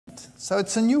So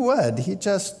it's a new word. He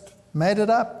just made it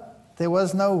up. There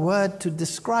was no word to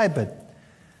describe it.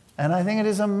 And I think it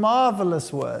is a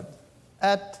marvelous word,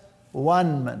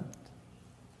 at-one-ment.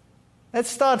 Let's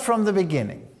start from the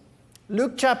beginning.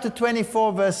 Luke chapter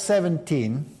 24, verse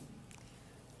 17.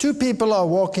 Two people are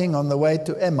walking on the way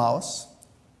to Emmaus,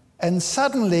 and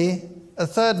suddenly a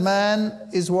third man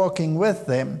is walking with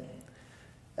them,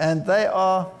 and they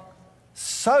are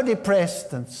so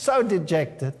depressed and so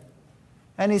dejected.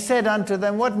 And he said unto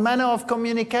them, What manner of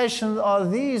communications are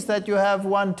these that you have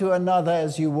one to another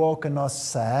as you walk and are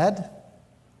sad?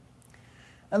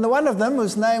 And the one of them,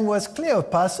 whose name was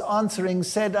Cleopas, answering,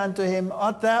 said unto him,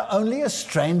 Art thou only a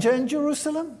stranger in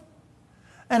Jerusalem,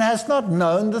 and hast not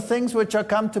known the things which are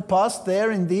come to pass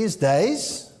there in these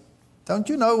days? Don't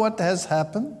you know what has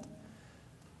happened?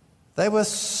 They were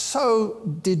so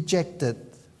dejected.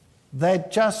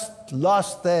 They'd just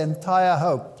lost their entire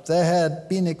hope. They had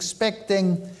been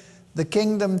expecting the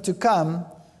kingdom to come,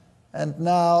 and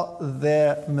now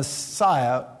their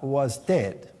Messiah was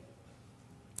dead.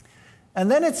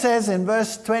 And then it says in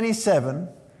verse 27,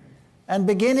 And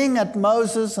beginning at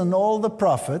Moses and all the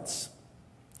prophets,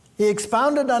 he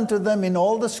expounded unto them in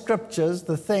all the scriptures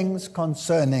the things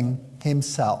concerning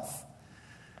himself.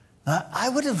 Now, I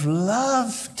would have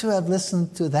loved to have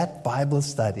listened to that Bible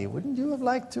study. Wouldn't you have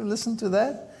liked to listen to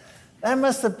that? That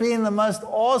must have been the most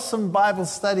awesome Bible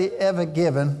study ever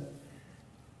given.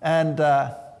 And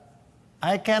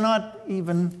I cannot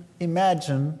even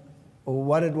imagine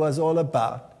what it was all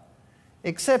about,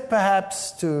 except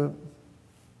perhaps to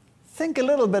think a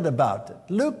little bit about it.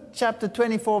 Luke chapter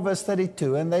 24, verse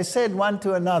 32, And they said one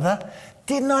to another,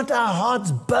 Did not our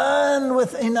hearts burn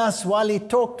within us while he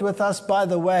talked with us by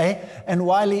the way, and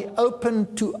while he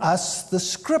opened to us the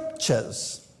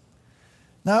scriptures?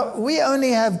 Now, we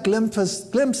only have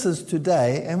glimpses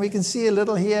today, and we can see a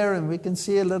little here and we can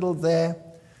see a little there.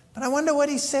 But I wonder what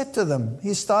he said to them.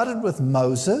 He started with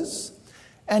Moses,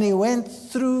 and he went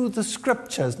through the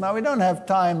scriptures. Now, we don't have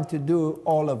time to do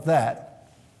all of that.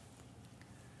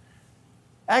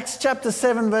 Acts chapter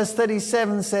 7, verse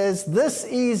 37 says, This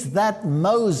is that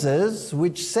Moses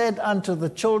which said unto the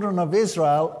children of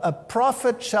Israel, A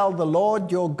prophet shall the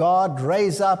Lord your God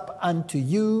raise up unto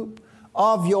you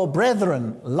of your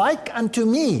brethren, like unto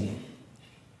me.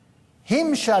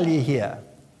 Him shall ye hear.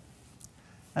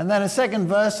 And then a second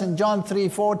verse in John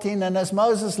 3:14, And as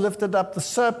Moses lifted up the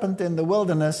serpent in the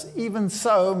wilderness, even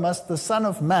so must the Son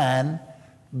of Man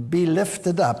be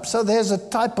lifted up. So there's a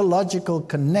typological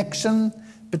connection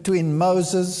between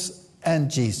Moses and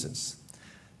Jesus.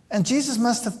 And Jesus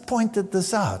must have pointed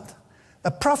this out.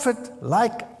 A prophet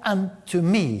like unto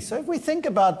me. So if we think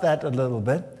about that a little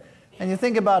bit, and you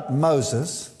think about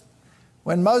Moses,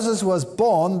 when Moses was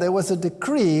born, there was a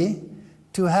decree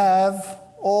to have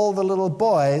all the little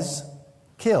boys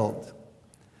killed.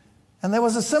 And there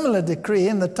was a similar decree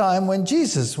in the time when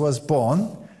Jesus was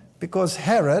born, because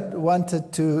Herod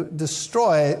wanted to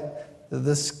destroy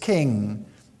this king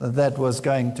that was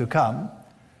going to come.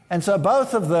 And so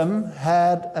both of them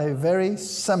had a very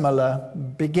similar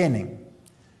beginning.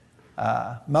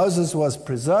 Moses was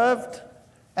preserved,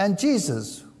 and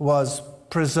Jesus was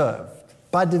preserved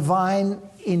by divine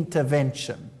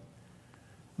intervention.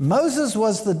 Moses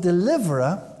was the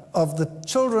deliverer of the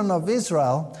children of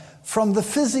Israel from the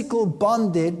physical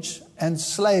bondage and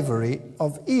slavery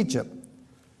of Egypt.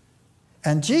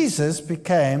 And Jesus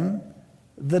became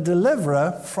the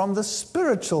deliverer from the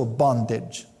spiritual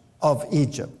bondage of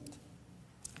Egypt.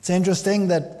 It's interesting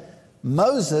that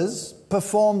Moses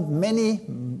performed many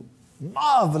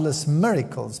marvelous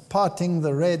miracles, parting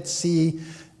the Red Sea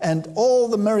and all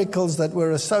the miracles that were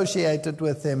associated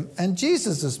with him. And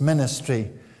Jesus'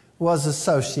 ministry was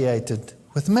associated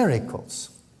with miracles.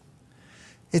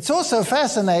 It's also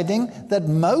fascinating that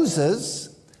Moses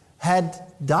had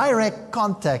direct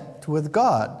contact with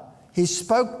God. He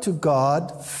spoke to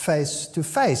God face to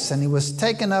face, and he was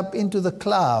taken up into the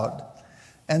cloud.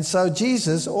 And so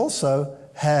Jesus also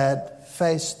had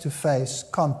face-to-face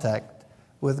contact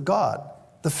with God.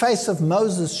 The face of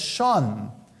Moses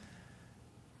shone,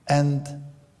 and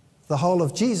the whole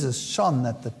of Jesus shone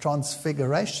at the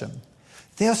transfiguration.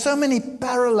 There are so many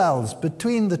parallels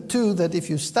between the two that if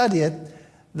you study it,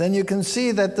 then you can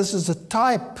see that this is a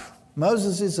type.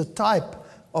 Moses is a type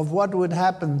of what would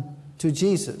happen to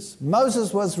Jesus.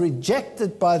 Moses was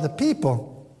rejected by the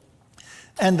people,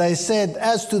 and they said,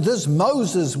 As to this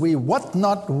Moses, we wot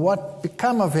not what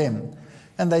become of him.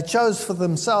 And they chose for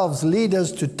themselves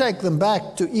leaders to take them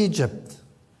back to Egypt.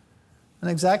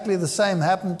 And exactly the same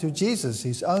happened to Jesus.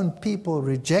 His own people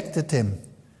rejected him.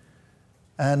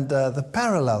 And the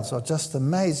parallels are just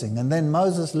amazing. And then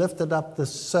Moses lifted up the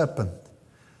serpent.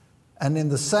 And in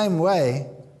the same way,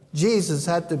 Jesus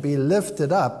had to be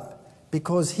lifted up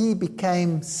because he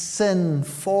became sin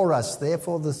for us.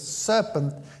 Therefore, the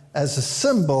serpent as a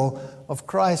symbol of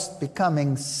Christ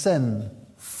becoming sin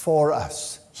for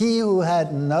us. He who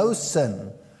had no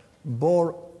sin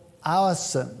bore our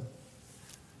sin.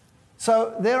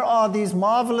 So there are these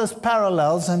marvelous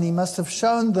parallels, and he must have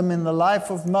shown them in the life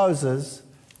of Moses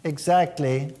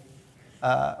exactly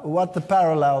what the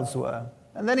parallels were.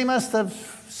 And then he must have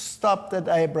stopped at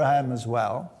Abraham as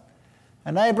well.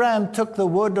 And Abraham took the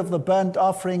wood of the burnt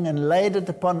offering and laid it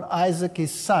upon Isaac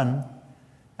his son.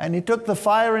 And he took the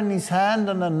fire in his hand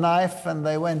and a knife, and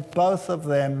they went both of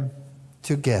them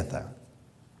together.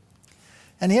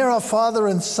 And here are father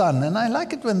and son. And I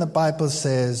like it when the Bible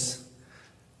says,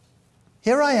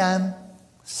 here I am.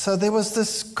 So there was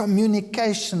this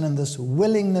communication and this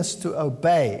willingness to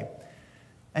obey.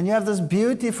 And you have this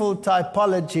beautiful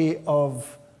typology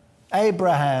of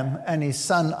Abraham and his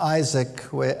son Isaac,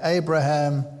 where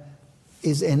Abraham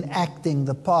is enacting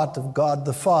the part of God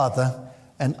the Father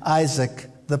and Isaac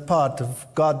the part of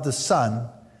God the Son.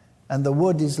 And the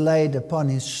wood is laid upon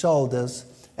his shoulders,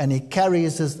 and he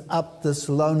carries us up this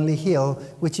lonely hill,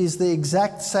 which is the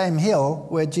exact same hill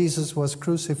where Jesus was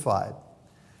crucified.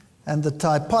 And the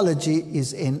typology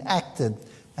is enacted,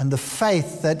 and the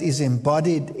faith that is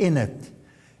embodied in it.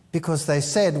 Because they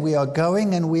said, we are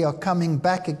going and we are coming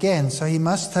back again. So he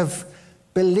must have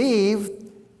believed,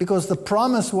 because the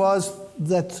promise was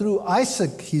that through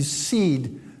Isaac his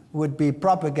seed would be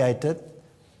propagated.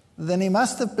 Then he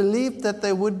must have believed that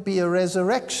there would be a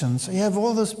resurrection. So you have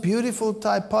all this beautiful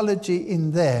typology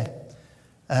in there.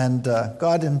 And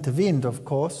God intervened, of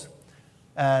course,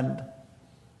 and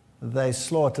they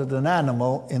slaughtered an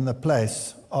animal in the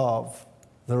place of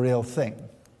the real thing.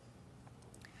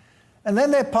 And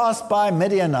then they passed by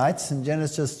Midianites in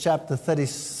Genesis chapter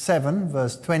 37,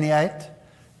 verse 28,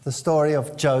 the story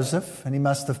of Joseph, and he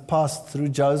must have passed through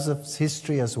Joseph's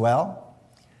history as well.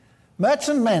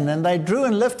 Merchantmen, and they drew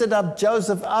and lifted up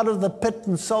Joseph out of the pit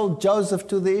and sold Joseph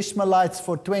to the Ishmaelites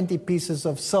for 20 pieces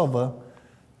of silver,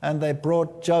 and they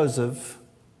brought Joseph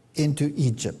into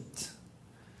Egypt.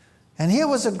 And here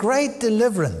was a great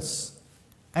deliverance,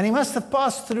 and he must have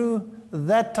passed through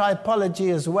that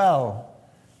typology as well.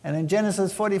 And in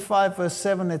Genesis 45, verse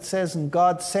 7, it says, and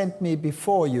God sent me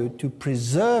before you to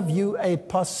preserve you a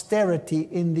posterity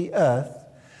in the earth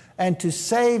and to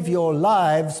save your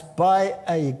lives by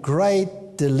a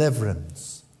great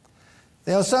deliverance.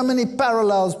 There are so many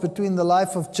parallels between the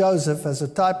life of Joseph as a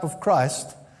type of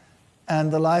Christ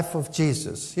and the life of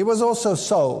Jesus. He was also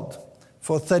sold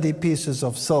for 30 pieces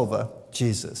of silver,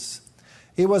 Jesus.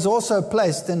 He was also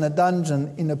placed in a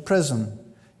dungeon in a prison,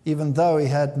 even though he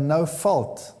had no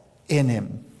fault in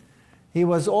him. He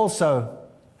was also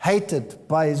hated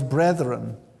by his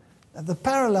brethren. The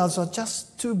parallels are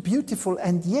just too beautiful,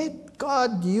 and yet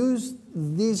God used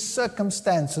these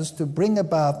circumstances to bring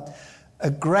about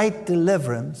a great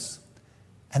deliverance.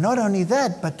 And not only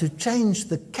that, but to change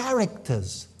the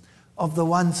characters of the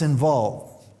ones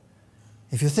involved.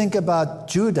 If you think about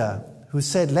Judah, who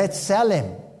said, let's sell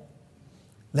him.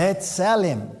 Let's sell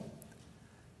him.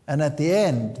 And at the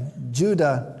end,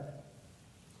 Judah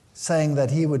saying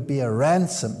that he would be a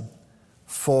ransom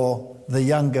for the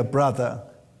younger brother.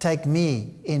 Take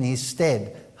me in his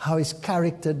stead. How his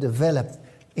character developed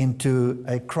into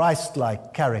a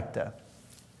Christ-like character.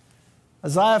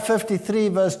 Isaiah 53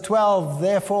 verse 12,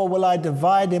 therefore will I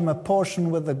divide him a portion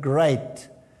with the great,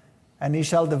 and he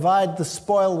shall divide the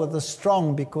spoil with the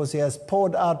strong, because he has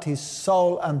poured out his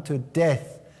soul unto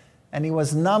death. And he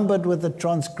was numbered with the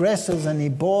transgressors, and he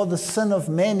bore the sin of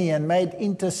many and made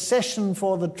intercession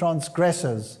for the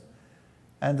transgressors.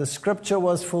 And the scripture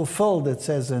was fulfilled, it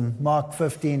says in Mark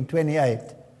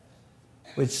 15:28,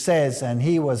 which says, and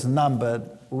he was numbered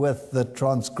with the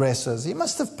transgressors. He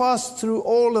must have passed through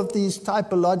all of these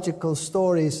typological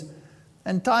stories,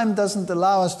 and time doesn't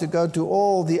allow us to go to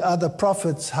all the other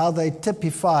prophets, how they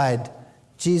typified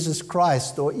Jesus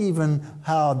Christ, or even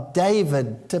how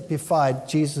David typified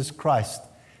Jesus Christ.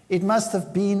 It must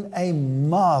have been a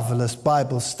marvelous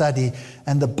Bible study,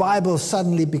 and the Bible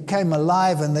suddenly became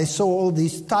alive, and they saw all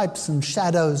these types and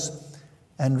shadows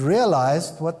and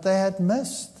realized what they had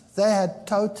missed. They had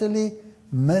totally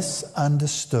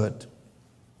misunderstood.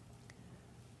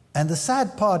 And the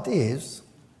sad part is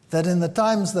that in the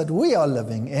times that we are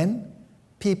living in,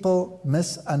 people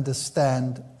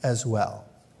misunderstand as well.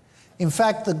 In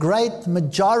fact, the great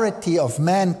majority of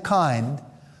mankind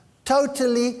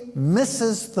totally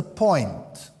misses the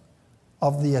point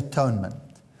of the atonement.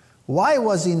 Why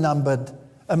was he numbered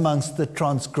amongst the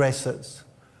transgressors?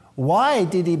 Why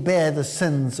did he bear the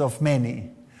sins of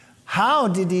many? How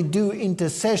did he do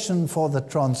intercession for the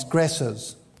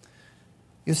transgressors?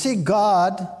 You see,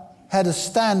 God had a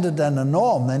standard and a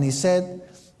norm, and he said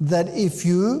that if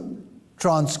you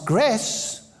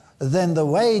transgress, then the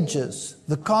wages,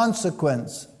 the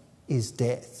consequence is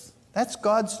death. That's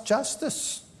God's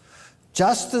justice.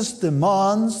 Justice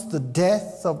demands the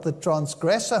death of the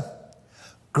transgressor.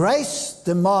 Grace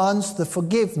demands the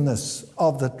forgiveness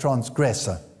of the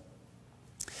transgressor.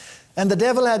 And the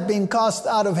devil had been cast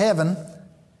out of heaven,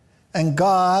 and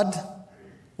God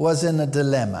was in a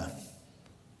dilemma.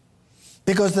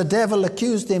 Because the devil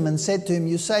accused him and said to him,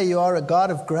 you say you are a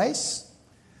God of grace?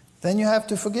 Then you have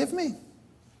to forgive me.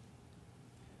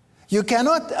 You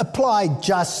cannot apply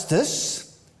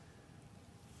justice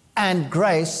and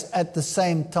grace at the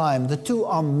same time. The two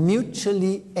are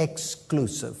mutually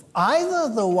exclusive.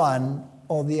 Either the one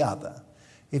or the other.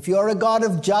 If you are a God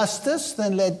of justice,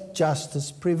 then let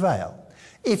justice prevail.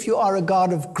 If you are a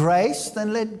God of grace,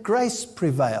 then let grace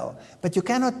prevail. But you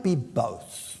cannot be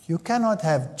both. You cannot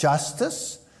have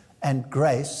justice and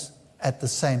grace at the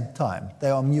same time. They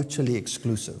are mutually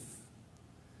exclusive.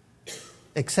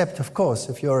 Except, of course,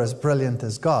 if you're as brilliant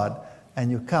as God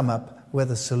and you come up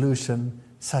with a solution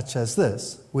such as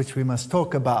this, which we must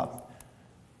talk about.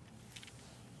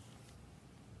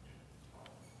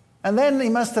 And then he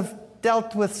must have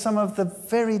dealt with some of the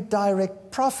very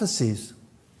direct prophecies.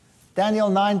 Daniel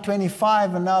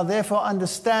 9:25, and now therefore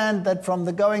understand that from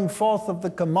the going forth of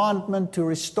the commandment to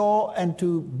restore and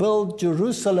to build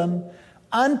Jerusalem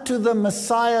unto the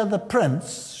Messiah the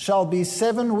Prince shall be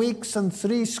 7 weeks and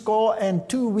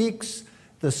 62 weeks.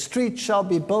 The street shall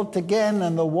be built again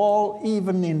and the wall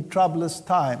even in troublous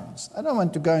times. I don't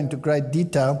want to go into great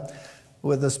detail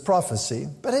with this prophecy,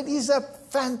 but it is a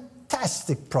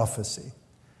fantastic prophecy.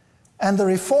 And the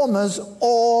reformers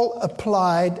all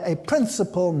applied a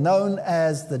principle known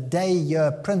as the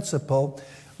day-year principle,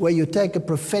 where you take a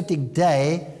prophetic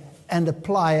day and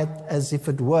apply it as if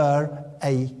it were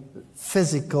a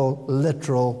physical,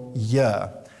 literal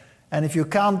year. And if you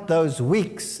count those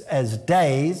weeks as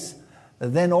days,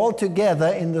 then altogether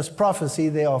in this prophecy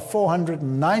there are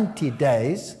 490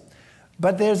 days,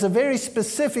 but there's a very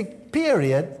specific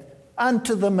period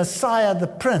unto the Messiah the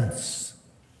Prince.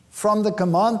 From the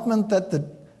commandment that the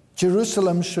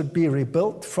Jerusalem should be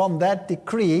rebuilt, from that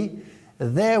decree,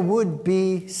 there would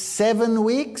be 7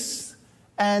 weeks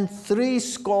and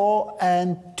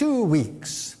 62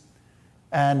 weeks.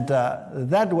 And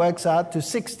that works out to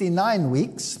 69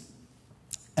 weeks.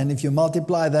 And if you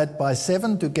multiply that by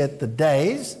 7 to get the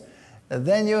days,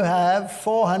 then you have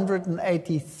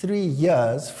 483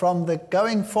 years from the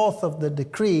going forth of the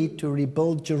decree to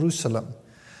rebuild Jerusalem.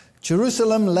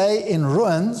 Jerusalem lay in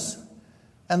ruins,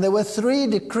 and there were 3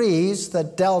 decrees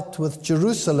that dealt with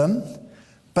Jerusalem,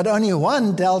 but only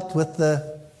one dealt with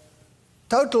the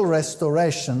total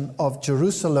restoration of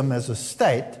Jerusalem as a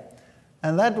state,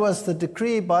 and that was the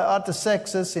decree by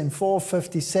Artaxerxes in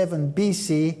 457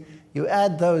 BC. You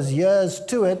add those years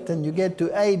to it, and you get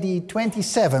to AD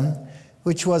 27,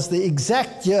 which was the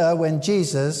exact year when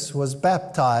Jesus was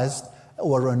baptized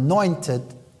or anointed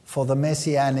for the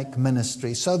messianic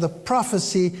ministry. So the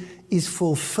prophecy is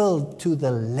fulfilled to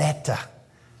the letter.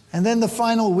 And then the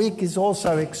final week is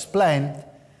also explained.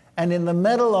 And in the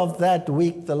middle of that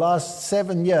week, the last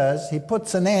 7 years, he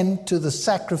puts an end to the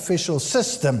sacrificial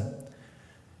system.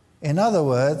 In other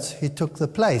words, he took the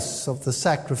place of the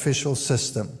sacrificial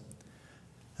system.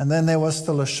 And then there was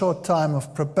still a short time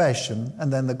of probation,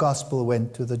 and then the gospel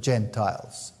went to the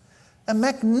Gentiles. A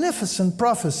magnificent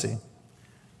prophecy.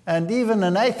 And even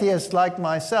an atheist like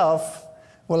myself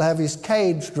will have his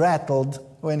cage rattled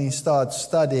when he starts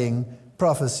studying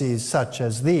prophecies such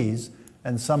as these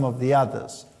and some of the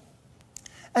others.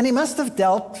 And he must have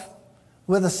dealt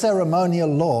with a ceremonial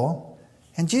law,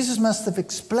 and Jesus must have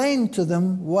explained to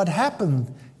them what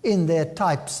happened in their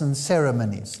types and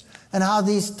ceremonies, and how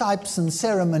these types and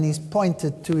ceremonies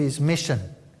pointed to his mission.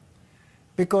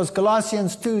 Because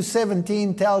Colossians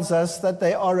 2:17 tells us that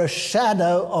they are a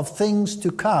shadow of things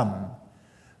to come,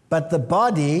 but the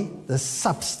body, the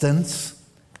substance,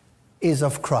 is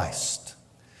of Christ.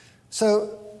 So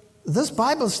this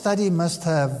Bible study must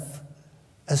have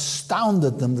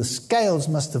astounded them. The scales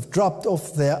must have dropped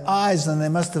off their eyes, and they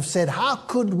must have said, how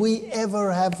could we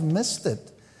ever have missed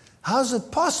it? How is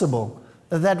it possible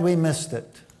that we missed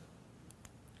it?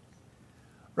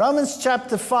 Romans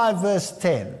chapter 5 verse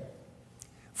 10.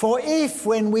 For if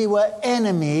when we were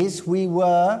enemies, we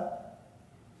were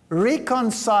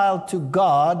reconciled to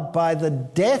God by the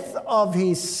death of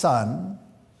his Son.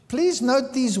 Please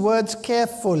note these words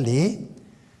carefully.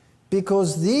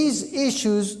 because these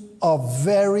issues are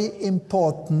very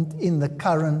important in the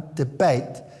current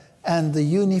debate and the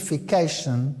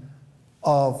unification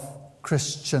of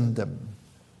Christendom.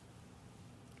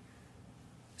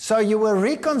 So you were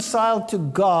reconciled to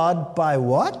God by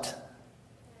what?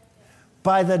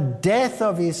 By the death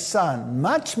of his Son.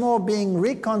 Much more being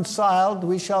reconciled,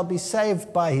 we shall be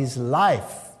saved by his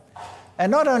life.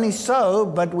 And not only so,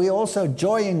 but we also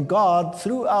joy in God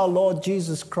through our Lord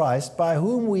Jesus Christ, by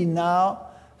whom we now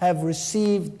have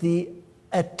received the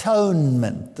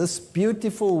atonement. This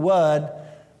beautiful word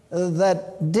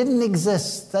that didn't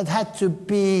exist, that had to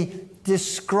be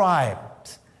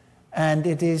described. And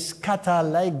it is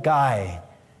katalegai.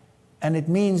 And it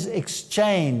means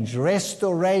exchange,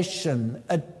 restoration,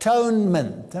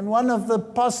 atonement. And one of the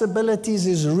possibilities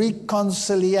is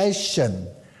reconciliation.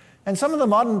 And some of the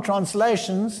modern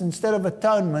translations, instead of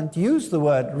atonement, use the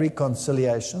word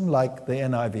reconciliation, like the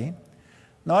NIV.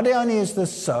 Not only is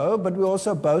this so, but we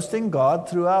also boast in God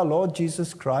through our Lord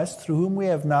Jesus Christ, through whom we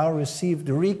have now received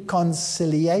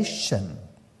reconciliation.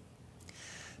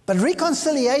 But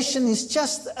reconciliation is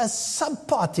just a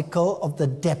subparticle of the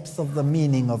depth of the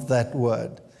meaning of that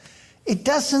word. It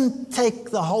doesn't take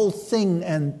the whole thing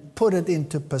and put it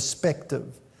into perspective.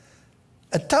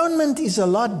 Atonement is a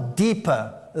lot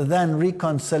deeper than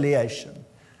reconciliation.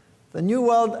 The New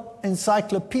World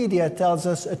Encyclopedia tells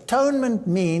us atonement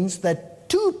means that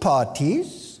two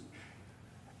parties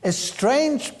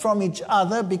estranged from each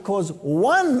other because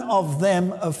one of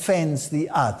them offends the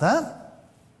other,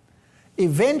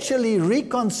 eventually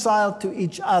reconciled to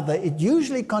each other. It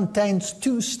usually contains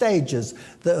two stages: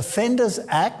 the offender's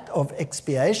act of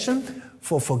expiation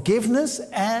for forgiveness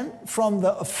and from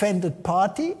the offended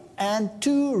party, and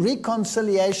two,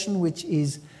 reconciliation, which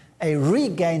is a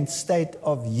regained state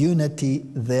of unity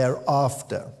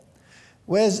thereafter.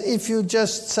 Whereas if you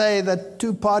just say that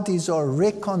two parties are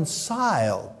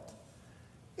reconciled,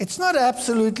 it's not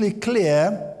absolutely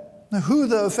clear who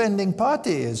the offending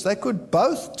party is. They could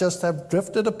both just have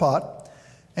drifted apart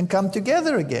and come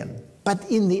together again. But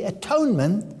in the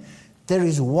atonement, there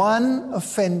is one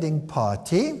offending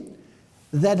party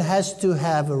that has to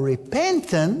have a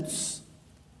repentance,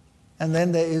 and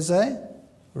then there is a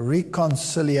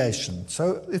reconciliation.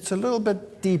 So it's a little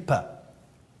bit deeper.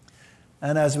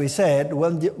 And as we said,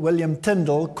 William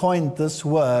Tyndale coined this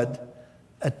word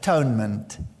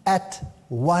atonement,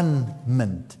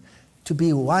 at-one-ment. To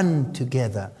be one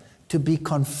together, to be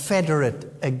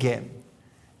confederate again.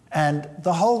 And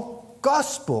the whole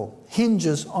gospel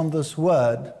hinges on this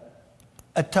word,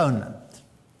 atonement.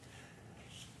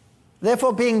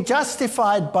 Therefore, being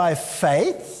justified by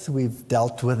faith, we've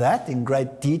dealt with that in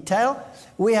great detail,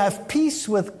 we have peace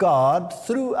with God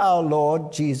through our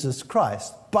Lord Jesus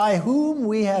Christ, by whom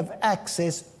we have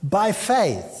access by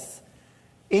faith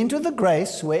into the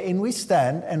grace wherein we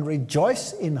stand and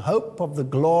rejoice in hope of the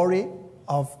glory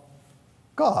of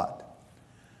God.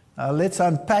 Now let's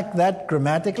unpack that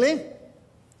grammatically.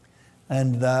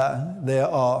 And there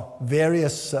are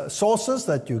various sources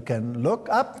that you can look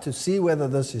up to see whether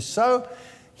this is so.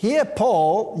 Here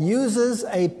Paul uses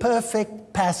a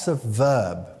perfect passive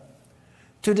verb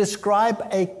to describe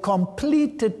a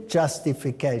completed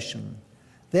justification.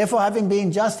 Therefore, having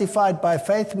been justified by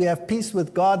faith, we have peace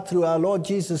with God through our Lord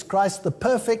Jesus Christ. The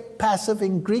perfect passive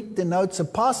in Greek denotes a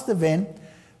past event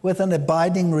with an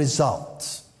abiding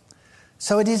result.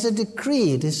 So it is a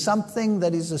decree. It is something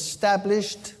that is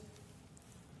established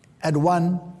at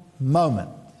one moment.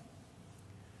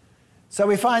 So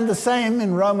we find the same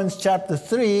in Romans chapter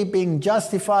 3, being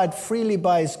justified freely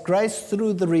by his grace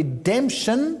through the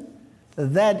redemption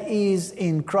that is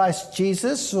in Christ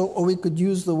Jesus, or we could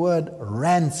use the word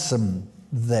ransom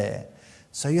there.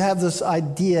 So you have this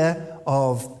idea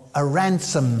of a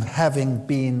ransom having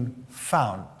been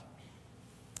found.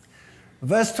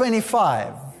 Verse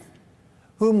 25,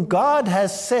 whom God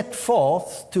has set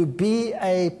forth to be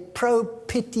a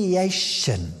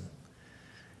propitiation.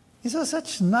 These are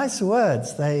such nice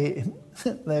words. They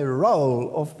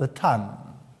roll off the tongue.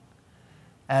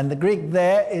 And the Greek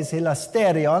there is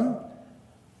hilasterion.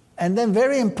 And then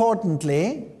very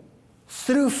importantly,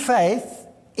 through faith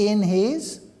in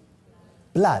his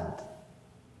blood,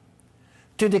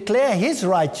 to declare his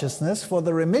righteousness for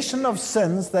the remission of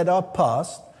sins that are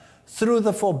past through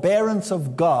the forbearance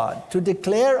of God. To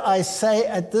declare, I say,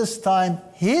 at this time,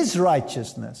 his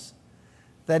righteousness,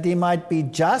 that he might be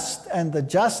just and the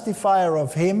justifier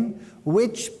of him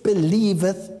which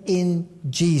believeth in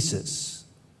Jesus.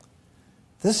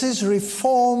 This is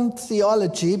Reformed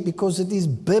theology because it is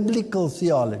biblical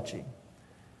theology.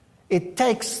 It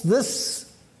takes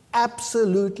this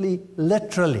absolutely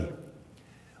literally.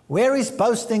 Where is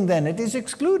boasting then? It is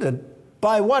excluded.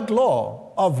 By what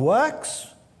law? Of works?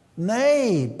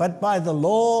 Nay, but by the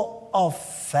law of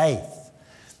faith.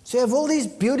 So you have all these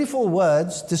beautiful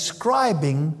words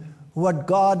describing what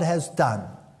God has done.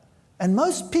 And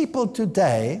most people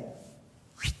today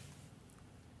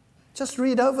just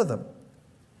read over them.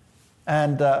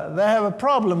 And they have a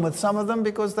problem with some of them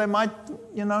because they might,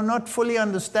 not fully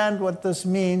understand what this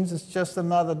means. It's just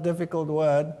another difficult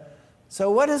word. So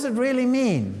what does it really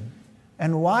mean?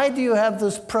 And why do you have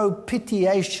this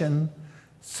propitiation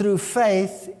through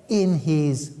faith in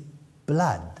his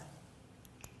blood?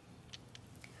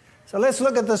 So let's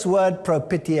look at this word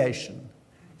propitiation.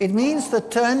 It means the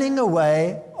turning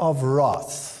away of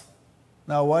wrath.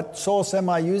 Now, what source am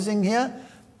I using here?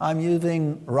 I'm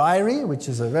using Ryrie, which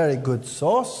is a very good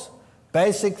source.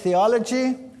 Basic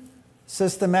Theology,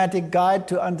 Systematic Guide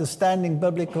to Understanding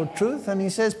Biblical Truth. And he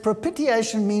says,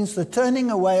 propitiation means the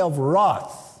turning away of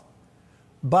wrath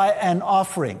by an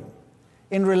offering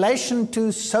in relation to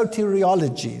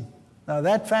soteriology. Now,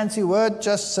 that fancy word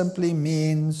just simply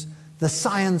means the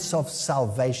science of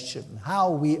salvation,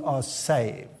 how we are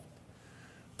saved.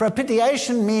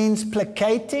 Propitiation means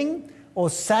placating or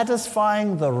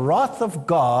satisfying the wrath of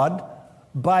God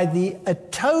by the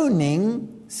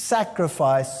atoning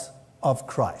sacrifice of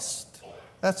Christ.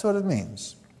 That's what it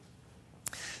means.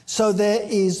 So there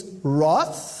is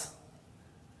wrath.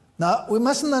 Now, we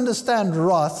mustn't understand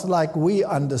wrath like we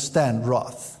understand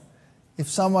wrath. If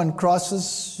someone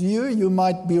crosses you, you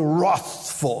might be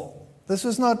wrathful. This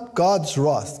is not God's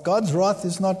wrath. God's wrath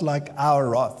is not like our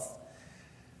wrath.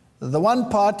 The one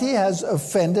party has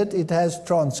offended, it has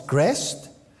transgressed,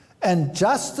 and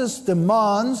justice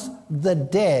demands the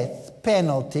death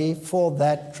penalty for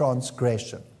that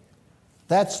transgression.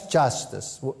 That's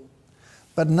justice.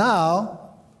 But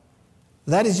now,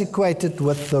 that is equated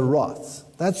with the wrath.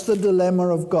 That's the dilemma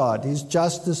of God. His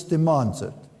justice demands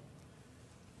it.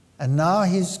 And now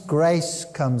his grace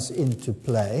comes into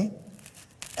play.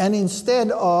 And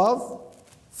instead of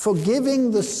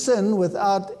forgiving the sin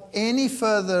without any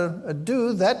further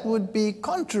ado, that would be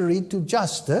contrary to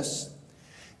justice.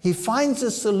 He finds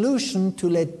a solution to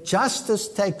let justice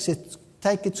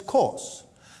take its course.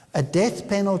 A death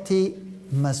penalty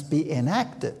must be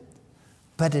enacted,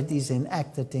 but it is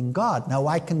enacted in God. Now,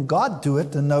 why can God do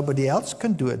it and nobody else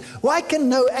can do it? Why can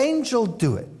no angel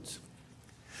do it?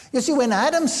 You see, when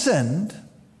Adam sinned,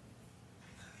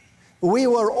 we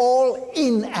were all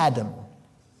in Adam.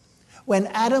 When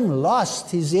Adam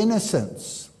lost his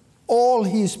innocence, all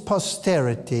his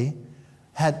posterity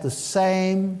had the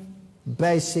same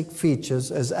basic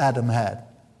features as Adam had.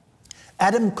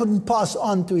 Adam couldn't pass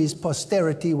on to his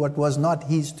posterity what was not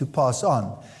his to pass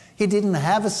on. He didn't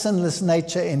have a sinless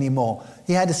nature anymore.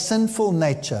 He had a sinful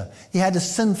nature. He had a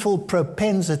sinful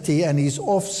propensity, and his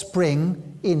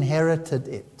offspring inherited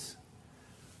it.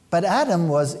 But Adam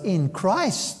was in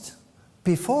Christ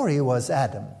before he was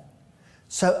Adam.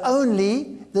 So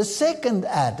only the second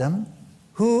Adam,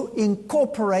 who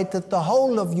incorporated the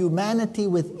whole of humanity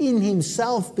within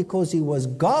himself because he was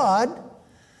God,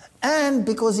 and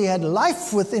because he had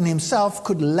life within himself,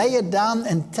 could lay it down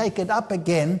and take it up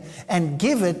again and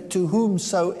give it to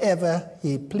whomsoever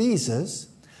he pleases.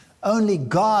 Only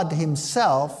God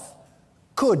himself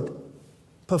could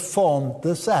perform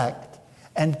this act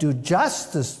and do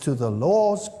justice to the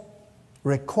law's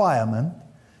requirement,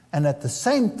 and at the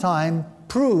same time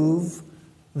prove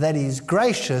that he's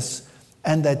gracious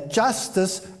and that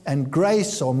justice and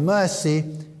grace or mercy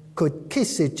could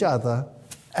kiss each other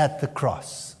at the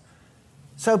cross.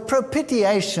 So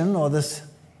propitiation, or this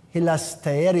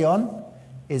hilasterion,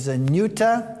 is a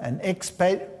neuter, an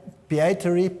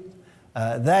expiatory,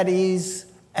 that is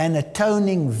an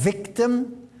atoning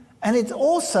victim, and it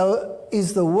also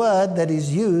is the word that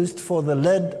is used for the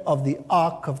lid of the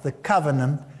Ark of the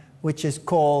Covenant, which is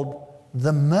called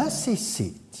the mercy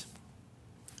seat.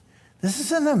 This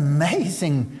is an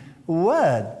amazing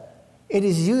word. It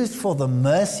is used for the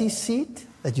mercy seat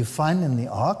that you find in the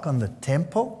Ark on the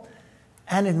temple,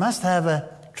 and it must have a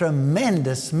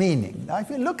tremendous meaning. Now, if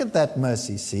you look at that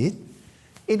mercy seat,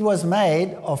 it was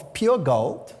made of pure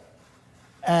gold,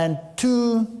 and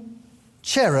 2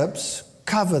 cherubs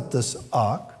covered this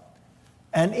Ark,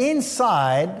 and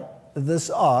inside this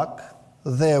Ark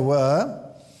there were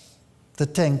the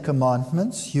 10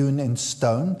 Commandments hewn in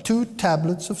stone, 2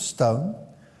 tablets of stone.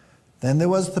 Then there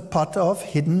was the pot of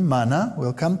hidden manna,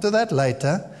 we'll come to that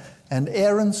later, and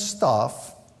Aaron's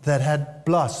staff that had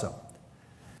blossomed.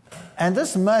 And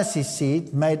this mercy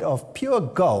seat, made of pure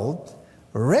gold,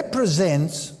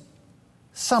 represents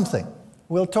something.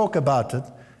 We'll talk about it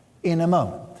in a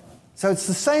moment. So it's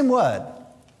the same word.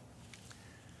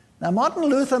 Now, Martin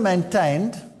Luther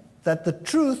maintained that the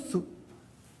truth,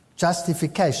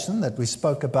 justification, that we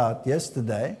spoke about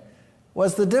yesterday,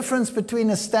 was the difference between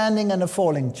a standing and a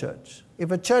falling church. If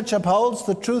a church upholds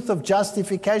the truth of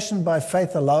justification by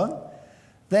faith alone,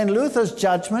 then Luther's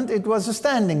judgment, it was a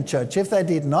standing church. If they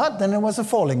did not, then it was a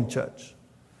falling church.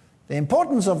 The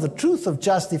importance of the truth of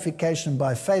justification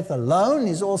by faith alone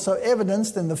is also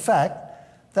evidenced in the fact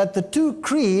that the two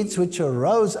creeds which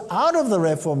arose out of the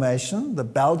Reformation, the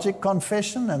Belgic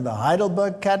Confession and the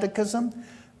Heidelberg Catechism,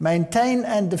 maintain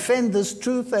and defend this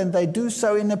truth, and they do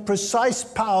so in a precise,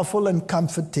 powerful, and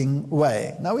comforting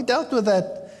way. Now, we dealt with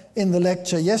that in the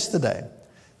lecture yesterday.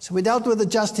 So we dealt with the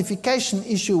justification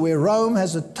issue where Rome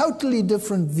has a totally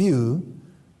different view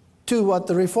to what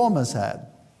the Reformers had.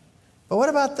 But what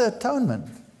about the atonement?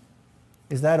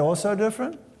 Is that also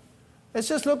different? Let's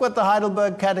just look what the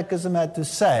Heidelberg Catechism had to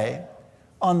say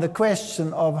on the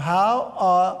question of how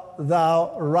art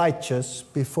thou righteous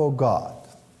before God?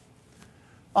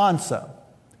 Answer: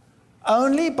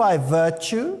 only by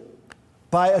virtue,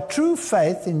 by a true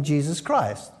faith in Jesus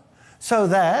Christ, so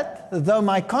that, though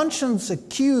my conscience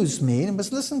accuse me, and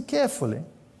must listen carefully,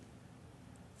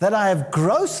 that I have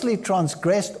grossly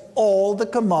transgressed all the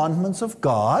commandments of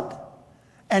God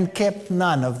and kept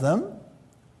none of them,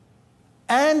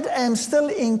 and am still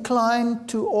inclined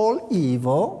to all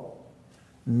evil,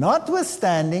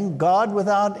 notwithstanding God,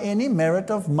 without any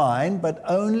merit of mine, but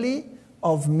only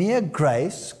of mere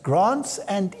grace, grants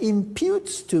and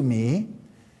imputes to me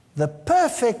the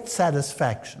perfect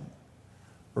satisfaction,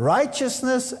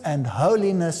 righteousness and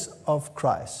holiness of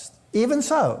Christ. Even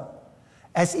so,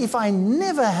 as if I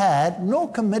never had nor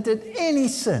committed any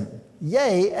sin,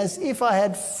 yea, as if I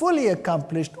had fully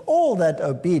accomplished all that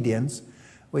obedience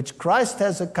which Christ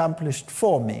has accomplished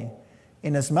for me,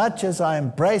 inasmuch as I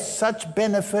embrace such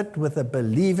benefit with a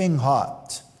believing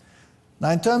heart.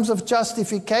 Now, in terms of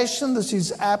justification, this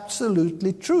is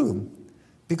absolutely true,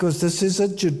 because this is a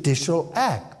judicial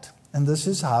act, and this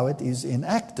is how it is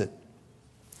enacted.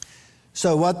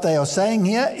 So what they are saying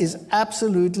here is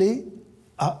absolutely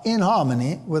in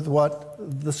harmony with what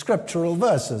the scriptural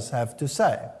verses have to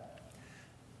say.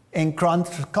 In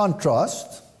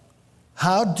contrast,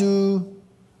 how do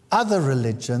other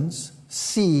religions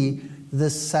see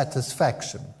this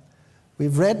satisfaction?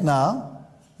 We've read now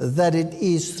that it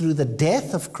is through the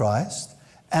death of Christ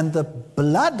and the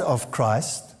blood of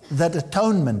Christ that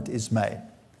atonement is made.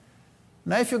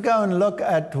 Now, if you go and look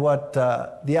at what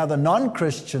the other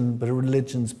non-Christian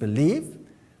religions believe,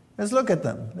 let's look at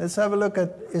them. Let's have a look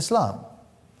at Islam.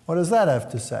 What does that have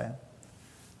to say?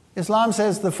 Islam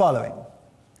says the following: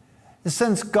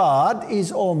 since God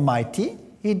is almighty,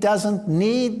 he doesn't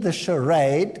need the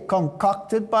charade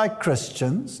concocted by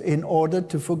Christians in order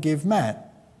to forgive man.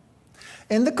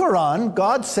 In the Quran,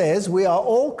 God says we are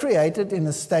all created in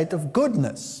a state of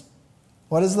goodness.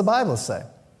 What does the Bible say?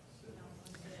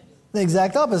 The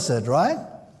exact opposite, right?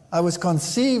 I was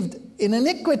conceived in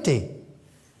iniquity.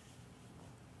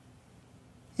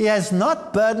 He has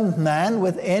not burdened man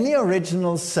with any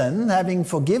original sin, having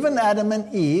forgiven Adam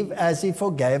and Eve as he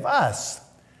forgave us.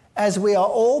 As we are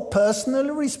all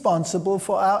personally responsible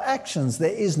for our actions, there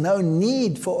is no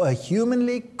need for a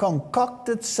humanly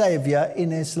concocted savior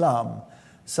in Islam.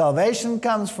 Salvation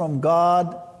comes from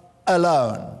God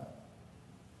alone.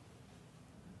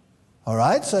 All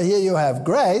right, so here you have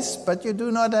grace, but you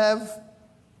do not have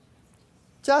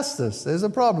justice. There's a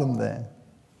problem there.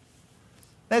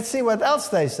 Let's see what else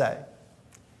they say.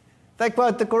 They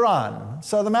quote the Quran.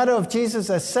 So the matter of Jesus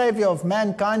as Savior of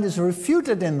mankind is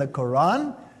refuted in the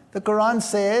Quran. The Quran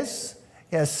says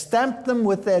he has stamped them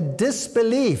with their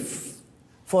disbelief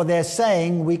for their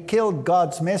saying, we killed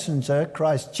God's messenger,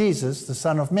 Christ Jesus, the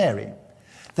Son of Mary.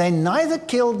 They neither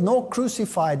killed nor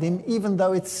crucified him, even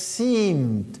though it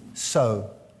seemed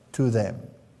so to them.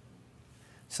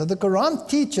 So the Quran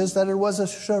teaches that it was a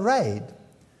charade.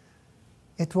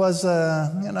 It was,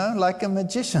 like a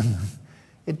magician.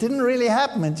 It didn't really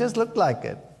happen. It just looked like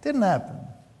it. It didn't happen.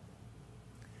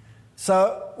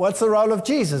 So what's the role of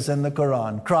Jesus in the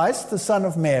Quran? Christ, the Son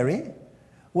of Mary,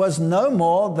 was no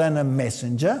more than a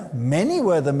messenger. Many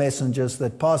were the messengers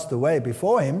that passed away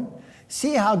before him.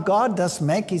 See how God does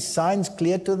make his signs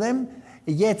clear to them,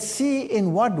 yet see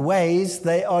in what ways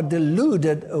they are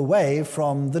deluded away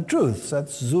from the truth. So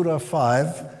that's Surah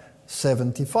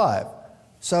 5:75.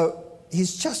 So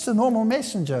he's just a normal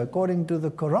messenger according to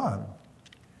the Quran.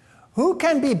 Who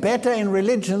can be better in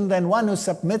religion than one who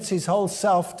submits his whole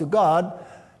self to God,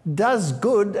 does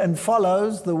good and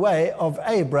follows the way of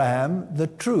Abraham, the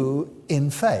true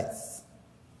in faith?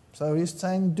 So he's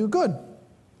saying, do good.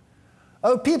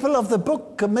 O people of the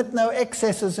book, commit no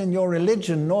excesses in your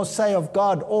religion, nor say of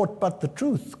God aught but the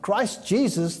truth. Christ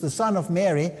Jesus, the Son of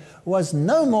Mary, was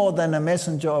no more than a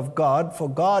messenger of God, for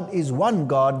God is one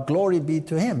God, glory be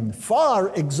to him.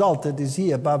 Far exalted is he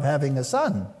above having a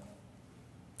son.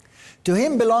 To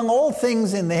him belong all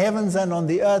things in the heavens and on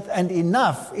the earth, and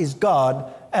enough is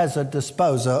God as a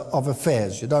disposer of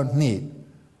affairs. You don't need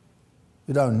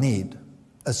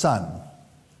a son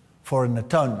for an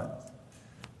atonement.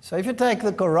 So if you take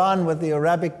the Quran with the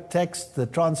Arabic text, the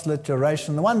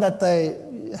transliteration, the one that they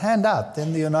hand out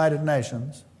in the United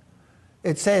Nations,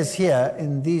 it says here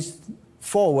in these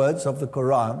forewords of the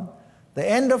Quran, the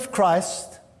end of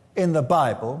Christ in the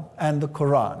Bible and the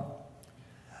Quran.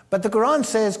 But the Quran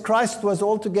says Christ was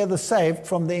altogether saved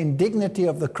from the indignity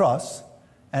of the cross,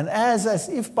 and as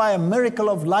if by a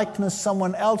miracle of likeness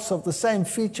someone else of the same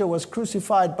feature was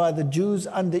crucified by the Jews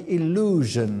under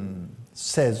illusion,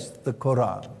 says the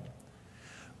Quran.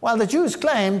 While the Jews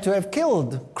claim to have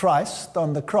killed Christ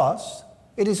on the cross,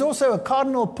 it is also a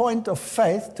cardinal point of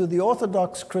faith to the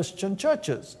Orthodox Christian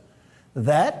churches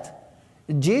that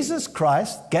Jesus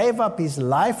Christ gave up his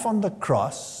life on the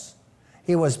cross.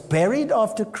 He was buried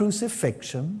after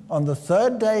crucifixion. On the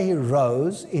third day he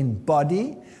rose in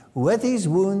body with his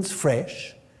wounds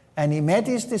fresh, and he met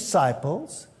his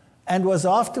disciples and was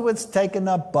afterwards taken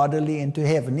up bodily into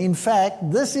heaven. In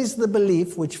fact, this is the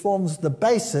belief which forms the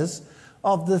basis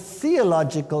of the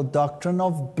theological doctrine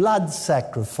of blood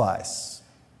sacrifice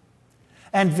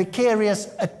and vicarious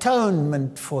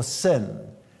atonement for sin,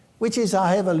 which is,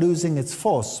 however, losing its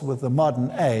force with the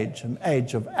modern age, an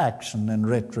age of action and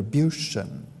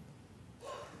retribution.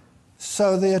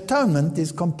 So the atonement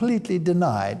is completely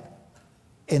denied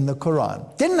in the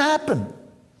Quran. Didn't happen.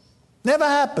 Never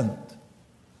happened.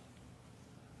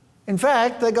 In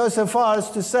fact, they go so far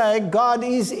as to say God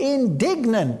is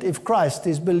indignant if Christ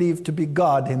is believed to be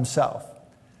God himself.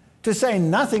 To say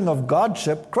nothing of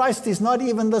Godship, Christ is not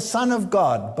even the Son of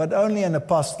God, but only an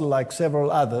apostle like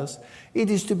several others. It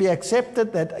is to be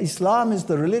accepted that Islam is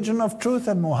the religion of truth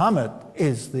and Muhammad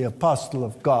is the apostle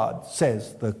of God,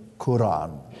 says the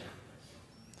Quran.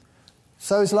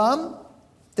 So Islam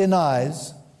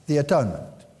denies the atonement.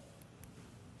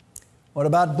 What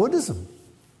about Buddhism?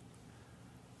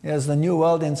 Here's the New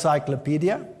World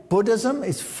Encyclopedia. Buddhism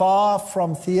is far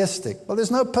from theistic. Well,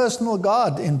 there's no personal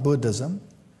God in Buddhism.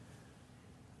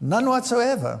 None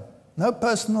whatsoever. No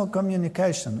personal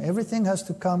communication. Everything has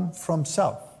to come from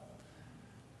self.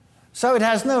 So it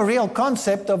has no real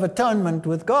concept of atonement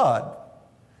with God.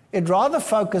 It rather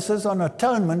focuses on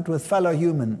atonement with fellow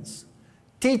humans,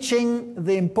 teaching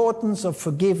the importance of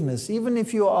forgiveness. Even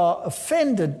if you are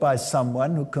offended by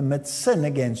someone who commits sin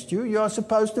against you, you are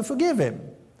supposed to forgive him.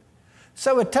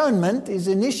 So atonement is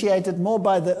initiated more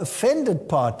by the offended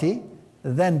party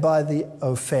than by the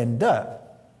offender.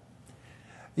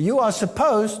 You are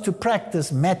supposed to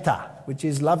practice metta, which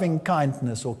is loving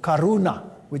kindness, or karuna,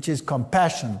 which is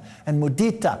compassion, and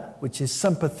mudita, which is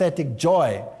sympathetic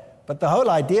joy. But the whole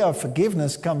idea of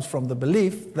forgiveness comes from the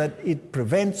belief that it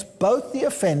prevents both the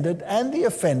offended and the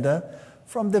offender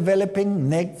from developing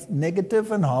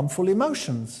negative and harmful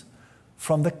emotions,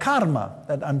 from the karma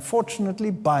that unfortunately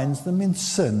binds them in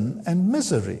sin and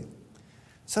misery.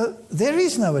 So there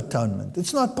is no atonement.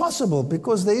 It's not possible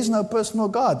because there is no personal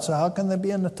God. So how can there be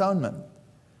an atonement?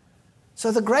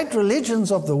 So the great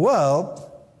religions of the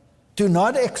world do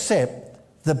not accept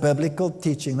the biblical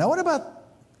teaching. Now what about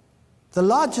the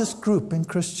largest group in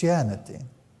Christianity,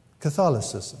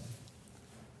 Catholicism?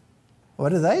 What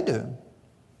do?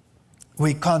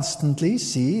 We constantly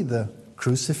see the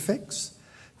crucifix.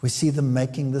 We see them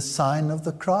making the sign of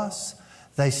the cross.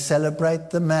 They celebrate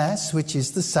the Mass, which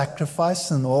is the sacrifice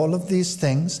and all of these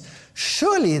things.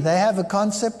 Surely they have a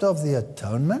concept of the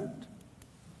atonement?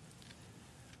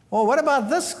 Well, what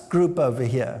about this group over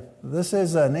here? This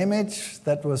is an image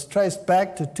that was traced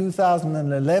back to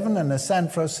 2011 in a San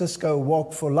Francisco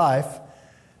Walk for Life,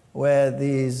 where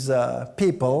these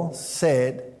people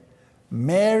said,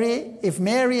 if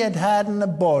Mary had had an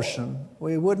abortion,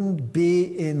 we wouldn't be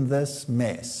in this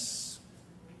mess.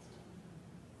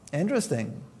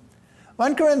 Interesting.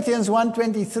 1 Corinthians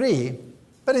 1:23,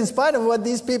 but in spite of what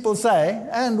these people say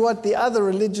and what the other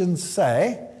religions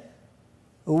say,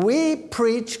 we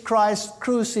preach Christ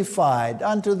crucified,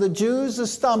 unto the Jews a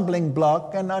stumbling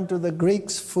block and unto the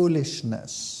Greeks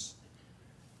foolishness.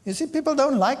 You see, people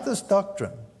don't like this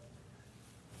doctrine.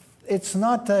 It's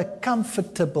not a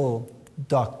comfortable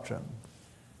doctrine.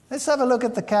 Let's have a look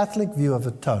at the Catholic view of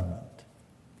atonement.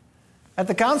 At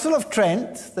the Council of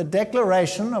Trent, the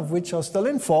declaration of which are still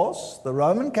in force, the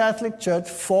Roman Catholic Church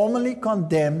formally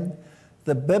condemned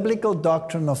the biblical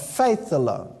doctrine of faith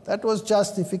alone. That was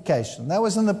justification. That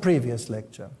was in the previous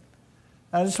lecture.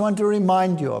 I just want to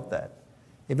remind you of that.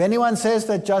 If anyone says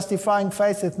that justifying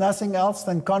faith is nothing else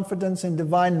than confidence in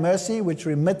divine mercy, which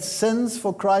remits sins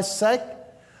for Christ's sake,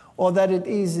 or that it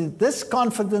is this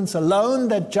confidence alone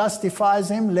that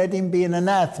justifies him, let him be an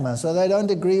anathema. So they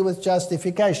don't agree with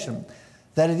justification,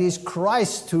 that it is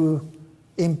Christ who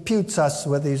imputes us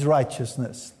with his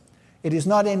righteousness. It is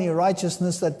not any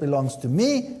righteousness that belongs to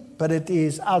me, but it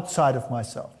is outside of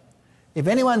myself. If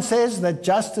anyone says that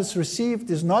justice received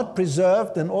is not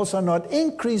preserved and also not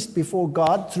increased before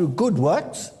God through good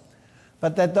works,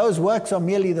 but that those works are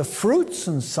merely the fruits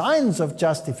and signs of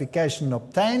justification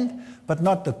obtained, but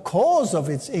not the cause of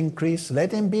its increase,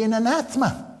 let him be an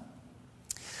anathema.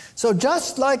 So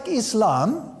just like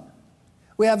Islam,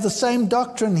 we have the same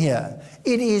doctrine here.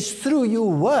 It is through your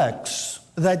works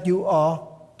that you are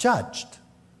judged.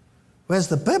 Whereas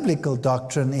the biblical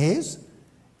doctrine is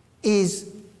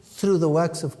through the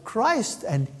works of Christ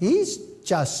and his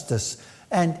justice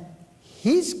and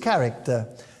his character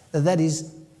that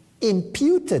is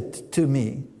imputed to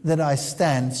me, that I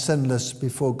stand sinless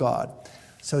before God.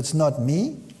 So it's not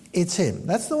me, it's him.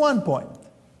 That's the one point.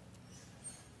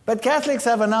 But Catholics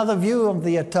have another view of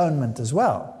the atonement as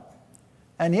well.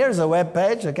 And here's a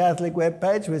webpage, a Catholic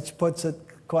webpage, which puts it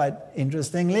quite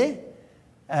interestingly.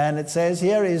 And it says,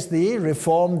 here is the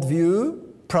Reformed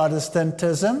view,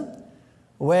 Protestantism,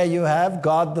 where you have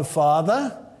God the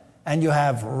Father, and you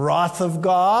have wrath of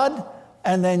God,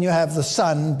 and then you have the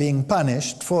Son being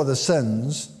punished for the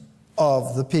sins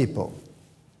of the people.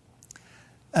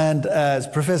 And as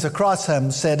Professor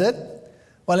Crossham said it,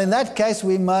 well, in that case,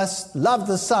 we must love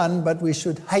the Son, but we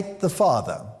should hate the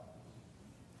Father.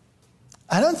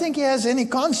 I don't think he has any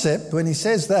concept, when he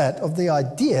says that, of the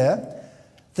idea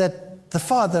that the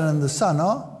Father and the Son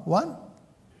are one,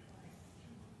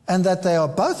 and that they are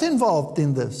both involved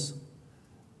in this.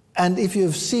 And if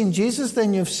you've seen Jesus,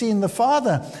 then you've seen the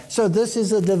Father. So this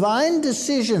is a divine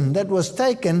decision that was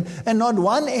taken, and not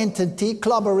one entity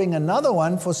clobbering another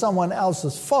one for someone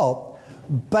else's fault,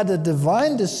 but a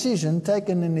divine decision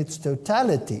taken in its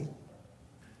totality.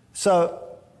 So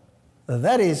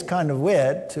that is kind of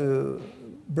weird to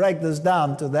break this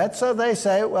down to that. So they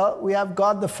say, well, we have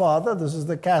God the Father, this is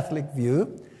the Catholic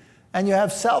view, and you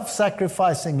have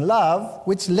self-sacrificing love,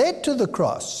 which led to the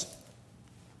cross.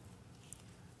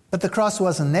 But the cross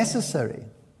wasn't necessary.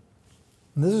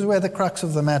 And this is where the crux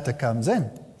of the matter comes in.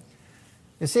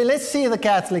 You see, let's see the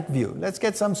Catholic view. Let's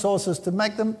get some sources to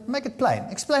make it plain.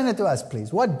 Explain it to us,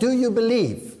 please. What do you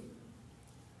believe?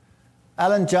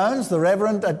 Alan Jones, the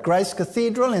Reverend at Grace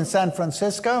Cathedral in San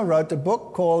Francisco, wrote a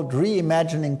book called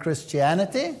Reimagining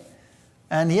Christianity,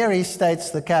 and here he states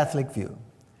the Catholic view.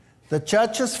 The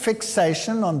Church's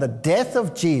fixation on the death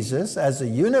of Jesus as a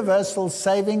universal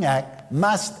saving act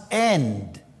must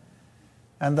end,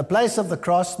 and the place of the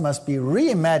cross must be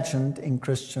reimagined in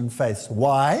Christian faith.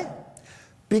 Why?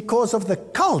 Because of the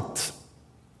cult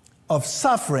of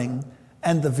suffering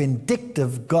and the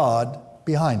vindictive God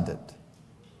behind it.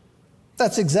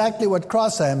 That's exactly what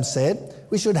Crossham said.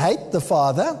 We should hate the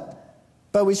Father,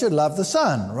 but we should love the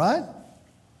Son, right?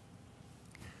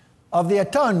 Of the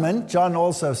atonement, Jones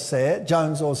also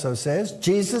says,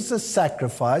 Jesus'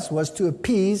 sacrifice was to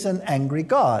appease an angry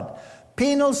God.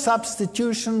 Penal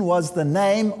substitution was the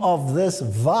name of this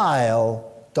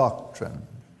vile doctrine.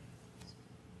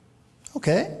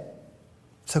 Okay,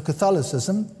 so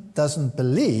Catholicism doesn't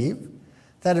believe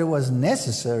that it was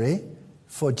necessary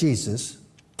for Jesus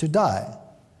to die.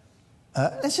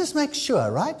 Let's just make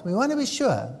sure, right? We want to be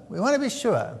sure. We want to be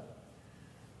sure.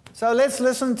 So let's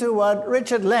listen to what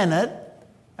Richard Leonard,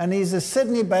 and he's a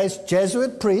Sydney-based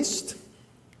Jesuit priest,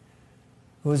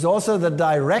 who is also the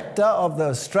director of the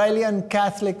Australian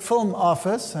Catholic Film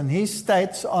Office, and he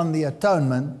states on the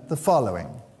atonement the following.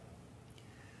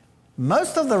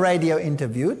 Most of the radio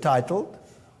interview, titled,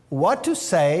 What to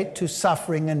Say to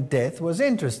Suffering and Death, was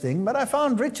interesting, but I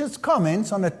found Richard's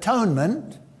comments on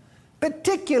atonement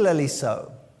particularly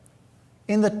so.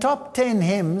 In the top 10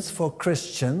 hymns for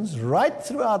Christians right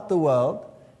throughout the world,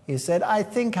 he said, I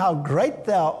think How Great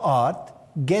Thou Art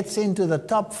gets into the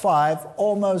top 5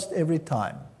 almost every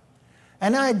time.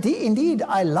 And indeed,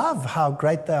 I love How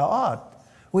Great Thou Art.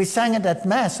 We sang it at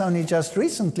Mass only just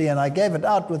recently, and I gave it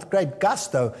out with great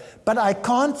gusto, but I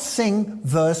can't sing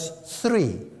verse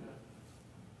 3.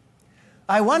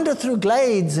 I wander through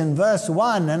glades in verse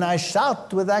 1, and I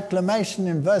shout with acclamation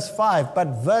in verse 5,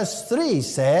 but verse 3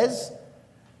 says,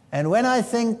 And when I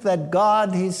think that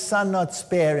God, his Son not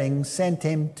sparing, sent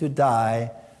him to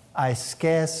die, I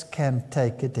scarce can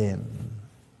take it in.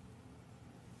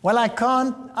 Well,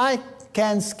 I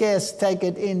can scarce take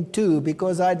it in too,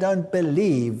 because I don't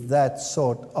believe that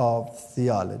sort of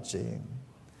theology.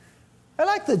 I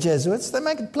like the Jesuits. They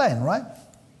make it plain, right?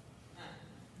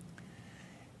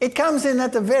 It comes in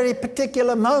at a very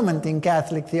particular moment in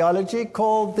Catholic theology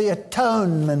called the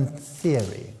Atonement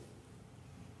theory.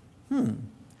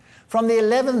 From the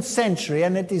 11th century,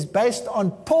 and it is based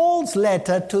on Paul's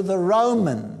letter to the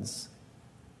Romans.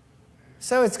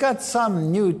 So it's got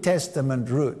some New Testament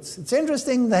roots. It's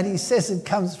interesting that he says it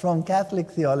comes from Catholic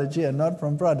theology and not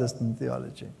from Protestant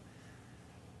theology.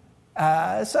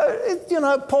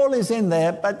 Paul is in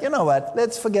there, but you know what?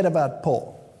 Let's forget about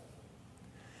Paul.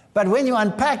 But when you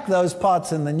unpack those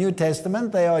parts in the New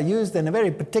Testament, they are used in a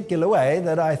very particular way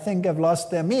that I think have lost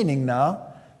their meaning now,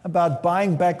 about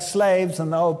buying back slaves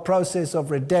and the whole process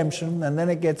of redemption, and then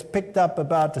it gets picked up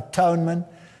about atonement.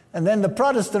 And then the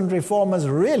Protestant reformers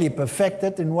really perfect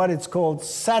it in what it's called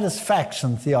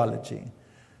satisfaction theology.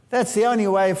 That's the only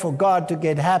way for God to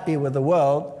get happy with the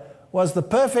world, was the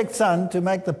perfect Son to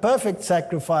make the perfect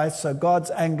sacrifice so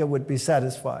God's anger would be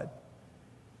satisfied.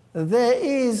 There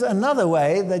is another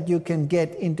way that you can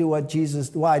get into why Jesus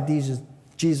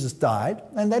died,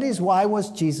 and that is, why was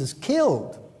Jesus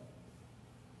killed?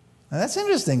 Now that's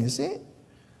interesting, you see.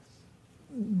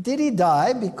 Did he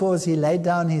die because he laid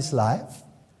down his life,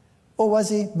 or was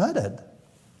he murdered?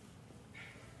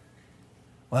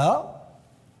 Well,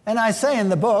 and I say in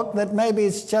the book that maybe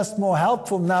it's just more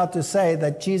helpful now to say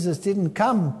that Jesus didn't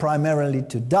come primarily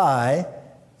to die,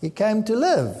 he came to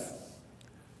live.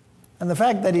 And the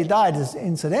fact that he died is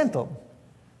incidental.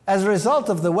 As a result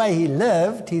of the way he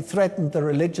lived, he threatened the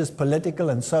religious, political,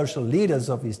 and social leaders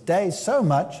of his day so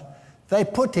much, they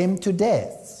put him to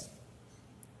death.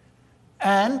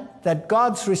 And that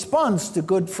God's response to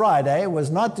Good Friday was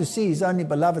not to see his only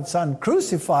beloved Son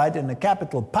crucified in a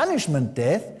capital punishment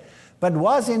death, but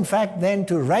was in fact then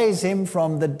to raise him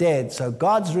from the dead. So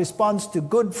God's response to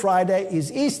Good Friday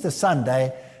is Easter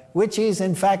Sunday, which is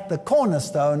in fact the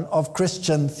cornerstone of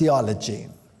Christian theology.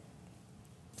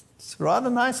 It's a rather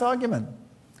nice argument.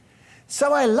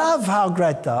 So I love how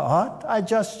great thou art. I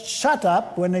just shut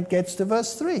up when it gets to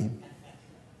verse 3.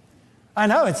 I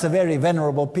know it's a very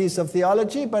venerable piece of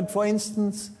theology, but for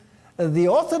instance, the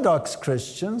Orthodox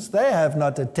Christians, they have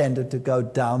not attended to go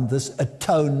down this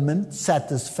atonement,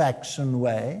 satisfaction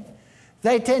way.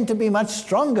 They tend to be much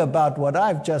stronger about what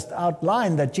I've just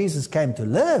outlined, that Jesus came to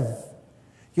live.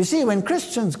 You see, when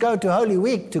Christians go to Holy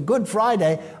Week, to Good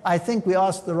Friday, I think we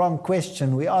ask the wrong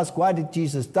question. We ask, why did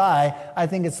Jesus die? I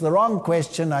think it's the wrong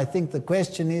question. I think the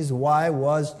question is, why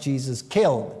was Jesus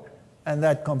killed? And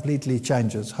that completely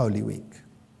changes Holy Week.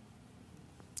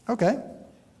 Okay.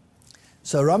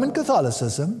 So Roman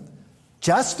Catholicism,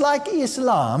 just like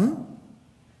Islam,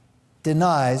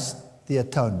 denies the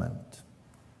atonement.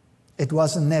 It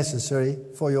wasn't necessary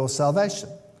for your salvation.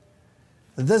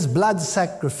 This blood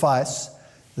sacrifice,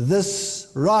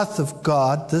 this wrath of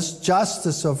God, this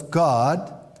justice of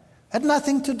God, had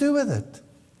nothing to do with it.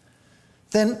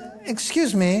 Then,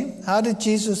 excuse me, how did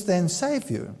Jesus then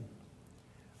save you?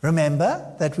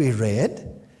 Remember that we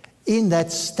read in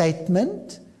that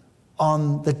statement,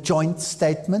 on the joint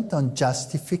statement on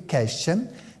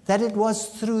justification, that it was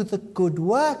through the good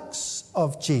works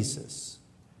of Jesus.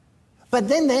 But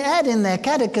then they add in their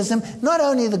catechism, not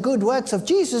only the good works of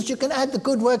Jesus, you can add the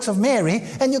good works of Mary,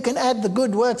 and you can add the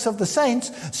good works of the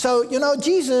saints. So,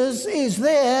 Jesus is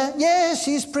there. Yes,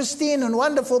 he's pristine and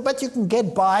wonderful, but you can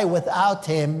get by without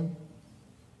him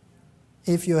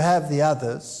if you have the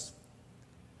others.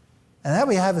 And now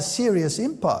we have a serious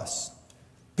impasse,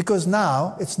 because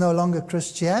now it's no longer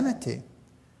Christianity.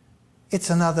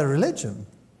 It's another religion,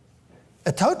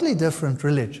 a totally different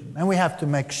religion. And we have to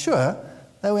make sure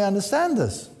that we understand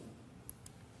this.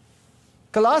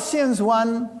 Colossians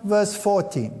 1 verse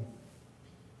 14.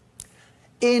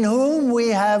 In whom we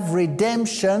have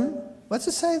redemption, what's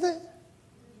it say there?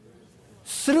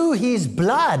 Through his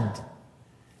blood,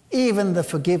 even the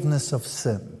forgiveness of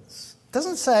sins. It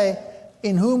doesn't say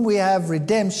in whom we have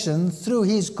redemption through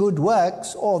his good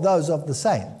works or those of the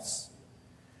saints.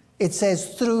 It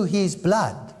says through his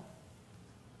blood.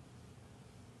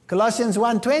 Colossians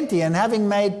 1:20, and having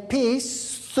made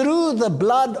peace through the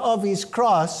blood of his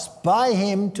cross, by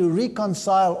him to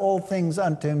reconcile all things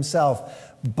unto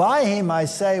himself. By him, I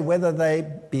say, whether they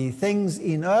be things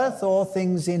in earth or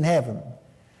things in heaven.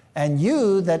 And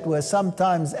you that were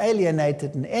sometimes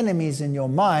alienated and enemies in your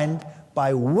mind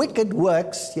by wicked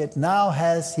works, yet now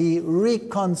has he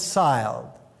reconciled.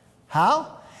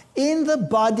 How? In the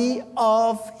body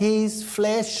of his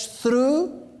flesh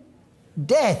through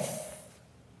death.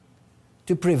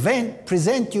 to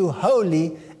present you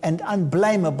holy and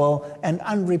unblameable and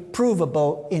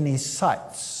unreprovable in his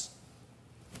sights.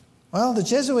 Well, the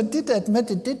Jesuit did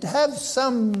admit it did have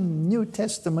some New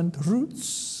Testament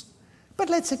roots, but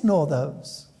let's ignore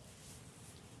those.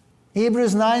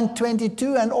 Hebrews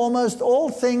 9:22, and almost all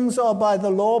things are by the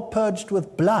law purged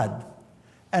with blood,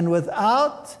 and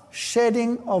without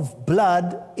shedding of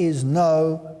blood is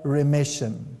no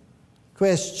remission.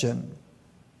 Question: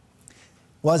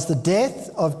 was the death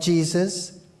of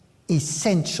Jesus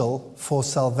essential for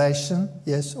salvation?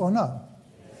 Yes or no?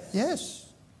 Yes.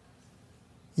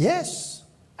 Yes,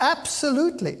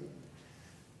 absolutely.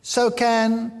 So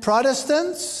can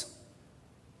Protestants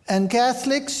and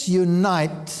Catholics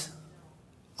unite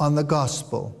on the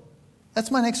gospel?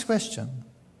 That's my next question.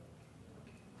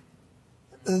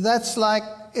 That's like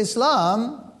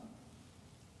Islam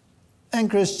and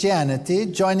Christianity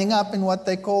joining up in what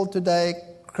they call today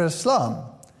Chrislam.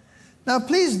 Now,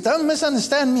 please don't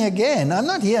misunderstand me again. I'm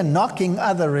not here knocking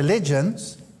other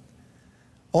religions.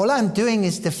 All I'm doing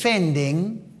is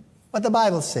defending what the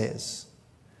Bible says.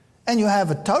 And you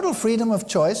have a total freedom of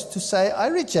choice to say, I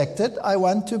reject it, I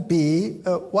want to be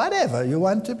whatever you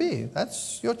want to be.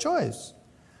 That's your choice.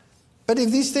 But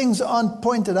if these things aren't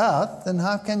pointed out, then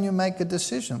how can you make a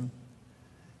decision?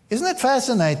 Isn't it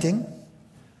fascinating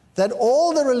that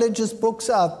all the religious books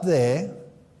out there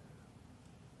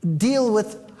deal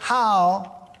with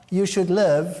how you should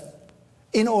live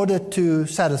in order to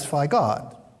satisfy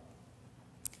God?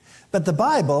 But the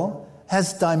Bible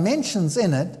has dimensions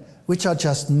in it which are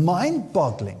just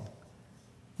mind-boggling.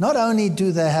 Not only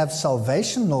do they have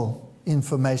salvational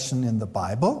information in the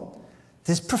Bible,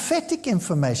 there's prophetic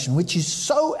information which is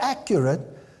so accurate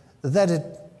that it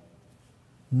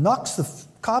knocks the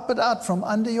carpet out from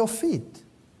under your feet.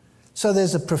 So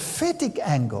there's a prophetic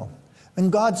angle. When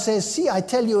God says, see, I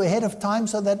tell you ahead of time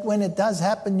so that when it does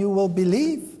happen, you will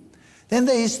believe. Then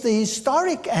there is the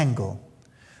historic angle,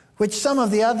 which some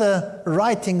of the other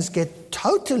writings get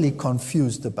totally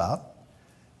confused about.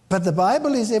 But the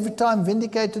Bible is every time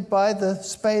vindicated by the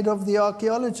spade of the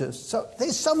archaeologist. So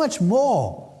there's so much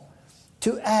more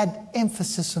to add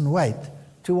emphasis and weight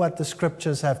to what the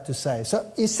scriptures have to say.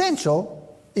 So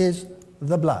essential is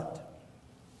the blood.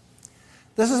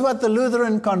 This is what the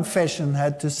Lutheran Confession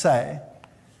had to say.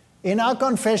 In our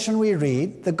confession we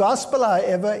read, the gospel,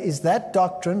 however, is that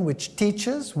doctrine which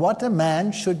teaches what a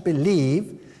man should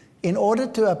believe in order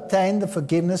to obtain the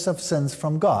forgiveness of sins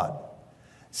from God.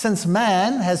 Since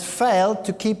man has failed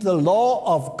to keep the law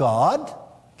of God,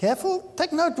 careful,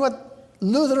 take note what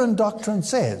Lutheran doctrine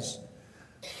says.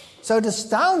 So it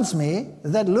astounds me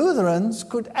that Lutherans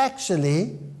could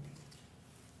actually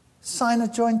sign a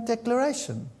joint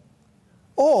declaration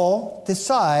or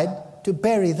decide to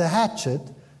bury the hatchet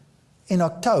in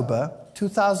October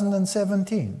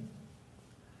 2017.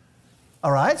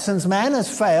 All right, since man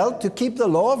has failed to keep the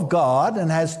law of God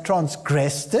and has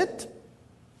transgressed it,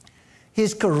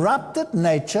 his corrupted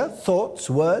nature, thoughts,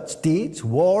 words, deeds,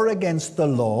 war against the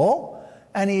law,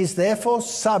 and he is therefore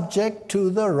subject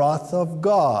to the wrath of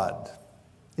God.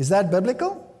 Is that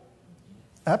biblical?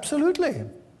 Absolutely.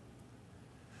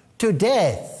 To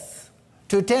death,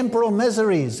 to temporal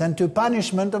miseries, and to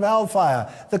punishment of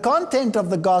hellfire. The content of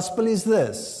the gospel is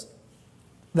this,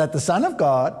 that the Son of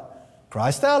God,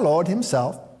 Christ our Lord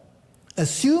himself,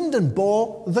 assumed and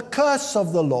bore the curse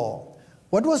of the law.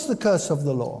 What was the curse of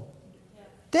the law?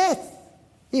 Death.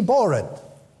 He bore it.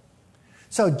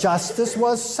 So justice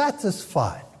was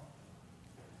satisfied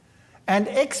and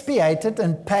expiated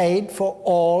and paid for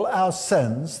all our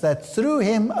sins, that through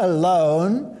him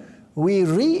alone we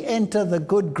re-enter the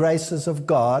good graces of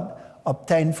God,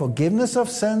 obtain forgiveness of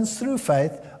sins through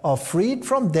faith, are freed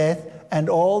from death and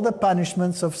all the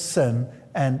punishments of sin,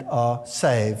 and are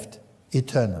saved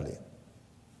eternally.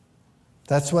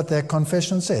 That's what their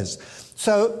confession says.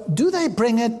 So, do they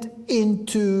bring it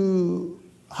into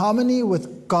harmony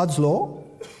with God's law?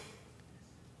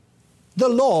 The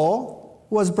law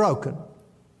was broken.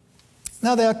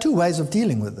 Now, there are two ways of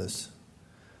dealing with this.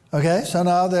 Okay, so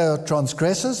now there are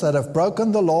transgressors that have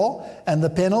broken the law, and the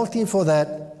penalty for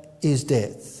that is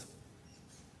death.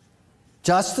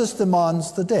 Justice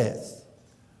demands the death.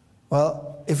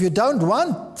 Well, if you don't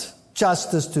want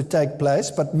justice to take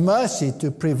place, but mercy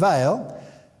to prevail,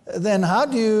 then how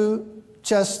do you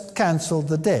just cancel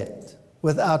the debt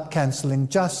without canceling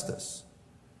justice?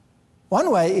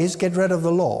 One way is get rid of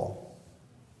the law.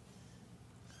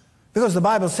 Because the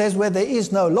Bible says where there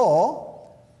is no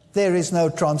law, there is no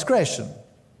transgression.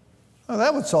 Well,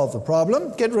 that would solve the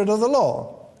problem. Get rid of the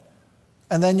law.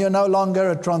 And then you're no longer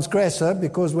a transgressor,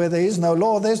 because where there is no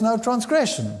law, there's no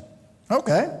transgression.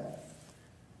 Okay.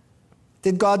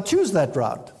 Did God choose that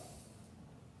route?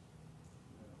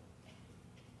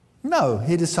 No,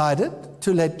 he decided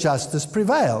to let justice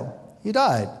prevail. He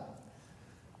died.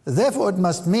 Therefore, it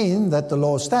must mean that the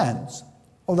law stands.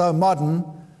 Although modern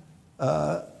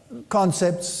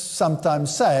concepts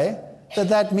sometimes say that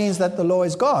that means that the law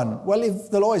is gone. Well, if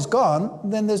the law is gone,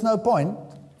 then there's no point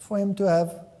for him to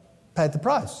have paid the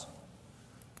price.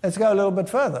 Let's go a little bit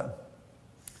further.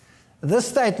 This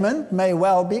statement may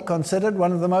well be considered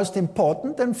one of the most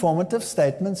important and formative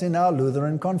statements in our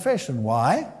Lutheran confession.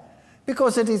 Why?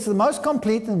 Because it is the most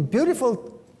complete and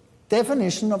beautiful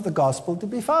definition of the gospel to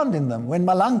be found in them. When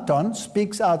Melanchthon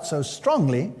speaks out so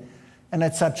strongly and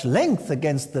at such length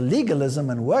against the legalism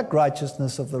and work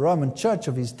righteousness of the Roman Church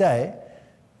of his day,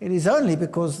 it is only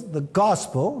because the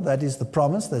gospel, that is the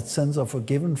promise that sins are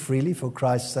forgiven freely for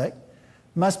Christ's sake,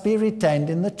 must be retained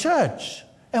in the church.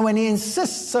 And when he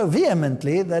insists so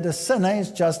vehemently that a sinner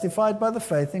is justified by the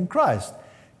faith in Christ,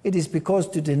 it is because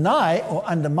to deny or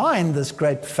undermine this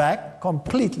great fact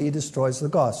completely destroys the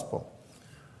gospel.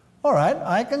 All right,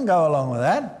 I can go along with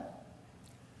that.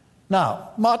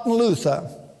 Now, Martin Luther.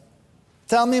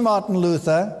 Tell me, Martin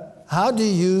Luther, how do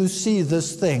you see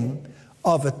this thing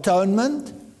of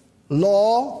atonement,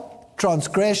 law,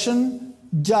 transgression,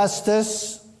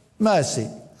 justice, mercy?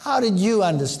 How did you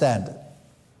understand it?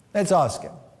 Let's ask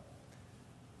him.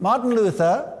 Martin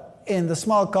Luther, in the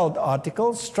Small Cult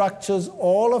article, structures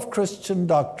all of Christian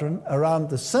doctrine around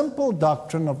the simple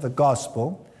doctrine of the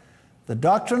gospel, the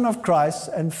doctrine of Christ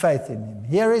and faith in him.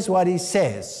 Here is what he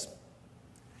says.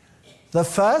 The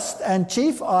first and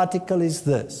chief article is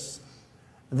this,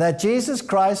 that Jesus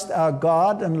Christ, our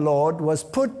God and Lord, was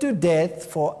put to death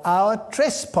for our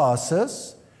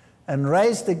trespasses and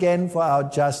raised again for our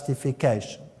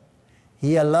justification.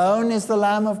 He alone is the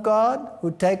Lamb of God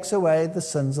who takes away the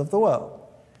sins of the world.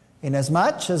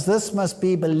 Inasmuch as this must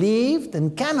be believed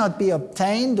and cannot be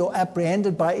obtained or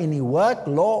apprehended by any work,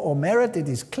 law, or merit, it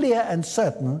is clear and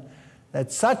certain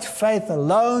that such faith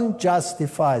alone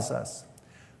justifies us.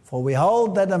 For we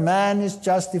hold that a man is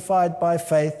justified by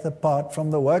faith apart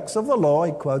from the works of the law,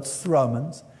 he quotes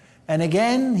Romans, and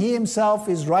again he himself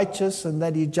is righteous and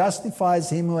that he justifies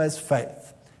him who has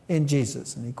faith in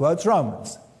Jesus, and he quotes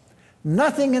Romans.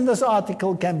 Nothing in this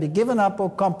article can be given up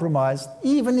or compromised,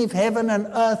 even if heaven and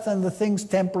earth and the things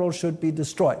temporal should be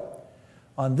destroyed.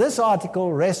 On this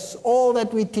article rests all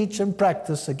that we teach and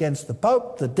practice against the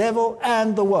Pope, the devil,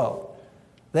 and the world.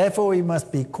 Therefore, we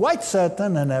must be quite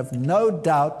certain and have no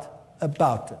doubt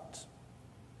about it.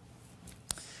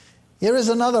 Here is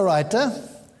another writer,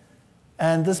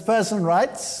 and this person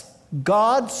writes,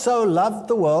 God so loved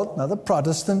the world, another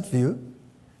Protestant view,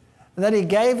 that he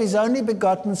gave his only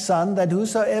begotten Son, that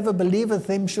whosoever believeth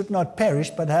him should not perish,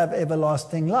 but have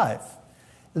everlasting life.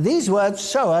 These words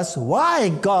show us why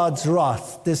God's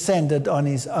wrath descended on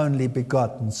his only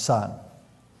begotten Son.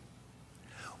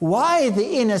 Why the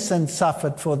innocent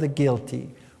suffered for the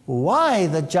guilty. Why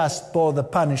the just bore the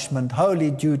punishment wholly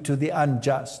due to the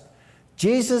unjust.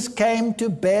 Jesus came to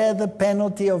bear the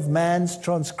penalty of man's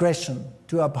transgression,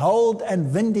 to uphold and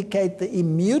vindicate the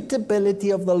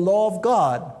immutability of the law of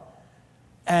God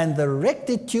and the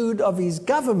rectitude of his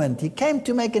government. He came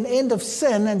to make an end of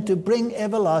sin and to bring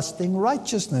everlasting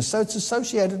righteousness. So it's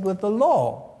associated with the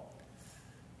law.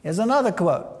 Here's another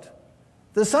quote.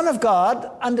 The Son of God,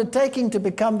 undertaking to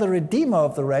become the Redeemer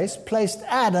of the race, placed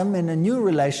Adam in a new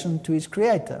relation to his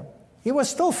Creator. He was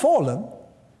still fallen,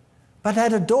 but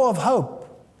had a door of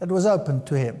hope that was opened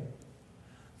to him.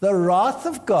 The wrath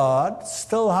of God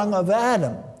still hung over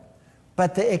Adam,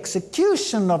 but the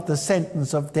execution of the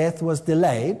sentence of death was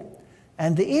delayed,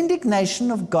 and the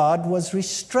indignation of God was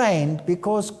restrained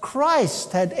because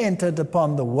Christ had entered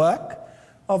upon the work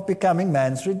of becoming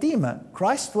man's Redeemer.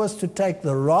 Christ was to take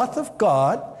the wrath of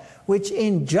God, which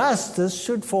in justice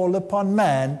should fall upon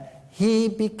man. He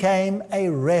became a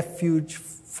refuge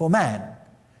for man.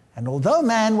 And although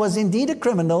man was indeed a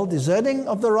criminal, deserving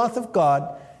of the wrath of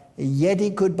God, yet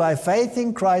he could by faith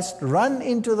in Christ run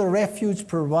into the refuge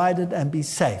provided and be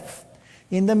safe.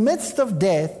 In the midst of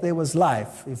death there was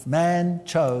life, if man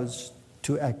chose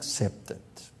to accept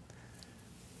it.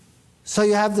 So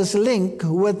you have this link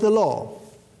with the law.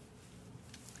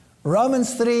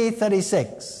 Romans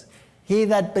 3:36, he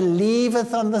that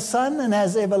believeth on the Son and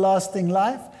has everlasting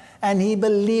life, and he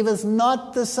believeth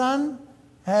not the Son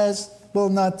will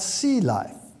not see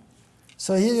life.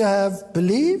 So here you have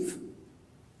believe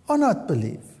or not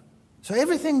believe. So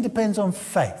everything depends on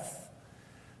faith.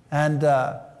 And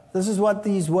this is what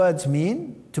these words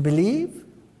mean, to believe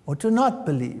or to not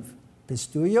believe.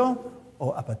 Pisteuo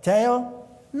or apateo,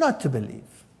 not to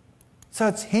believe. So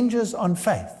it hinges on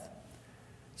faith.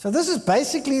 So this is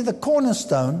basically the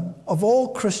cornerstone of all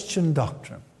Christian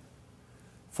doctrine.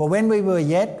 For when we were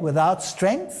yet without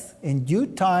strength, in due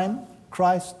time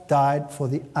Christ died for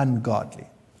the ungodly.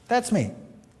 That's me.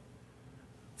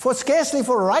 For scarcely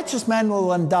for a righteous man will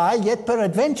one die, yet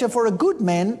peradventure for a good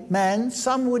man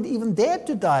some would even dare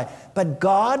to die. But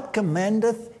God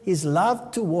commendeth his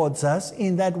love towards us,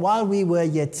 in that while we were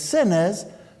yet sinners,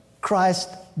 Christ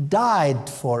died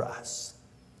for us.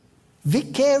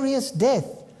 Vicarious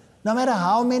death. No matter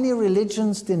how many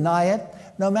religions deny it,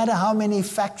 no matter how many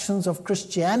factions of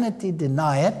Christianity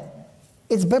deny it,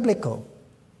 it's biblical.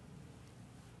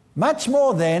 Much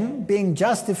more then, being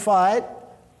justified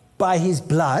by his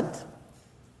blood,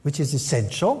 which is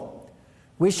essential,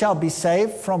 we shall be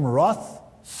saved from wrath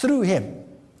through him.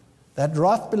 That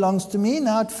wrath belongs to me,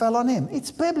 now it fell on him.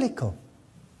 It's biblical.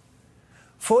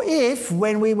 For if,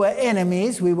 when we were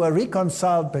enemies, we were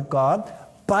reconciled by God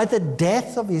by the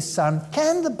death of his Son,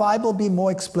 can the Bible be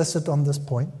more explicit on this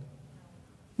point?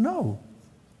 No.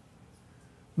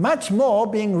 Much more,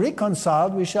 being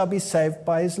reconciled, we shall be saved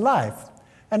by his life.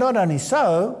 And not only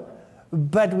so,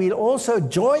 but we'll also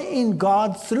joy in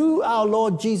God through our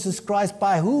Lord Jesus Christ,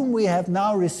 by whom we have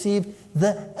now received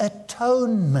the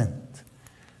atonement.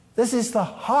 This is the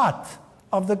heart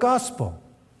of the gospel.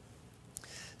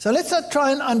 So let's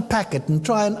try and unpack it and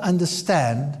try and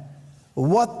understand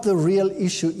what the real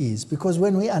issue is. Because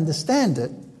when we understand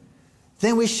it,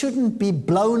 then we shouldn't be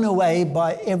blown away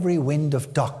by every wind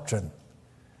of doctrine.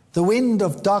 The wind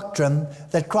of doctrine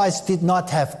that Christ did not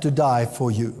have to die for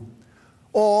you.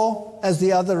 Or, as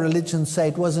the other religions say,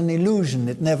 it was an illusion,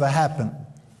 it never happened.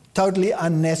 Totally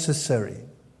unnecessary.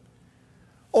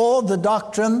 Or the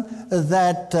doctrine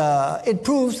that it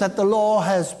proves that the law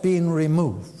has been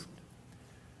removed.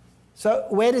 So,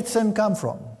 where did sin come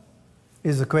from?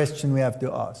 Is the question we have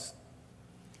to ask.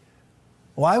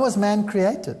 Why was man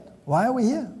created? Why are we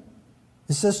here?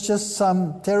 Is this just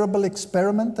some terrible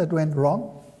experiment that went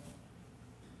wrong?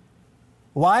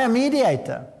 Why a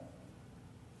mediator?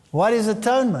 What is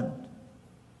atonement?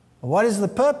 What is the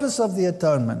purpose of the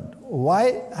atonement?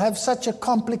 Why have such a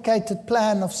complicated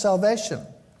plan of salvation?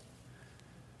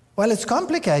 Well, it's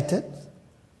complicated,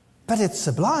 but it's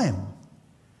sublime,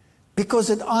 because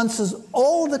it answers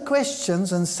all the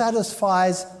questions and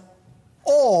satisfies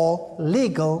all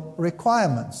legal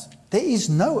requirements. There is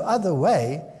no other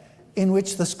way in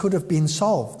which this could have been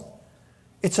solved.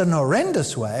 It's an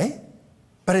horrendous way,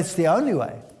 but it's the only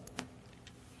way.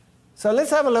 So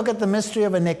let's have a look at the mystery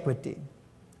of iniquity.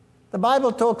 The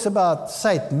Bible talks about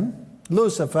Satan,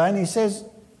 Lucifer, and he says,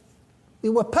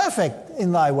 "You were perfect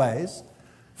in thy ways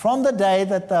from the day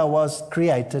that thou wast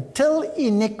created, till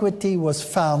iniquity was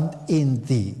found in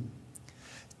thee."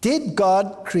 Did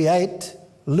God create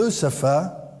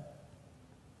Lucifer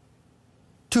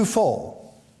to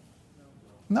fall?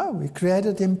 No, he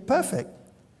created him perfect.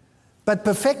 But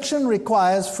perfection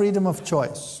requires freedom of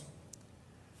choice,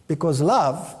 because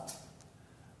love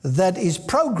that is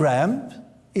programmed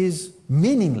is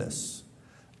meaningless.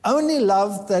 Only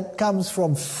love that comes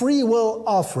from free will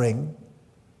offering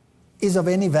is of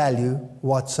any value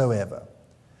whatsoever.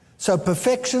 So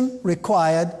perfection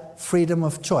required freedom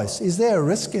of choice. Is there a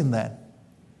risk in that?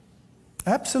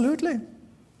 Absolutely.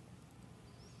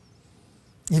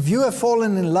 If you have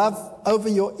fallen in love over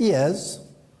your ears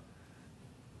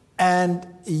and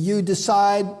you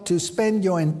decide to spend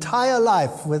your entire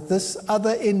life with this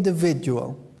other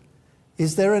individual,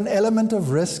 is there an element of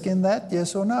risk in that?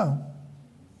 Yes or no?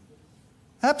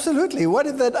 Absolutely. What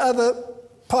if that other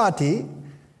party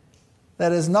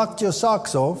that has knocked your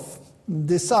socks off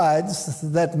decides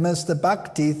that Mr.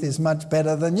 Buckteeth is much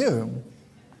better than you?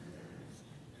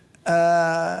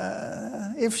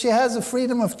 If she has a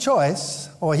freedom of choice,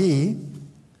 or he,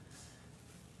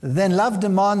 then love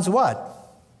demands what?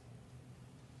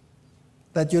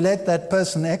 That you let that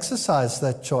person exercise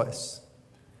that choice.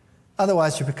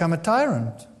 Otherwise you become a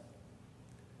tyrant.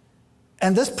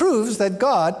 And this proves that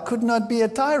God could not be a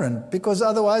tyrant, because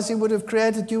otherwise he would have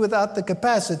created you without the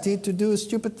capacity to do a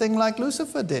stupid thing like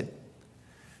Lucifer did.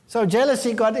 So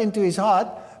jealousy got into his heart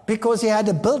because he had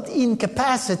a built-in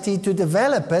capacity to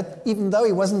develop it, even though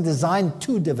he wasn't designed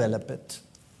to develop it.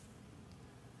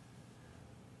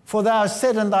 For thou hast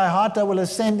said in thy heart, I will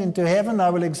ascend into heaven,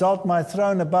 I will exalt my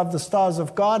throne above the stars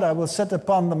of God, I will sit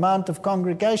upon the mount of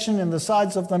congregation in the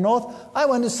sides of the north. I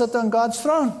want to sit on God's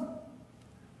throne.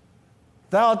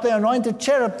 Thou art the anointed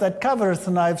cherub that covereth,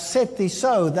 and I have set thee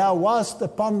so. Thou wast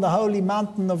upon the holy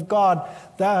mountain of God.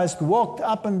 Thou hast walked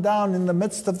up and down in the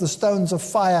midst of the stones of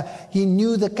fire. He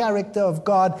knew the character of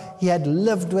God. He had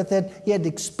lived with it. He had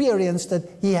experienced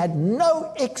it. He had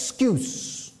no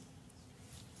excuse.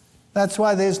 That's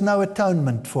why there's no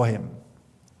atonement for him.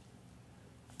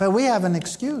 But we have an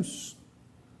excuse.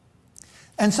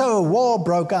 And so a war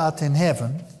broke out in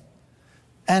heaven,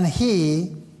 and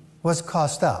he was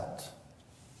cast out.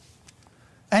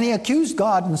 And he accused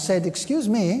God and said, excuse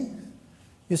me,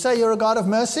 you say you're a God of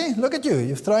mercy? Look at you.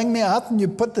 You're throwing me out and you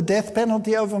put the death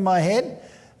penalty over my head,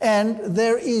 and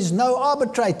there is no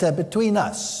arbitrator between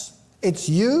us. It's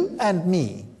you and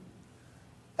me.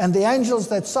 And the angels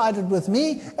that sided with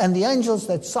me and the angels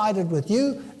that sided with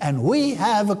you, and we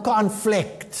have a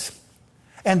conflict.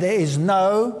 And there is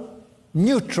no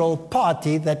neutral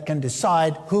party that can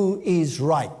decide who is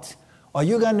right. Are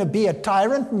you going to be a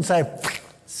tyrant and say,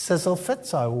 sizzle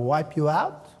fits, I wipe you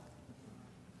out?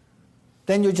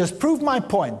 Then you just prove my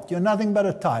point. You're nothing but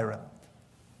a tyrant.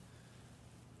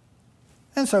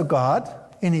 And so God,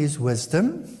 in his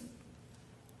wisdom,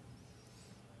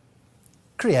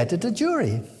 created a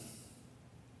jury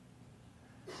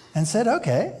and said,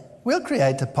 okay, we'll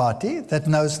create a party that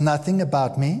knows nothing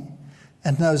about me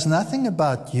and knows nothing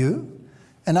about you,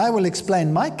 and I will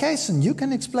explain my case and you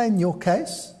can explain your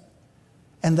case,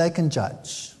 and they can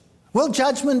judge. Will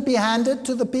judgment be handed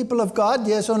to the people of God,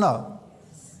 yes or no?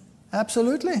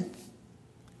 Absolutely.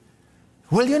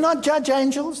 Will you not judge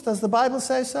angels? Does the Bible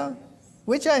say so?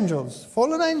 Which angels?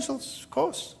 Fallen angels, of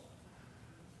course.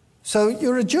 So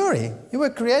you're a jury. You were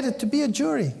created to be a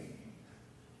jury.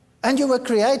 And you were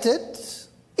created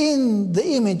in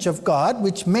the image of God,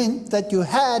 which meant that you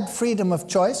had freedom of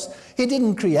choice. He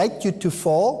didn't create you to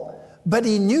fall, but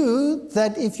he knew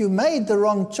that if you made the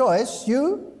wrong choice,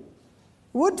 you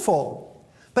would fall.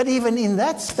 But even in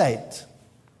that state,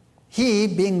 he,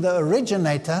 being the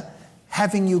originator,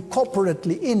 having you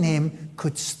corporately in him,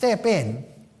 could step in,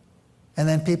 and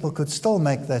then people could still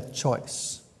make that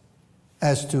choice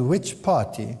as to which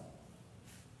party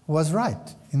was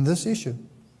right in this issue.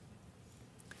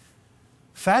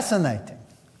 Fascinating.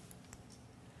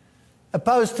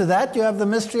 Opposed to that, you have the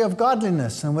mystery of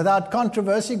godliness. And without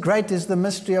controversy, great is the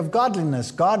mystery of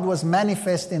godliness. God was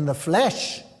manifest in the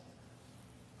flesh.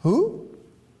 Who?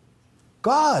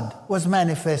 God was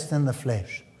manifest in the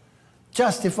flesh.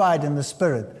 Justified in the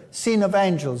Spirit, seen of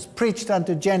angels, preached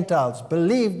unto Gentiles,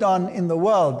 believed on in the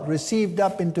world, received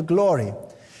up into glory.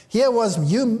 Here was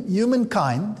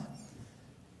humankind,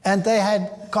 and they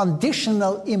had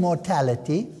conditional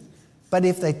immortality, but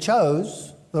if they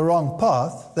chose the wrong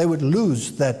path, they would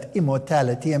lose that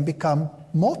immortality and become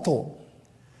mortal.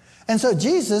 And so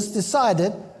Jesus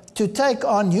decided to take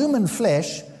on human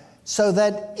flesh so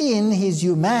that in his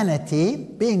humanity,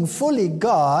 being fully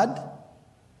God,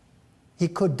 he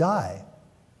could die.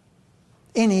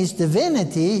 In his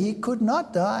divinity, he could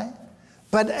not die.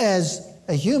 But as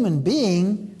a human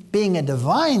being, being a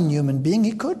divine human being,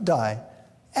 he could die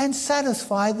and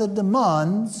satisfy the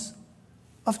demands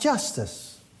of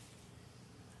justice.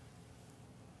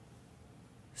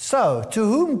 So, to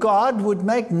whom God would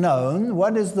make known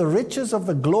what is the riches of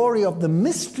the glory of the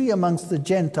mystery amongst the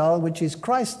Gentiles, which is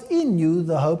Christ in you,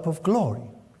 the hope of glory.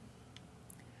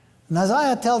 And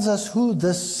Isaiah tells us who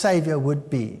this Savior would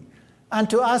be.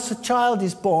 Unto us a child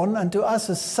is born, unto us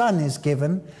a son is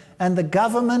given, and the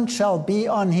government shall be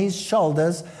on his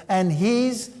shoulders, and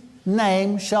his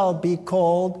name shall be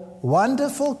called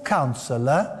Wonderful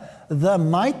Counselor, the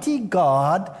Mighty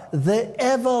God, the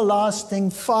Everlasting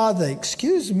Father.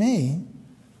 Excuse me.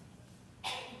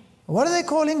 What are they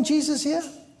calling Jesus here?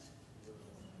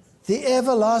 The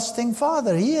Everlasting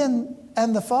Father. He and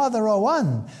the Father are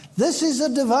one. This is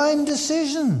a divine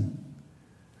decision.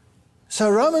 So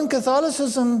Roman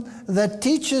Catholicism that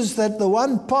teaches that the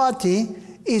one party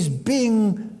is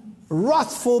being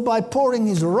wrathful by pouring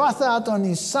his wrath out on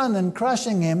his son and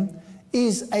crushing him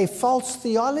is a false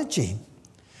theology.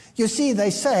 You see, they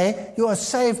say you are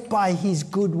saved by his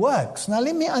good works. Now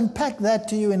let me unpack that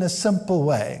to you in a simple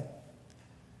way.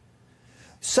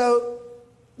 So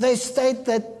they state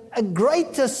that a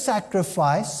greater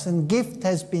sacrifice and gift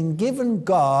has been given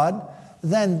God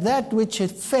than that which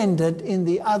offended in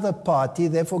the other party,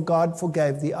 therefore God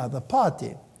forgave the other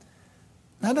party.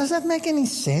 Now does that make any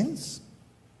sense?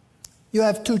 You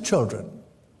have two children.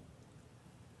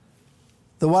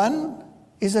 The one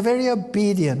is a very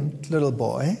obedient little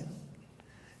boy,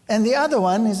 and the other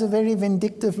one is a very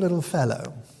vindictive little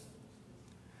fellow.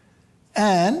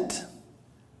 And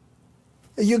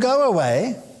you go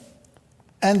away,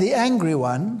 and the angry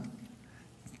one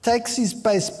takes his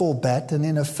baseball bat and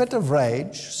in a fit of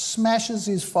rage smashes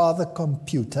his father's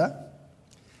computer,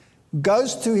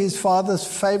 goes to his father's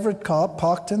favorite car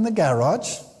parked in the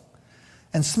garage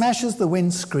and smashes the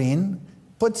windscreen,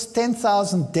 puts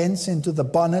 10,000 dents into the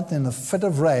bonnet in a fit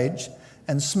of rage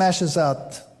and smashes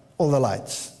out all the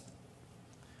lights.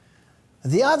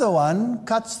 The other one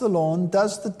cuts the lawn,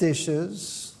 does the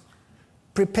dishes,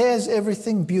 prepares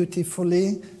everything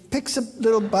beautifully, picks a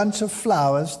little bunch of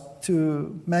flowers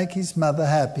to make his mother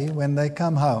happy when they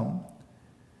come home.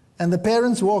 And the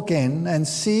parents walk in and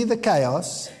see the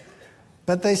chaos,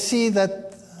 but they see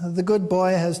that the good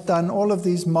boy has done all of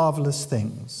these marvelous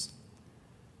things.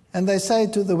 And they say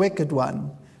to the wicked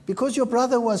one, because your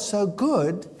brother was so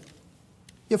good,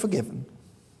 you're forgiven.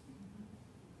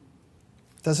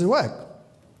 Does it work?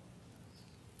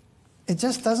 It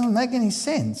just doesn't make any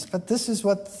sense, but this is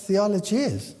what theology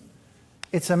is.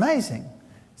 It's amazing.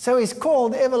 So he's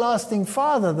called Everlasting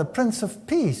Father, the Prince of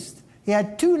Peace. He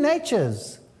had two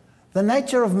natures, the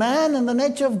nature of man and the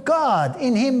nature of God.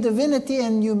 In him, divinity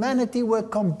and humanity were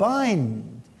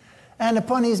combined. And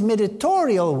upon his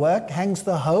mediatorial work hangs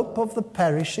the hope of the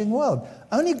perishing world.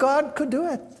 Only God could do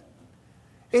it.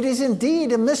 It is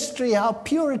indeed a mystery how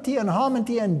purity and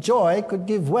harmony and joy could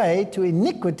give way to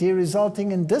iniquity,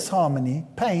 resulting in disharmony,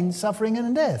 pain, suffering,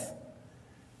 and death.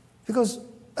 Because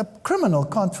a criminal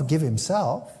can't forgive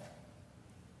himself.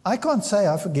 I can't say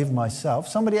I forgive myself.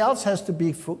 Somebody else has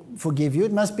to forgive you.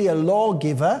 It must be a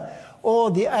lawgiver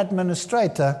or the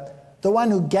administrator. The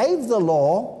one who gave the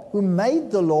law, who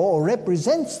made the law or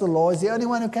represents the law, is the only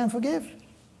one who can forgive.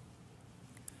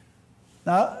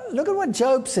 Now, look at what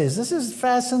Job says. This is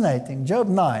fascinating. Job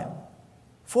 9.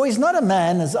 For he's not a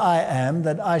man as I am,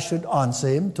 that I should answer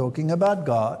him, talking about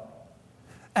God,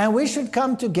 and we should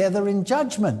come together in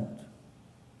judgment.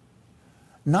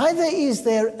 Neither is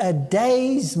there a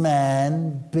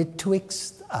daysman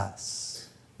betwixt us.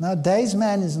 Now,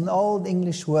 daysman is an old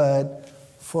English word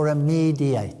for a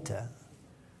mediator.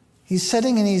 He's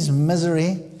sitting in his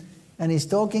misery, and he's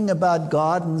talking about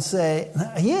God and say,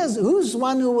 who's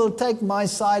one who will take my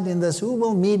side in this? Who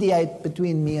will mediate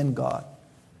between me and God?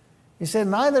 He said,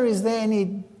 neither is there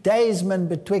any daysman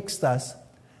betwixt us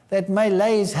that may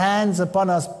lay his hands upon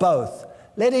us both.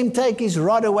 Let him take his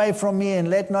rod away from me, and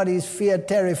let not his fear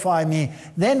terrify me.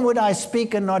 Then would I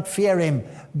speak and not fear him.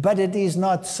 But it is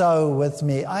not so with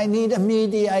me. I need a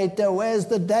mediator. Where's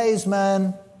the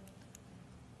daysman?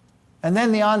 And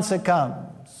then the answer comes.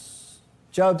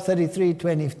 Job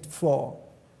 33:24.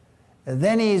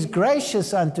 Then he is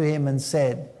gracious unto him and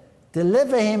said,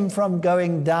 deliver him from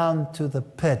going down to the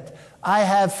pit. I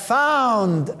have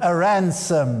found a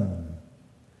ransom.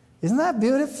 Isn't that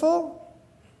beautiful?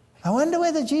 I wonder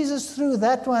whether Jesus threw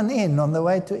that one in on the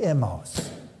way to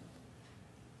Emmaus.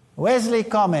 Wesley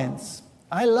comments,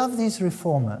 I love these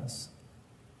reformers.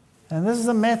 And this is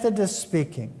a Methodist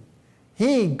speaking.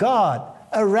 He, God,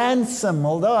 a ransom,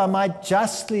 although I might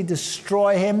justly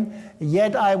destroy him,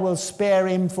 yet I will spare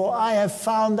him, for I have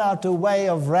found out a way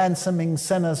of ransoming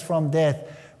sinners from death,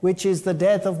 which is the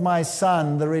death of my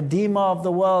Son, the Redeemer of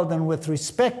the world, and with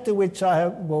respect to which I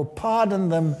will pardon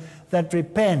them that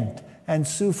repent and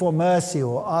sue for mercy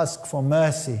or ask for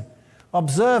mercy.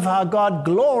 Observe how God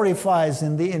glorifies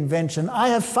in the invention. I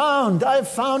have found a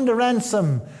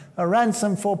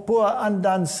ransom for poor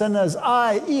undone sinners.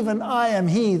 Even I am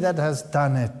he that has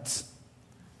done it.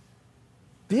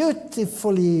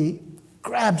 Beautifully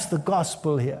grabs the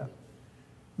gospel here.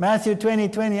 Matthew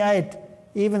 20:28,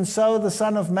 even so the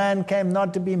Son of Man came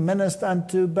not to be ministered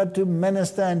unto, but to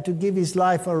minister and to give his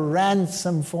life a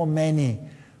ransom for many.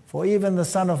 For even the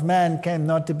Son of Man came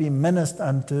not to be ministered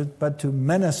unto, but to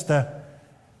minister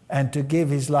and to give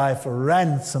his life a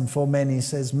ransom for many,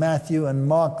 says Matthew and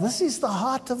Mark. This is the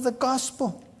heart of the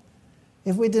gospel.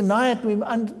 If we deny it, we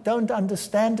don't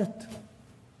understand it.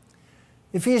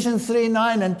 Ephesians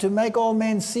 3:9, and to make all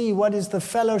men see what is the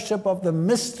fellowship of the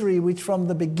mystery which from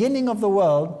the beginning of the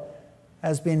world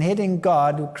has been hid in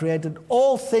God, who created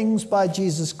all things by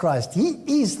Jesus Christ. He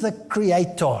is the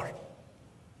creator.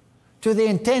 To the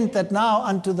intent that now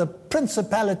unto the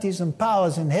principalities and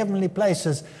powers in heavenly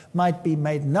places might be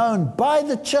made known by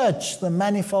the church the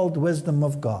manifold wisdom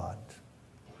of God,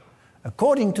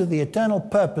 according to the eternal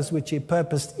purpose which he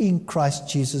purposed in Christ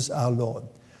Jesus our Lord.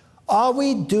 Are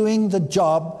we doing the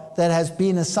job that has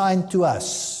been assigned to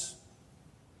us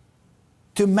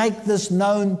to make this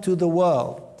known to the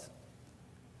world?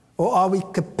 Or are we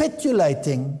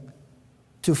capitulating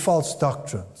to false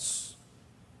doctrines?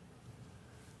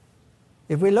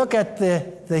 If we look at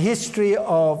the history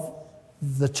of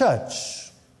the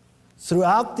church,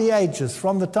 throughout the ages,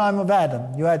 from the time of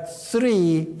Adam, you had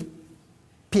 3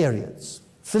 periods,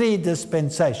 3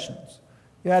 dispensations.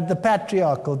 You had the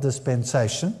patriarchal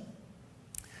dispensation,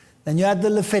 then you had the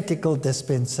Levitical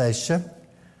dispensation,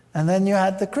 and then you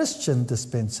had the Christian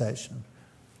dispensation.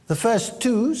 The first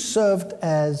 2 served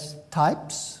as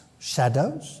types,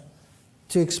 shadows,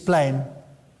 to explain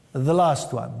the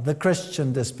last one, the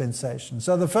Christian dispensation.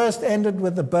 So the first ended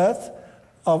with the birth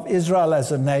of Israel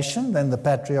as a nation, then the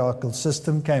patriarchal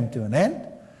system came to an end.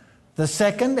 The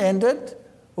second ended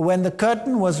when the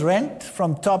curtain was rent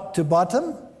from top to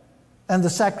bottom, and the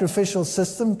sacrificial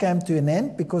system came to an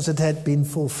end because it had been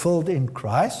fulfilled in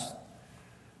Christ.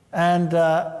 And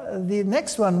the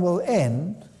next one will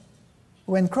end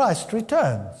when Christ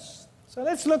returns. So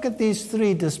let's look at these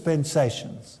three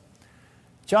dispensations.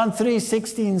 John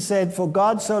 3:16 said, "For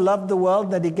God so loved the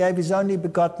world that he gave his only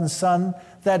begotten Son,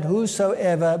 that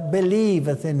whosoever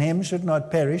believeth in him should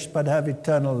not perish but have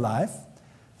eternal life."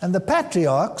 And the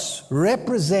patriarchs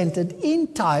represented in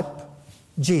type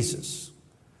Jesus.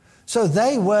 So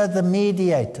they were the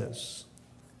mediators.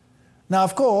 Now,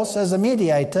 of course, as a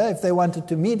mediator, if they wanted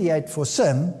to mediate for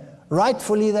sin,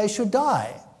 rightfully they should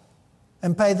die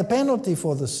and pay the penalty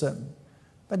for the sin.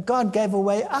 But God gave a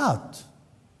way out.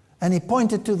 And he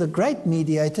pointed to the great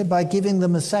mediator by giving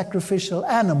them a sacrificial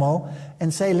animal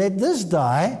and say, let this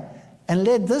die, and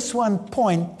let this one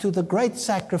point to the great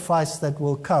sacrifice that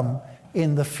will come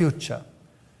in the future.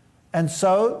 And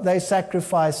so they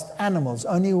sacrificed animals.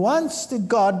 Only once did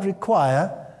God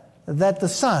require that the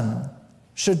Son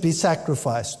should be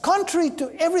sacrificed, contrary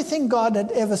to everything God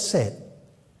had ever said.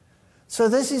 So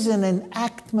this is an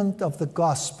enactment of the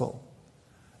gospel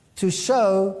to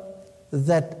show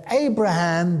that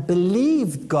Abraham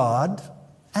believed God,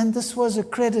 and this was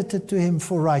accredited to him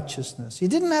for righteousness. He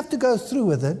didn't have to go through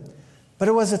with it, but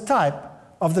it was a type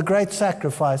of the great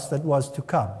sacrifice that was to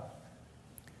come.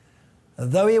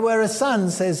 Though he were a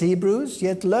son, says Hebrews,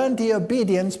 yet learned he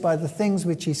obedience by the things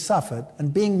which he suffered,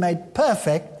 and being made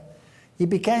perfect, he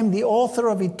became the author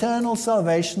of eternal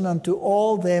salvation unto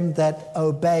all them that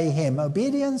obey him.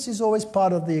 Obedience is always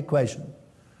part of the equation.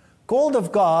 Called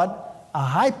of God, a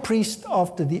high priest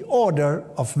after the order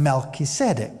of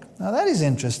Melchizedek. Now that is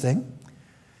interesting,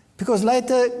 because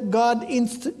later God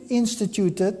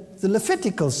instituted the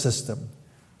Levitical system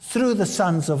through the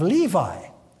sons of Levi.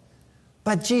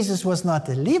 But Jesus was not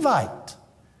a Levite.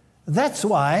 That's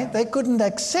why they couldn't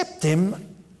accept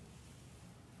him.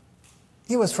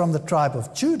 He was from the tribe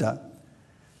of Judah.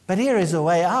 But here is a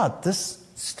way out. This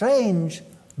strange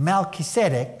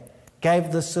Melchizedek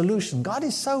gave the solution. God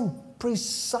is so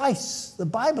precise. The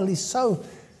Bible is so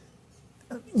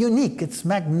unique. It's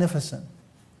magnificent.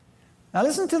 Now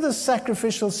listen to the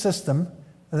sacrificial system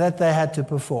that they had to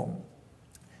perform.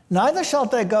 Neither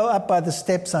shalt thou go up by the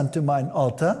steps unto mine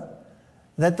altar,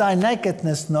 that thy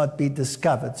nakedness not be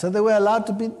discovered. So there were allowed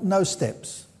to be no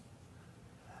steps.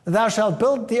 Thou shalt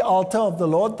build the altar of the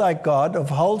Lord thy God of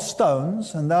whole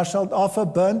stones, and thou shalt offer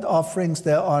burnt offerings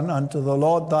thereon unto the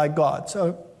Lord thy God. So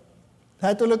it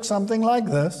had to look something like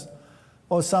this,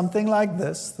 or something like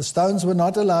this. The stones were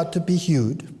not allowed to be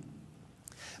hewed,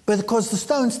 but because the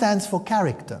stone stands for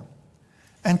character,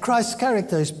 and Christ's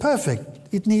character is perfect,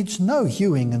 it needs no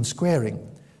hewing and squaring.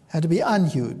 It had to be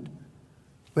unhewed.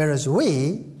 Whereas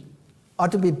we are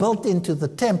to be built into the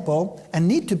temple and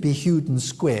need to be hewed and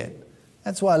squared.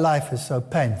 That's why life is so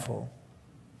painful.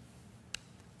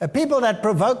 A people that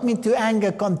provoke me to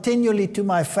anger continually to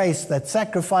my face, that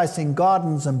sacrifice in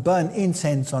gardens and burn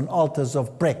incense on altars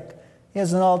of brick.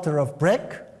 Here's an altar of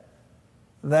brick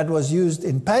that was used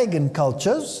in pagan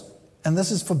cultures, and this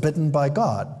is forbidden by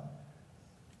God,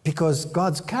 because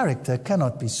God's character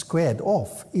cannot be squared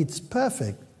off. It's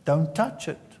perfect. Don't touch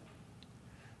it.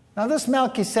 Now this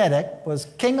Melchizedek was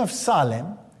king of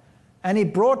Salem, and he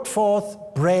brought forth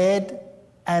bread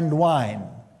and wine,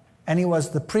 and he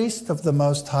was the priest of the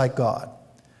Most High God.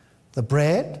 The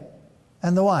bread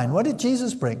and the wine. What did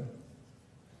Jesus bring?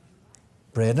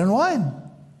 Bread and wine.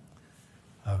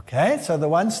 Okay, so the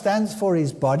one stands for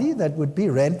his body that would be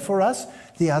rent for us,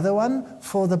 the other one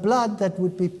for the blood that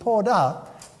would be poured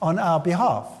out on our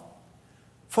behalf.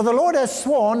 For the Lord has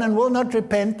sworn and will not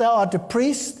repent, thou art a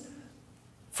priest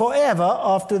forever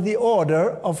after the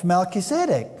order of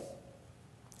Melchizedek.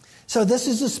 So this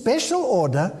is a special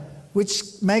order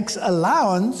which makes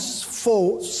allowance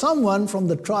for someone from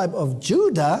the tribe of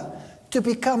Judah to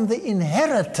become the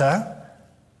inheritor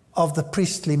of the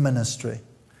priestly ministry.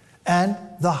 And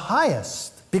the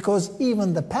highest, because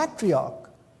even the patriarch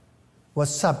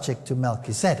was subject to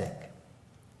Melchizedek.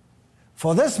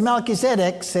 For this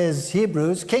Melchizedek, says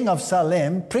Hebrews, king of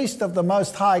Salem, priest of the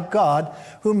Most High God,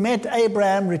 who met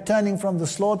Abraham returning from the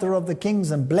slaughter of the kings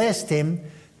and blessed him,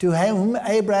 to whom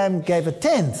Abraham gave a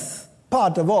tenth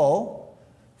part of all,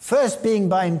 first being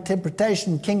by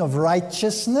interpretation king of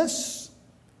righteousness,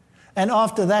 and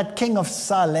after that king of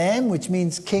Salem, which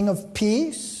means king of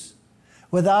peace,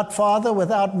 Without father,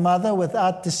 without mother,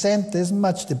 without descent. There's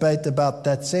much debate about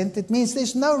that descent. It means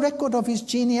there's no record of his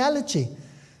genealogy.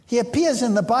 He appears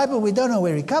in the Bible. We don't know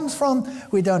where he comes from.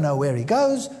 We don't know where he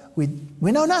goes. We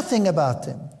know nothing about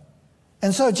him.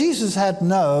 And so Jesus had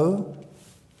no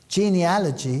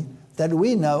genealogy that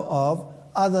we know of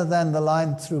other than the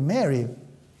line through Mary,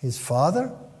 his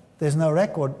father. There's no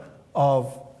record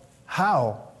of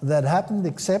how that happened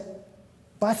except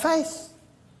by faith.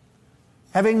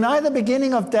 Having neither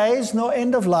beginning of days nor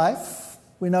end of life,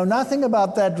 we know nothing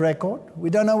about that record. We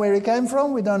don't know where he came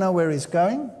from. We don't know where he's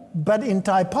going. But in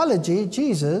typology,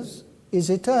 Jesus is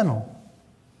eternal.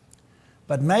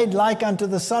 But made like unto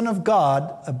the Son of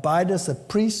God, abideth a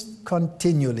priest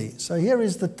continually. So here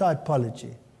is the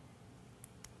typology.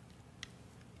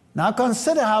 Now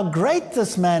consider how great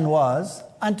this man was,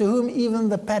 unto whom even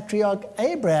the patriarch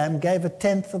Abraham gave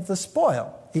 1/10 of the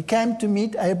spoil. He came to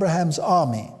meet Abraham's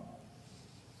army.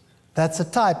 That's a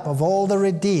type of all the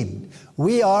redeemed.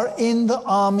 We are in the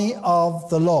army of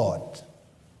the Lord.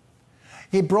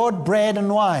 He brought bread and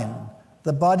wine,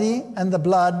 the body and the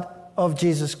blood of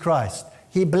Jesus Christ.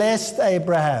 He blessed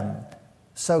Abraham.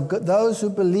 So those who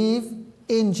believe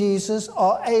in Jesus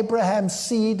are Abraham's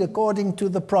seed according to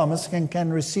the promise and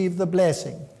can receive the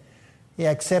blessing. He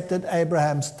accepted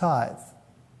Abraham's tithe.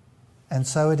 And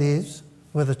so it is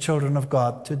with the children of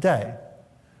God today.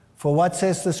 For what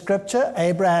says the scripture?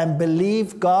 Abraham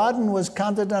believed God and was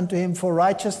counted unto him for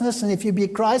righteousness. And if you be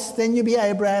Christ, then you be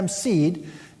Abraham's seed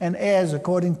and heirs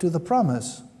according to the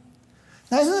promise.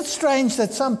 Now, isn't it strange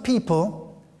that some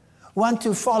people want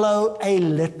to follow a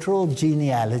literal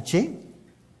genealogy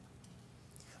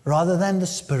rather than the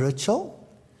spiritual?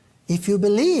 If you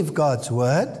believe God's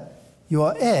word, you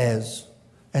are heirs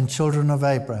and children of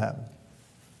Abraham.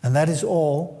 And that is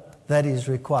all that is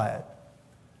required.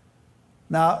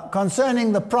 Now,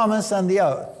 concerning the promise and the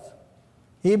oath,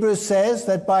 Hebrews says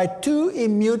that by two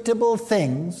immutable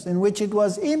things in which it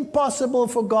was impossible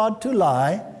for God to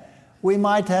lie, we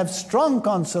might have strong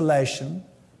consolation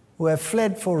who have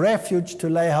fled for refuge to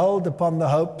lay hold upon the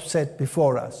hope set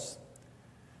before us,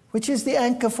 which is the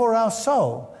anchor for our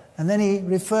soul. And then he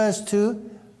refers to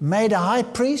made a high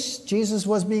priest. Jesus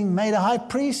was being made a high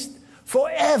priest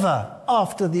forever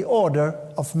after the order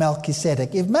of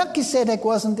Melchizedek. If Melchizedek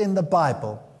wasn't in the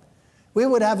Bible, we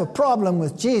would have a problem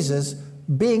with Jesus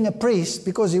being a priest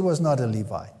because he was not a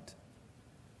Levite.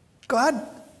 God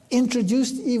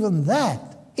introduced even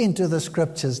that into the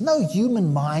scriptures. No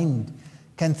human mind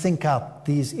can think out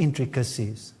these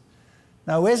intricacies.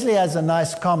 Now Wesley has a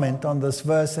nice comment on this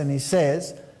verse, and he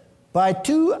says, by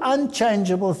two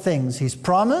unchangeable things, his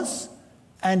promise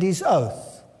and his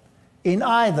oath, in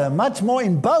either, much more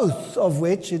in both of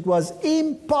which it was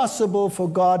impossible for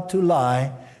God to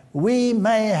lie, we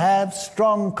may have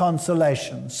strong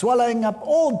consolation, swallowing up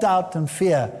all doubt and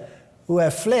fear, who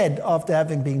have fled after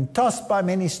having been tossed by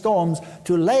many storms,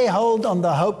 to lay hold on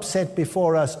the hope set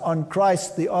before us, on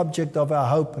Christ, the object of our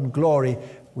hope and glory.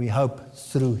 We hope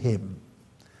through him.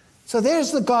 So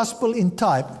there's the gospel in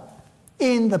type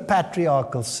in the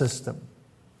patriarchal system.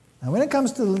 Now when it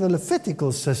comes to the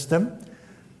Levitical system,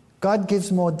 God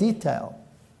gives more detail.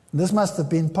 This must have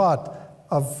been part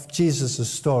of Jesus'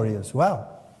 story as well.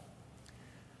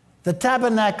 The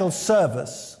tabernacle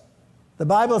service. The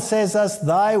Bible says us,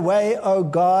 thy way, O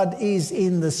God, is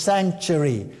in the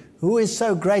sanctuary. Who is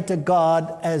so great a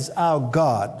God as our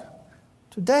God?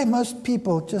 Today, most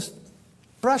people just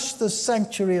brush the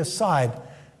sanctuary aside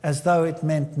as though it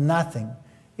meant nothing.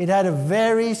 It had a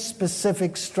very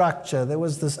specific structure. There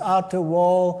was this outer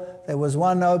wall. There was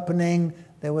one opening.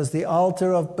 There was the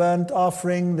altar of burnt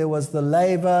offering. There was the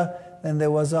laver. Then there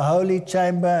was a holy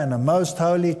chamber and a most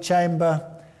holy chamber.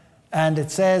 And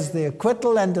it says the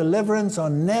acquittal and deliverance are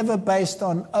never based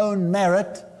on own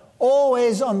merit,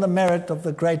 always on the merit of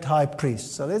the great high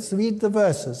priest. So let's read the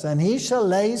verses. And he shall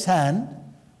lay his hand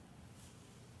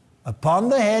upon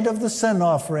the head of the sin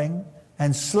offering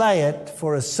and slay it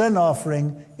for a sin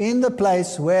offering in the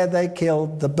place where they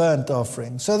killed the burnt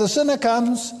offering. So the sinner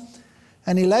comes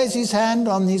and he lays his hand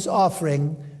on his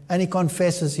offering and he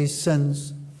confesses his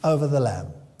sins over the lamb.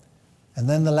 And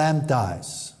then the lamb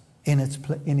dies in its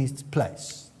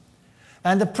place.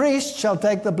 And the priest shall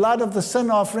take the blood of the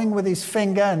sin offering with his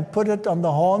finger and put it on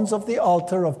the horns of the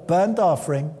altar of burnt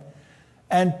offering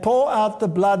and pour out the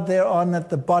blood thereon at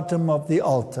the bottom of the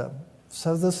altar.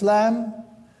 So this lamb,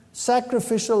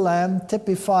 sacrificial lamb,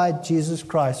 typified Jesus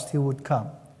Christ who would come.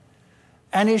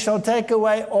 And he shall take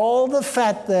away all the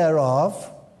fat thereof,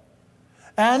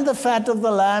 and the fat of the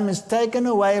lamb is taken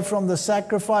away from the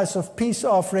sacrifice of peace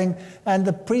offering, and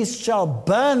the priest shall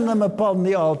burn them upon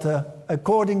the altar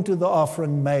according to the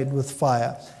offering made with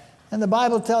fire. And the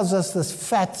Bible tells us this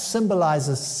fat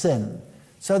symbolizes sin.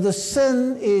 So the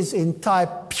sin is in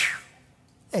type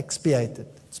expiated.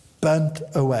 It's burnt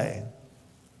away.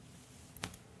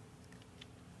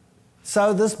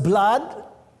 So this blood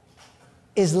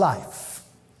is life.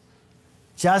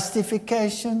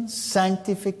 Justification,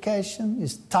 sanctification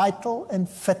is title and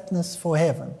fitness for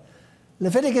heaven.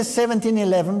 Leviticus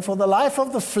 17:11, for the life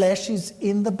of the flesh is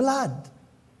in the blood.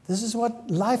 This is what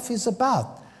life is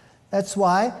about. That's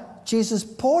why Jesus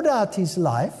poured out his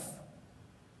life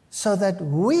so that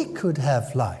we could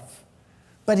have life.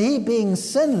 But he, being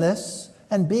sinless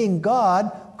and being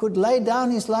God, could lay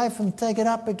down his life and take it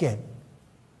up again.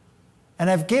 And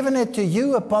have given it to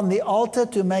you upon the altar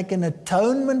to make an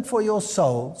atonement for your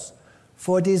souls,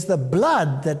 for it is the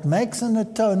blood that makes an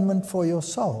atonement for your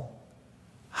soul.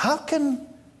 How can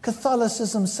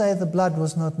Catholicism say the blood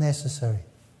was not necessary?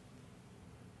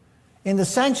 In the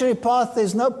sanctuary path,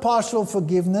 there's no partial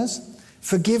forgiveness.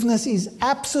 Forgiveness is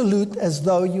absolute, as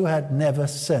though you had never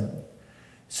sinned.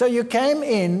 So you came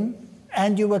in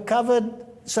and you were covered,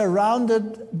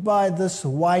 surrounded by this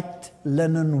white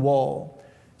linen wall.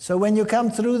 So when you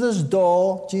come through this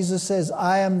door, Jesus says,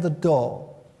 I am the door.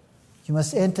 You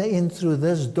must enter in through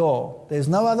this door. There's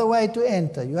no other way to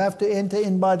enter. You have to enter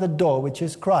in by the door, which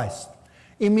is Christ.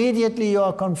 Immediately you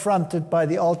are confronted by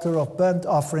the altar of burnt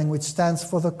offering, which stands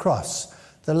for the cross,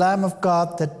 the Lamb of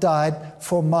God that died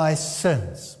for my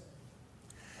sins.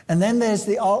 And then there's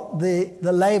the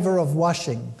laver of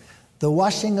washing, the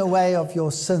washing away of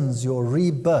your sins, your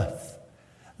rebirth.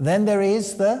 Then there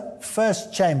is the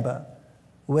first chamber,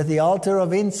 with the altar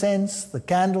of incense, the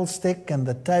candlestick, and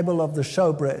the table of the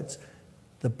showbreads.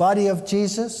 The body of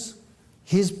Jesus,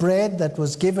 his bread that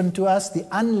was given to us, the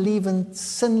unleavened,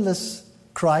 sinless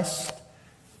Christ,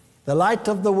 the light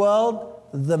of the world,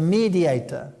 the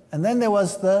mediator. And then there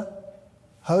was the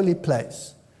holy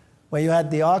place, where you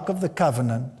had the Ark of the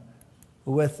Covenant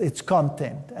with its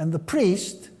content. And the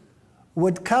priest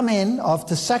would come in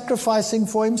after sacrificing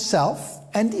for himself,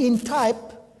 and in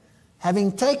type,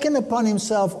 having taken upon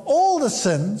himself all the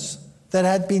sins that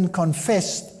had been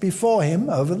confessed before him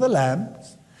over the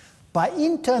lambs, by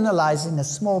internalizing a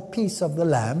small piece of the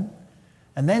lamb,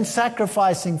 and then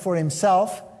sacrificing for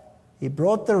himself, he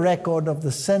brought the record of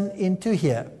the sin into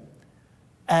here.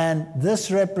 And this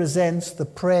represents the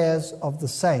prayers of the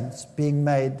saints being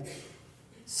made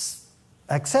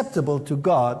acceptable to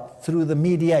God through the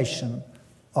mediation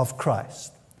of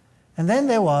Christ. And then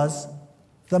there was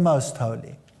the Most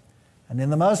Holy. And in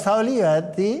the Most Holy, you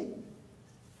had the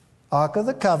Ark of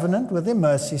the Covenant with the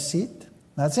mercy seat.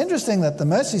 Now, it's interesting that the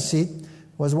mercy seat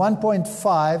was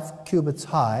 1.5 cubits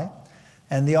high,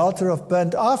 and the altar of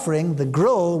burnt offering, the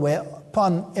grill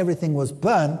whereupon everything was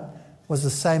burnt, was the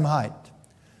same height.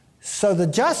 So the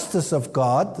justice of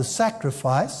God, the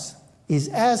sacrifice, is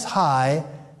as high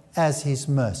as his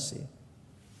mercy.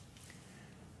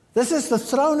 This is the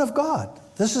throne of God.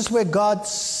 This is where God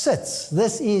sits.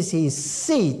 This is his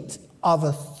seat of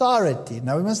authority.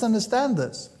 Now we must understand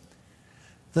this.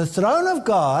 The throne of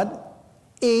God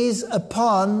is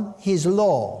upon his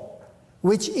law,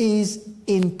 which is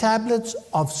in tablets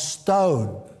of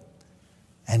stone.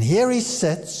 And here he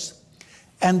sits,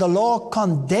 and the law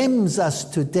condemns us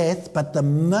to death, but the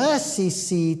mercy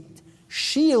seat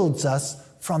shields us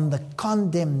from the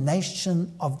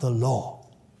condemnation of the law.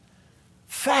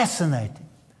 Fascinating.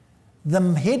 The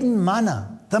hidden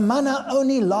manna. The manna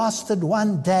only lasted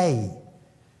one day.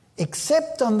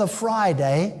 Except on the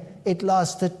Friday, it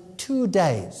lasted 2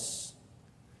 days,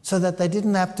 so that they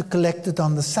didn't have to collect it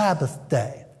on the Sabbath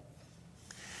day.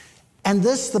 And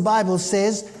this, the Bible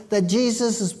says, that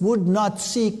Jesus would not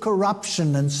see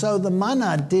corruption, and so the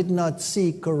manna did not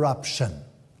see corruption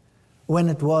when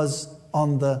it was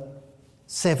on the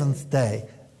 7th day.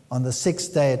 On the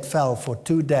 6th day it fell for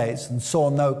 2 days and saw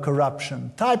no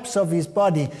corruption. Types of his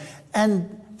body.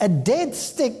 And a dead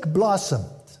stick blossomed.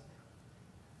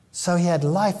 So he had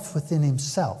life within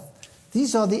himself.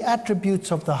 These are the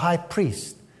attributes of the high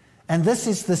priest. And this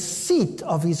is the seat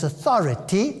of his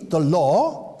authority, the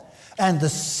law, and the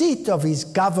seat of his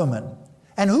government.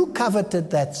 And who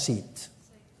coveted that seat?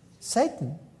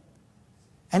 Satan.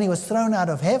 And he was thrown out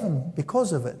of heaven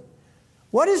because of it.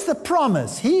 What is the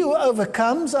promise? He who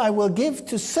overcomes, I will give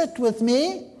to sit with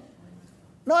me,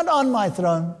 not on my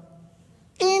throne,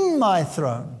 in my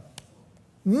throne.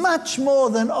 Much more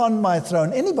than on my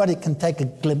throne. Anybody can take a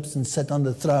glimpse and sit on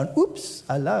the throne. Oops,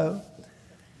 hello.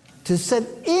 To sit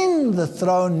in the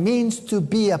throne means to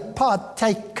be a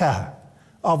partaker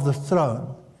of the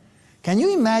throne. Can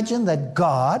you imagine that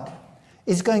God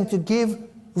is going to give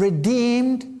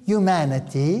redeemed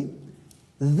humanity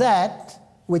that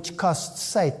which cost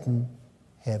Satan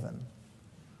heaven.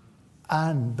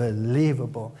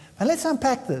 Unbelievable. And let's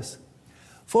unpack this.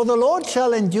 For the Lord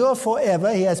shall endure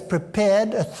forever. He has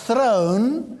prepared a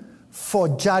throne for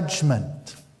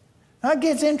judgment. Now it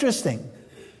gets interesting.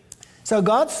 So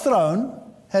God's throne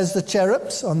has the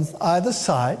cherubs on either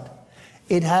side.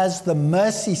 It has the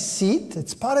mercy seat.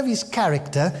 It's part of his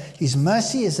character. His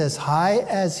mercy is as high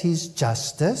as his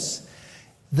justice.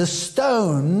 The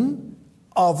stone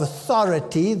of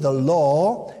authority, the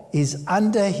law, is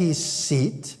under his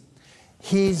seat.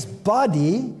 His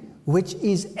body, which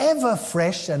is ever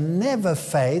fresh and never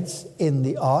fades in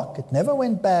the ark, it never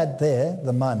went bad there,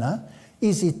 the manna,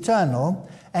 is eternal.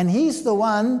 And he's the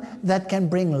one that can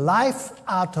bring life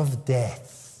out of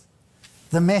death.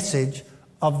 The message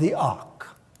of the ark.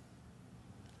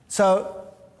 So,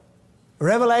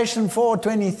 Revelation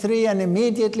 4:23, and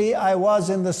immediately I was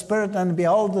in the Spirit, and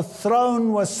behold, the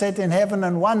throne was set in heaven,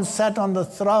 and one sat on the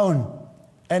throne.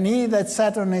 And he that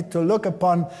sat on it to look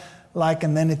upon,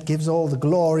 and then it gives all the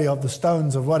glory of the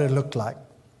stones of what it looked like.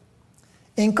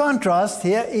 In contrast,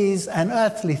 here is an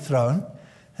earthly throne.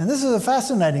 And this is a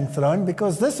fascinating throne,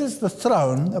 because this is the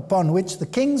throne upon which the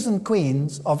kings and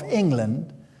queens of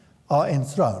England are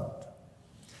enthroned.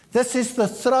 This is the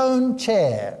throne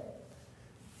chair.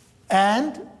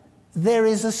 And there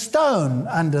is a stone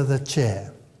under the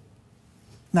chair.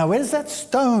 Now, where does that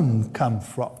stone come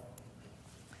from?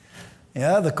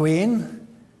 Yeah, the queen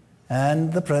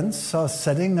and the prince are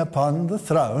sitting upon the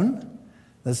throne.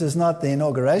 This is not the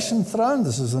inauguration throne.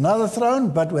 This is another throne.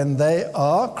 But when they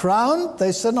are crowned,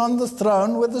 they sit on the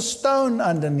throne with a stone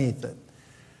underneath it.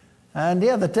 And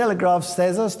here the Telegraph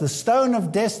says us, the stone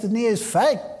of destiny is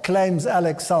fake, claims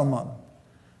Alex Salmon.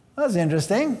 That's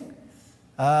interesting.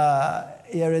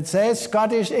 Here it says,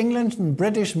 Scottish, English, and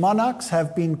British monarchs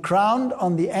have been crowned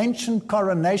on the ancient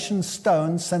coronation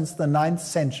stone since the 9th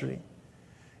century.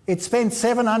 It spent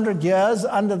 700 years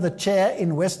under the chair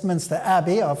in Westminster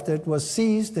Abbey after it was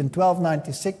seized in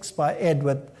 1296 by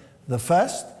Edward I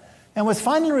and was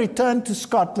finally returned to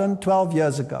Scotland 12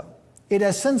 years ago. It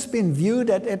has since been viewed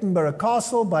at Edinburgh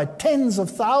Castle by tens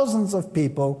of thousands of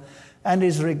people and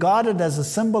is regarded as a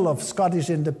symbol of Scottish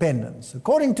independence.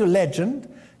 According to legend,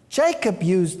 Jacob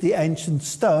used the ancient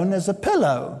stone as a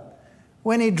pillow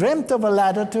when he dreamt of a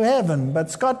ladder to heaven,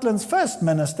 but Scotland's First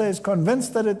Minister is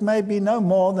convinced that it may be no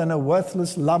more than a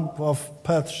worthless lump of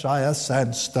Perthshire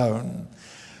sandstone.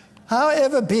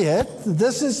 However be it,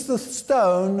 this is the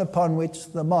stone upon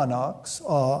which the monarchs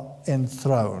are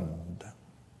enthroned.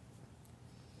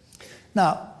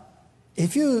 Now,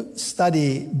 if you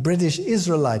study British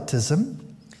Israelitism,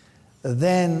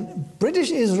 then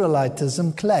British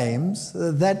Israelitism claims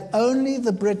that only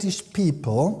the British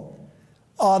people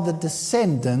are the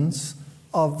descendants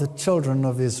of the children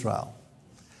of Israel,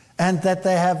 and that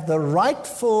they are the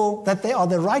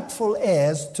rightful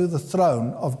heirs to the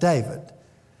throne of David,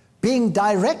 being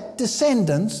direct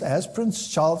descendants, as Prince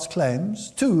Charles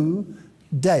claims, to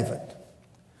David.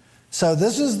 So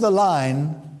this is the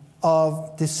line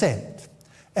of descent,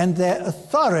 and their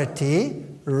authority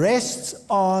rests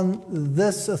on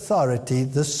this authority,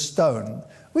 this stone,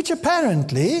 which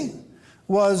apparently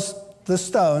was the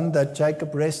stone that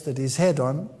Jacob rested his head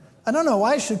on. I don't know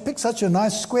why he should pick such a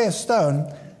nice square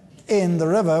stone in the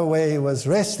river where he was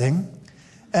resting,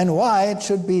 and why it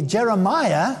should be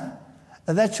Jeremiah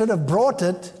that should have brought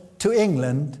it to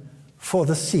England for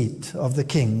the seat of the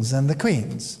kings and the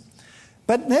queens.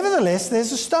 But nevertheless,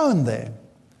 there's a stone there.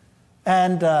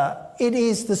 And it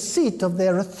is the seat of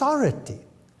their authority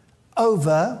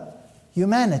over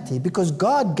humanity, because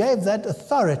God gave that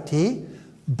authority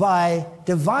by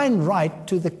divine right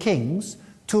to the kings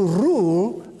to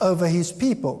rule over his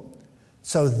people.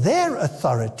 So their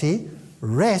authority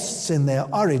rests in their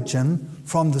origin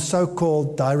from the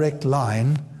so-called direct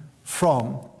line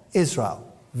from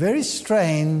Israel. Very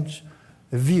strange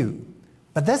view.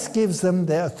 But this gives them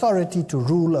their authority to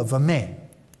rule over men.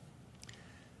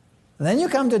 And then you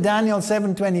come to Daniel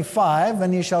 7:25,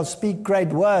 and he shall speak great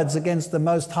words against the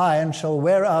Most High, and shall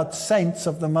wear out saints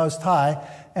of the Most High,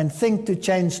 and think to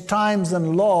change times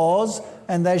and laws,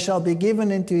 and they shall be given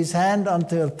into his hand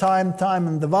until time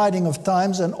and dividing of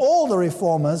times. And all the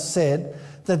reformers said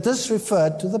that this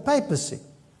referred to the papacy,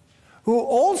 who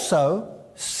also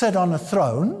sit on a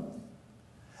throne,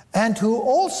 and who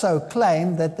also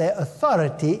claim that their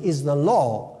authority is the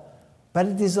law, but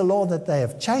it is a law that they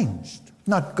have changed.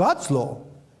 Not God's law,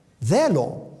 their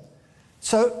law.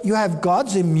 So you have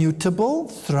God's immutable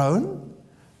throne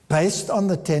based on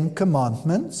the 10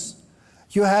 Commandments.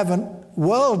 You have a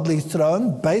worldly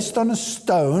throne based on a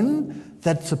stone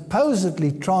that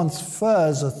supposedly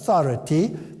transfers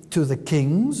authority to the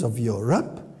kings of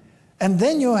Europe. And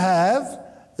then you have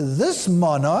this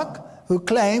monarch who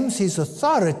claims his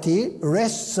authority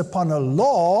rests upon a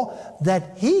law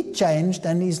that he changed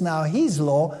and is now his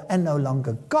law and no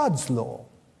longer God's law.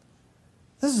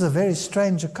 This is a very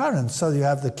strange occurrence. So you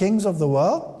have the kings of the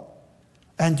world,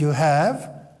 and you have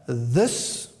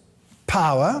this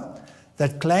power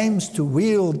that claims to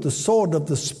wield the sword of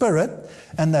the Spirit,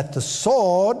 and that the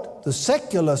sword, the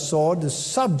secular sword, is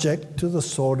subject to the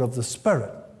sword of the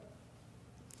Spirit.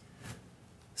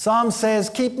 Psalm says,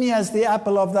 keep me as the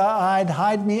apple of thy eye,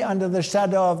 hide me under the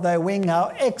shadow of thy wing.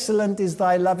 How excellent is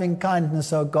thy loving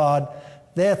kindness, O God.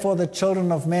 Therefore the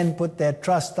children of men put their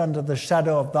trust under the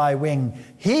shadow of thy wing.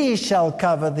 He shall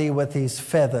cover thee with his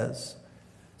feathers.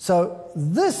 So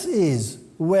this is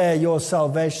where your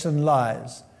salvation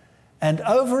lies. And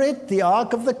over it, the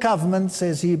Ark of the Covenant,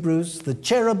 says Hebrews, the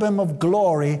cherubim of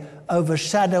glory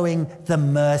overshadowing the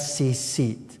mercy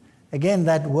seat. Again,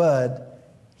 that word,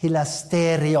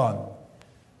 hilasterion,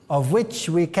 of which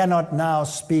we cannot now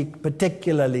speak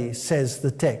particularly, says the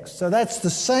text. So that's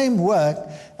the same work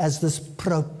as this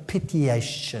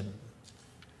propitiation.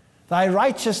 Thy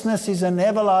righteousness is an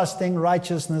everlasting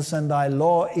righteousness, and thy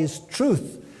law is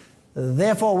truth.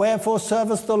 Therefore, wherefore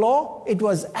serveth the law? It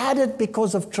was added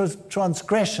because of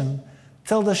transgression,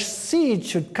 till the seed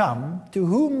should come, to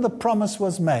whom the promise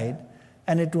was made,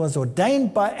 and it was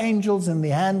ordained by angels in the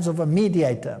hands of a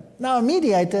mediator. Now, a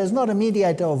mediator is not a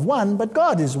mediator of one, but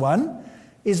God is one.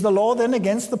 Is the law then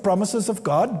against the promises of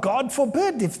God? God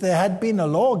forbid. If there had been a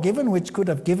law given which could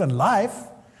have given life,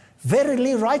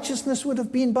 verily righteousness would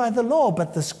have been by the law.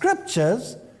 But the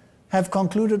Scriptures have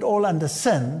concluded all under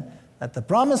sin, that the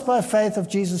promise by faith of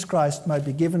Jesus Christ might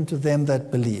be given to them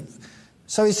that believe.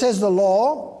 So he says the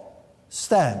law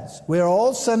stands. We're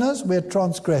all sinners, we're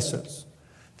transgressors.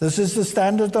 This is the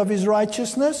standard of his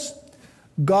righteousness.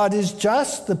 God is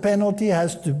just. The penalty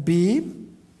has to be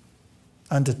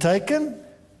undertaken.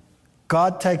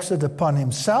 God takes it upon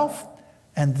himself,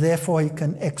 and therefore he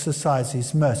can exercise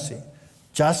his mercy.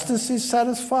 Justice is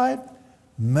satisfied.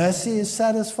 Mercy is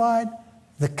satisfied.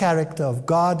 The character of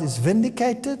God is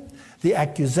vindicated. The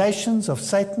accusations of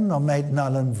Satan are made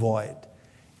null and void.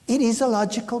 It is a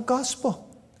logical gospel.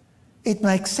 It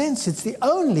makes sense. It's the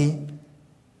only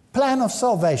plan of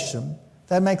salvation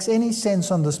that makes any sense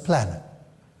on this planet.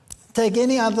 Take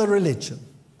any other religion.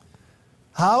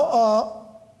 How are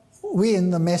we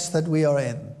in the mess that we are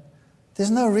in? There's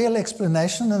no real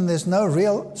explanation and there's no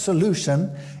real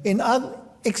solution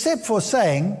except for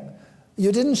saying,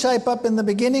 you didn't shape up in the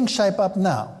beginning, shape up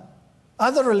now.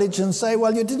 Other religions say,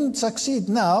 well, you didn't succeed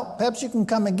now, perhaps you can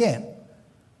come again.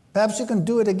 Perhaps you can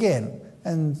do it again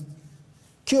and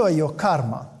cure your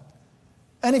karma.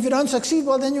 And if you don't succeed,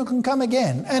 well, then you can come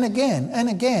again and again and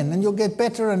again, and you'll get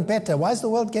better and better. Why is the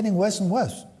world getting worse and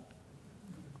worse?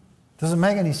 Does it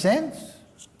make any sense?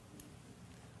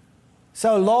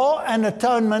 So law and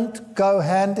atonement go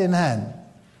hand in hand.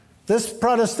 This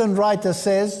Protestant writer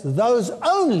says, those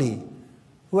only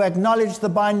who acknowledge the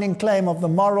binding claim of the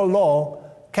moral law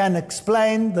can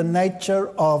explain the nature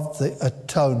of the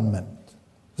atonement.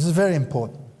 This is very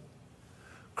important.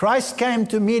 Christ came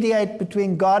to mediate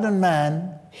between God and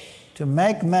man, to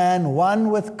make man one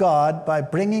with God by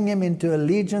bringing him into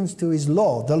allegiance to his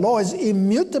law. The law is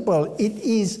immutable. It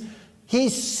is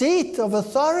his seat of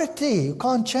authority. You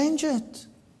can't change it.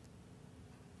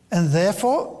 And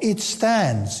therefore, it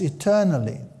stands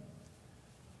eternally.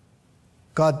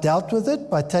 God dealt with it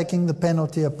by taking the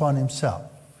penalty upon himself.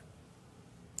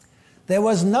 There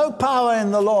was no power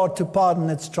in the law to pardon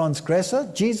its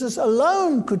transgressor. Jesus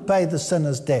alone could pay the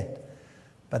sinner's debt.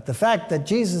 But the fact that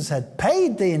Jesus had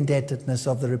paid the indebtedness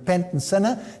of the repentant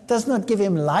sinner does not give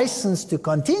him license to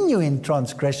continue in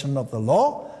transgression of the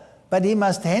law, but he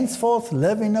must henceforth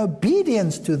live in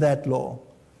obedience to that law.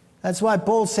 That's why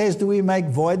Paul says, do we make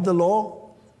void the law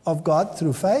of God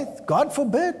through faith? God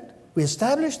forbid. We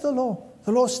establish the law.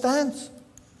 The law stands.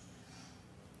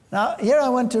 Now, here I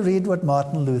want to read what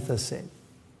Martin Luther said.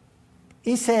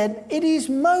 He said, it is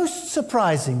most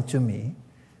surprising to me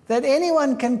that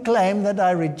anyone can claim that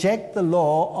I reject the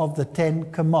law of the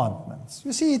 10 Commandments.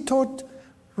 You see, he taught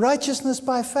righteousness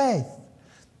by faith,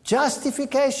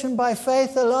 justification by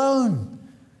faith alone.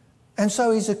 And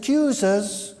so his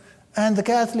accusers and the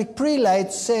Catholic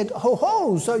prelates said,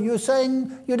 ho, so you're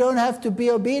saying you don't have to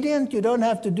be obedient, you don't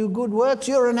have to do good works,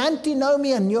 you're an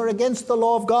antinomian, you're against the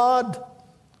law of God.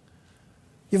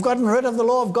 You've gotten rid of the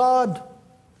law of God.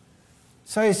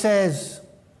 So he says,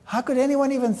 how could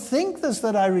anyone even think this,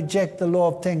 that I reject the law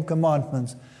of 10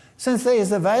 Commandments? since there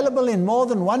is available in more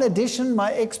than one edition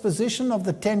my exposition of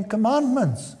the 10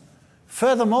 Commandments.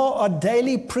 Furthermore, are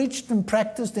daily preached and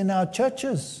practiced in our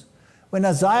churches. When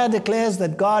Isaiah declares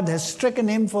that God has stricken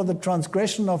him for the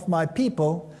transgression of my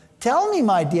people, tell me,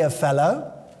 my dear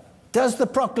fellow, does the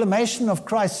proclamation of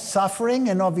Christ's suffering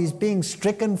and of his being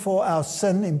stricken for our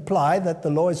sin imply that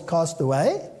the law is cast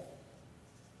away?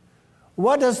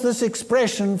 What does this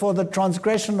expression for the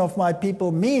transgression of my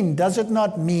people mean? Does it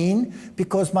not mean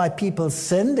because my people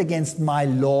sinned against my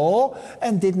law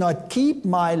and did not keep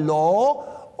my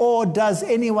law? Or does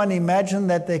anyone imagine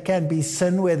that there can be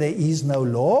sin where there is no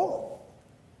law?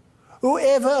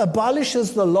 Whoever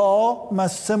abolishes the law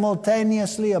must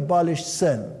simultaneously abolish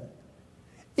sin.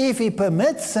 If he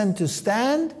permits sin to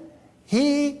stand,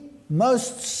 he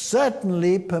most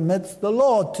certainly permits the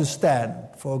law to stand.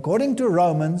 For according to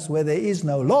Romans, where there is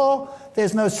no law,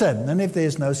 there's no sin. And if there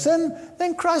is no sin,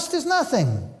 then Christ is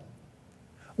nothing.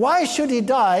 Why should he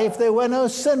die if there were no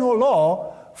sin or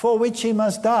law for which he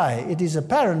must die? It is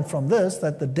apparent from this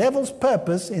that the devil's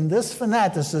purpose in this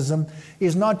fanaticism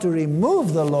is not to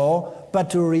remove the law,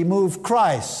 but to remove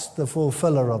Christ, the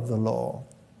fulfiller of the law.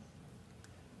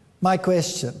 My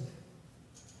question,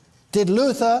 did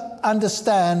Luther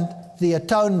understand the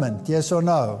atonement, yes or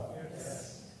no?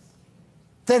 Yes.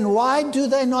 Then why do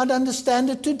they not understand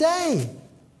it today?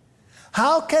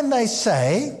 How can they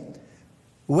say,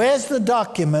 where's the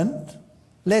document,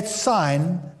 let's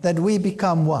sign that we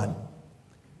become one?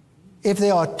 If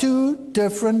there are two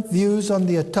different views on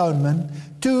the atonement,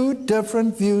 two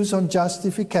different views on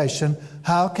justification,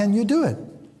 how can you do it?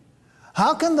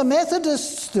 How can the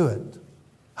Methodists do it?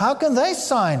 How can they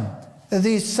sign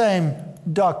these same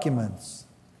documents?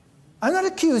 I'm not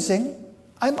accusing,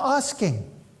 I'm asking.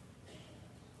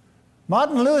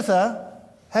 Martin Luther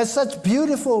has such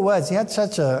beautiful words. He had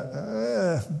such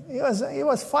he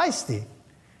was feisty.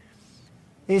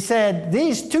 He said,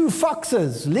 these two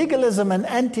foxes, legalism and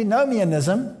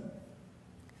antinomianism,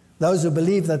 those who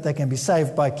believe that they can be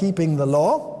saved by keeping the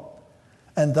law,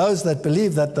 and those that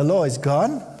believe that the law is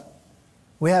gone,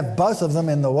 we have both of them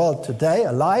in the world today,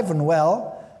 alive and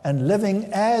well, and living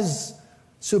as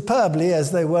superbly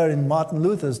as they were in Martin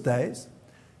Luther's days.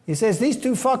 He says, these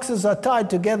two foxes are tied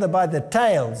together by their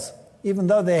tails, even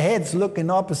though their heads look in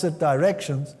opposite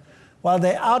directions. While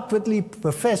they outwardly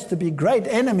profess to be great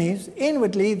enemies,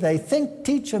 inwardly they think,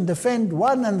 teach, and defend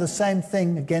one and the same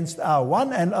thing against our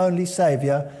one and only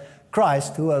Savior,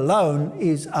 Christ, who alone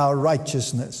is our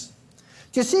righteousness.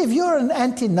 Do you see, if you're an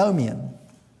antinomian,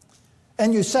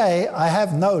 and you say, I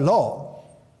have no law,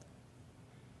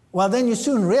 well, then you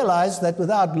soon realize that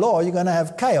without law, you're going to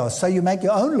have chaos. So you make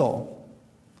your own law.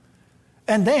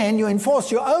 And then you enforce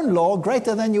your own law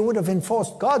greater than you would have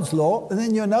enforced God's law. And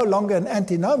then you're no longer an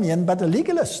antinomian, but a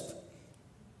legalist.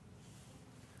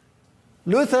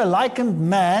 Luther likened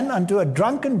man unto a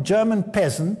drunken German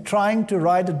peasant trying to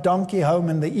ride a donkey home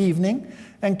in the evening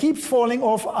and keeps falling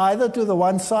off either to the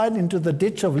one side into the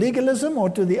ditch of legalism or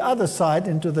to the other side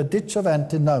into the ditch of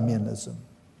antinomianism.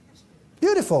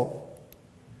 Beautiful.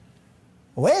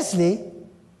 Wesley,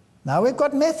 now we've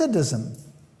got Methodism.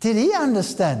 Did he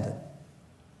understand it?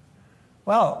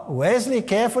 Well, Wesley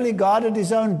carefully guarded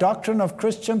his own doctrine of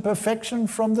Christian perfection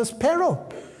from this peril.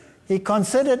 He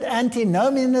considered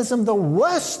antinomianism the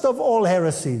worst of all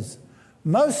heresies.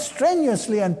 Most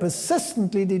strenuously and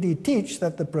persistently did he teach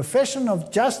that the profession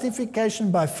of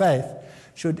justification by faith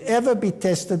should ever be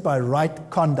tested by right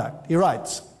conduct. He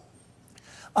writes,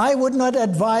 I would not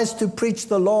advise to preach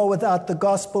the law without the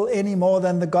gospel any more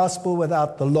than the gospel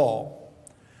without the law.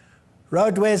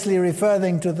 Wrote Wesley,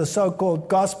 referring to the so-called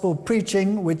gospel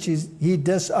preaching, which he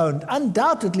disowned.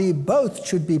 Undoubtedly, both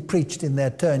should be preached in their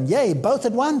turn. Yea, both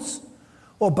at once,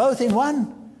 or both in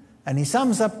one. And he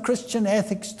sums up Christian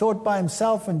ethics taught by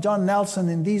himself and John Nelson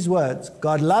in these words.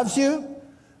 God loves you,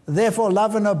 therefore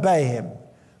love and obey him.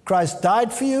 Christ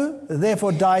died for you,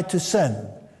 therefore die to sin.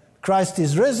 Christ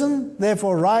is risen,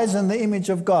 therefore rise in the image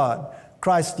of God.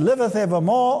 Christ liveth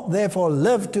evermore, therefore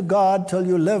live to God till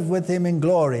you live with him in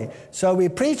glory. So we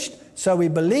preached, so we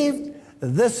believed.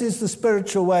 This is the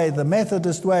spiritual way, the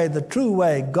Methodist way, the true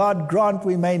way. God grant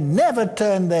we may never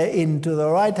turn therein to the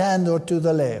right hand or to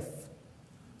the left.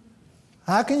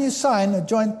 How can you sign a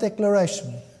joint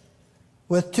declaration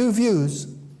with two views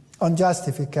on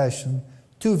justification,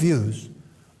 two views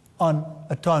on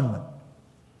atonement?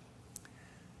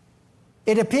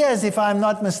 It appears, if I'm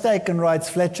not mistaken, writes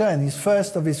Fletcher in his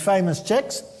first of his famous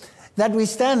checks, that we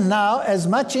stand now as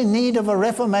much in need of a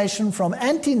reformation from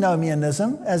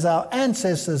antinomianism as our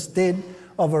ancestors did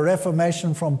of a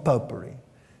reformation from popery.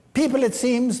 People, it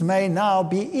seems, may now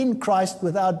be in Christ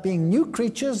without being new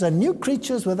creatures, and new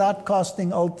creatures without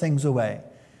casting old things away.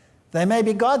 They may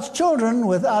be God's children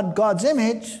without God's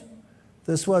image.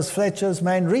 This was Fletcher's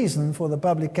main reason for the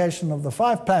publication of the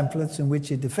 5 pamphlets in which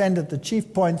he defended the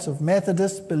chief points of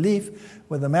Methodist belief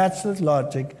with a matchless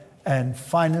logic and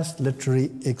finest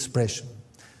literary expression.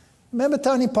 Remember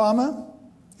Tony Palmer?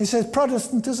 He says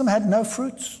Protestantism had no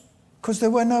fruits because there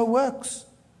were no works.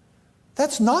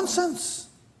 That's nonsense.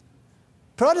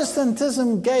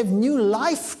 Protestantism gave new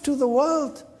life to the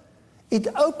world. It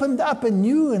opened up a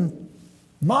new and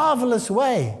marvelous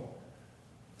way.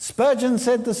 Spurgeon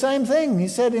said the same thing. He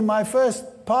said, in my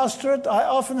first pastorate, I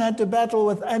often had to battle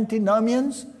with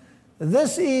antinomians.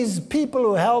 This is people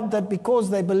who held that because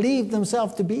they believed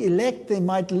themselves to be elect, they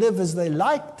might live as they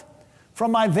liked.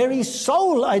 From my very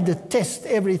soul, I detest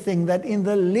everything that in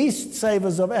the least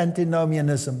savors of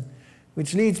antinomianism,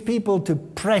 which leads people to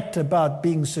prate about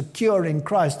being secure in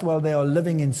Christ while they are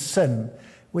living in sin.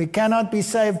 We cannot be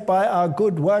saved by our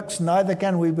good works, neither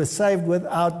can we be saved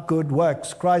without good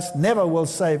works. Christ never will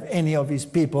save any of his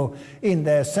people in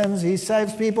their sins. He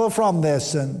saves people from their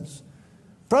sins.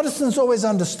 Protestants always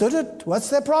understood it. What's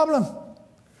their problem?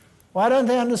 Why don't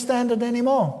they understand it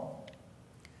anymore?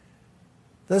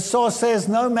 The source says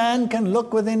no man can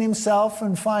look within himself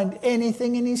and find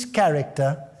anything in his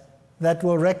character that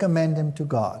will recommend him to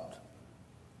God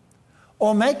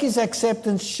or make his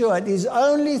acceptance sure. It is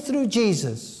only through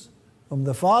Jesus, whom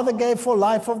the Father gave for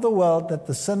life of the world, that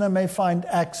the sinner may find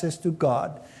access to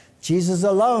God. Jesus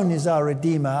alone is our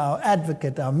Redeemer, our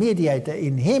Advocate, our Mediator.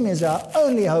 In him is our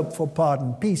only hope for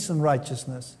pardon, peace, and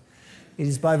righteousness. It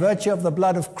is by virtue of the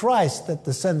blood of Christ that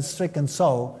the sin-stricken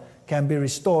soul can be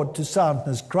restored to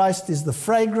soundness. Christ is the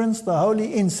fragrance, the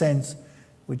holy incense,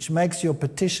 which makes your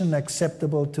petition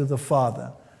acceptable to the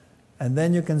Father. And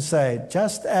then you can say,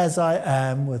 just as I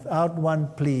am, without one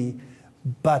plea,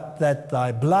 but that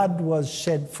thy blood was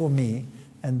shed for me,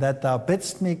 and that thou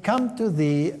bidst me come to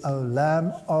thee, O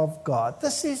Lamb of God.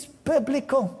 This is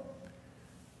biblical.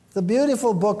 The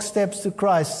beautiful book, Steps to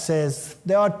Christ, says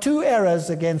there are 2 errors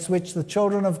against which the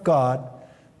children of God,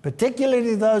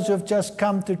 particularly those who have just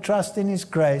come to trust in his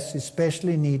grace,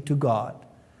 especially need to God.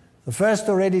 The first,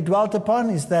 already dwelt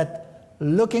upon, is that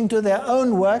looking to their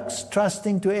own works,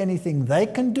 trusting to anything they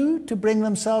can do to bring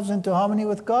themselves into harmony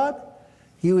with God.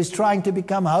 He who is trying to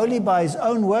become holy by his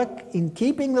own work in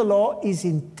keeping the law is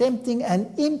attempting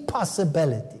an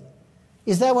impossibility.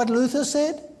 Is that what Luther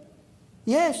said?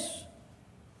 Yes,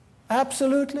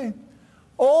 absolutely.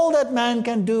 All that man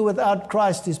can do without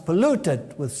Christ is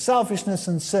polluted with selfishness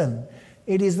and sin.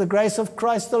 It is the grace of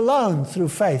Christ alone through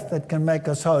faith that can make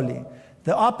us holy.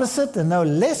 The opposite and no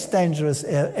less dangerous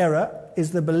error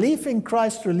is the belief in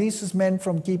Christ releases men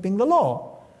from keeping the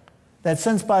law. That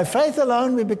since by faith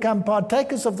alone we become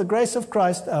partakers of the grace of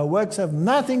Christ, our works have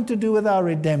nothing to do with our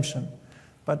redemption.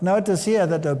 But notice here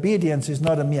that obedience is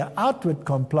not a mere outward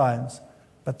compliance,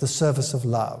 but the service of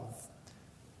love.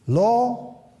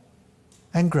 Law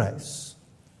and grace,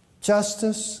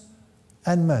 justice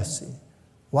and mercy.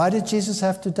 Why did Jesus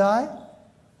have to die?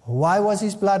 Why was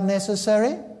his blood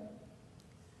necessary?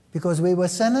 Because we were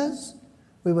sinners,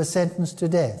 we were sentenced to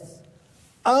death.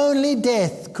 Only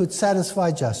death could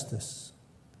satisfy justice.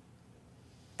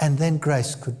 And then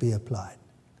grace could be applied.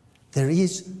 There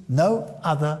is no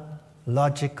other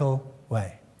logical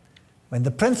way. When the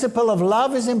principle of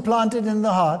love is implanted in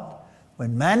the heart,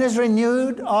 when man is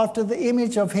renewed after the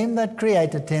image of him that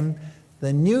created him,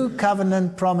 the new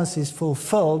covenant promise is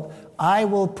fulfilled. I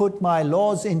will put my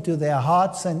laws into their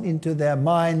hearts, and into their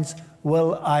minds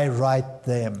will I write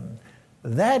them.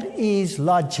 That is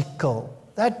logical.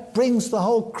 That brings the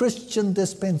whole Christian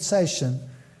dispensation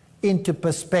into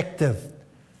perspective.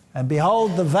 And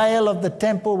behold, the veil of the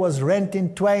temple was rent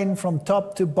in twain from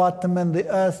top to bottom, and the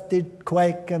earth did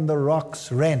quake, and the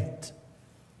rocks rent.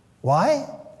 Why?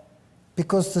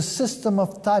 Because the system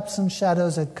of types and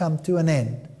shadows had come to an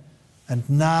end. And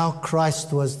now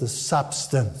Christ was the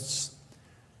substance.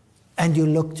 And you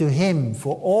look to him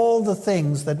for all the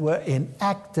things that were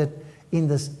enacted in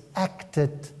this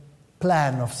acted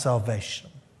plan of salvation.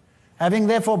 Having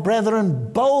therefore,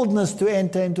 brethren, boldness to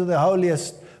enter into the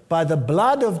holiest by the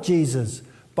blood of Jesus,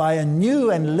 by a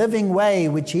new and living way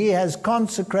which he has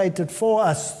consecrated for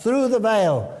us through the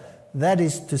veil, that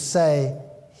is to say,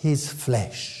 his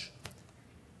flesh.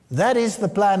 That is the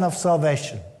plan of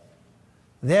salvation.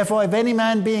 Therefore, if any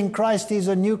man be in Christ, he is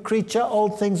a new creature.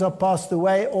 Old things are passed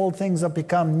away, all things are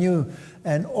become new,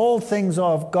 and all things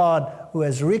are of God, who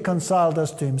has reconciled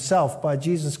us to himself by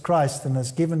Jesus Christ and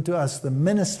has given to us the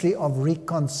ministry of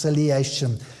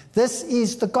reconciliation. This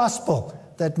is the gospel.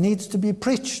 that needs to be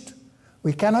preached.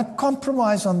 We cannot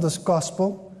compromise on this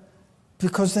gospel,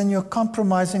 because then you're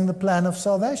compromising the plan of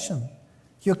salvation.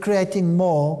 You're creating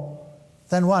more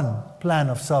than one plan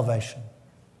of salvation.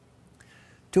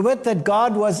 To wit, that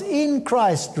God was in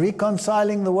Christ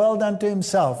reconciling the world unto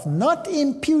himself, not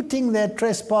imputing their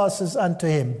trespasses unto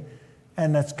him,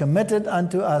 and has committed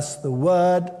unto us the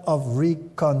word of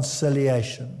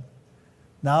reconciliation.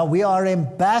 Now we are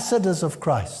ambassadors of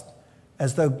Christ,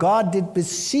 as though God did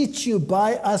beseech you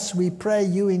by us, we pray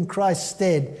you in Christ's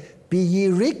stead, be ye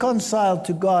reconciled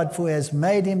to God, for he has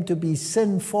made him to be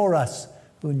sin for us,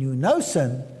 who knew no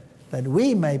sin, that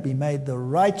we may be made the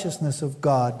righteousness of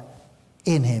God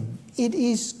in him. It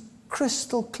is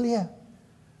crystal clear.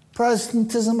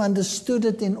 Protestantism understood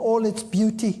it in all its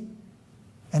beauty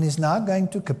and is now going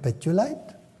to capitulate.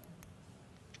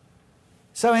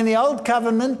 So in the old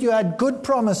covenant you had good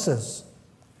promises,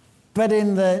 but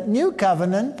in the new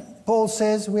covenant Paul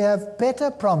says we have better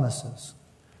promises.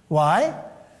 Why?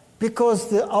 Because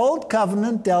the old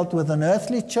covenant dealt with an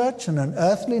earthly church and an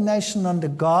earthly nation under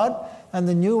God, and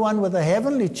the new one with a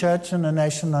heavenly church and a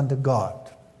nation under God.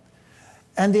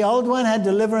 And the old one had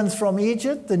deliverance from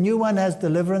Egypt, the new one has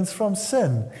deliverance from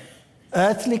sin.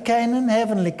 Earthly Canaan,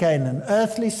 heavenly Canaan.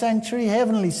 Earthly sanctuary,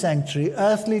 heavenly sanctuary.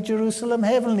 Earthly Jerusalem,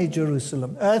 heavenly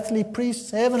Jerusalem. Earthly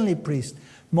priests, heavenly priest.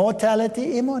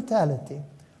 Mortality, immortality.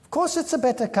 Of course it's a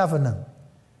better covenant.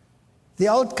 The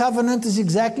old covenant is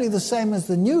exactly the same as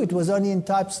the new. It was only in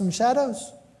types and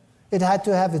shadows. It had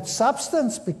to have its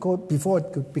substance before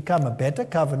it could become a better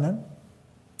covenant.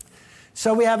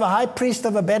 So we have a high priest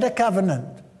of a better covenant.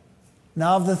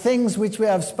 Now of the things which we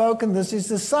have spoken, this is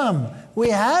the sum. We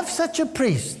have such a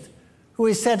priest who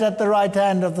is set at the right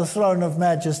hand of the throne of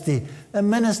majesty, a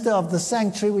minister of the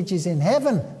sanctuary which is in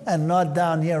heaven and not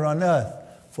down here on earth.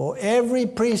 For every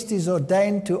priest is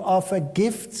ordained to offer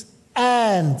gifts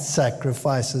and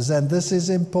sacrifices, and this is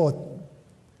important.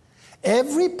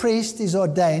 Every priest is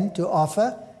ordained to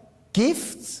offer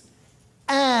gifts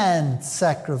and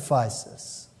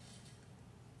sacrifices.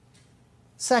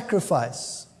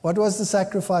 Sacrifice. What was the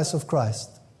sacrifice of Christ?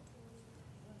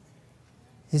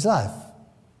 His life,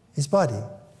 his body.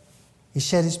 He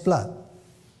shed his blood.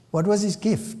 What was his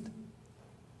gift?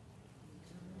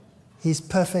 His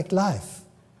perfect life.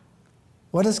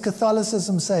 What does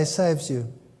Catholicism say saves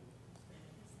you?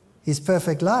 His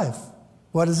perfect life.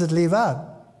 What does it leave out?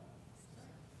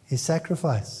 His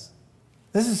sacrifice.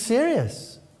 This is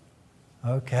serious.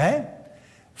 Okay.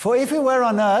 For if he were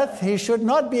on earth, he should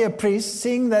not be a priest,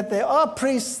 seeing that there are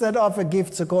priests that offer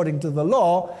gifts according to the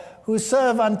law, who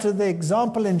serve unto the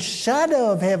example and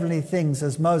shadow of heavenly things,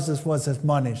 as Moses was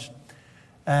admonished,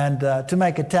 and to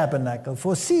make a tabernacle.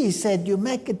 For see, he said, you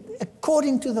make it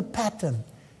according to the pattern.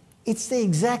 It's the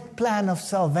exact plan of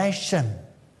salvation.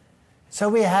 So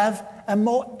we have a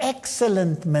more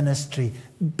excellent ministry,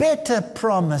 better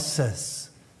promises.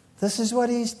 This is what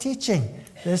he's teaching.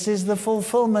 This is the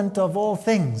fulfillment of all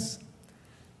things.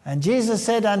 And Jesus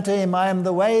said unto him, I am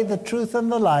the way, the truth,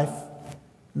 and the life.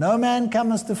 No man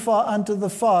cometh unto the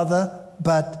Father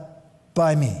but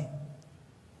by me.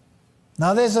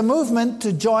 Now there's a movement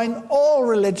to join all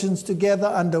religions together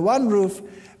under one roof,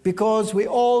 because we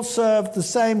all serve the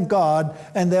same God,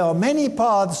 and there are many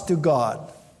paths to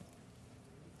God.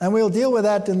 And we'll deal with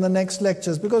that in the next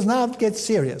lectures, because now it gets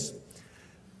serious.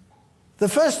 The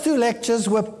first two lectures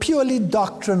were purely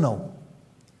doctrinal,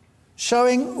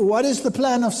 showing what is the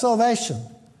plan of salvation,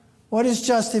 what is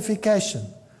justification,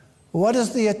 what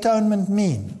does the atonement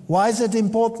mean, why is it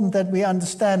important that we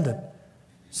understand it,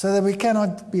 so that we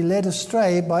cannot be led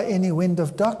astray by any wind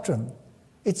of doctrine.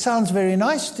 It sounds very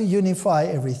nice to unify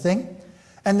everything,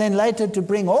 and then later to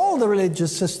bring all the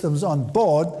religious systems on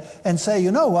board and say,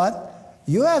 you know what,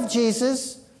 you have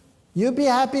Jesus, you be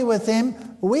happy with him,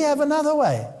 we have another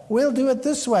way. We'll do it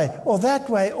this way, or that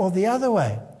way, or the other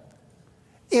way.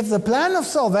 If the plan of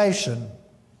salvation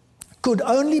could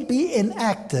only be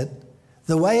enacted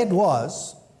the way it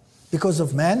was because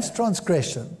of man's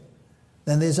transgression,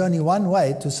 then there's only one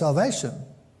way to salvation: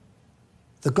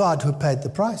 the God who paid the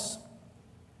price.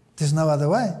 There's no other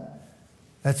way.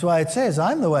 That's why it says,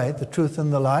 I'm the way, the truth,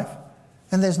 and the life,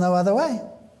 and there's no other way.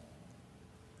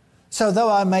 So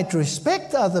though I might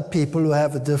respect other people who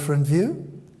have a different view,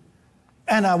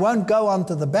 and I won't go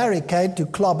onto the barricade to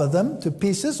clobber them to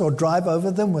pieces or drive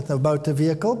over them with a motor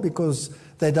vehicle because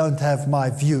they don't have my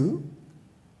view,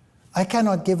 I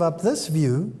cannot give up this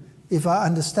view if I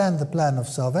understand the plan of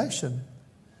salvation,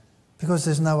 because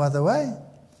there's no other way.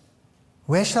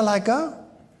 Where shall I go?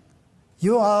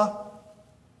 You are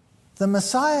the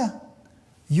Messiah.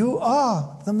 You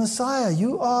are the Messiah.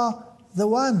 You are the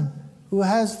one who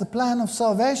has the plan of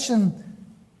salvation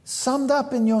summed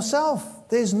up in yourself.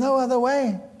 There's no other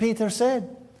way, Peter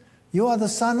said. You are the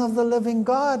Son of the living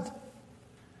God.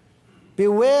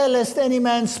 Beware lest any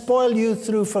man spoil you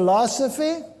through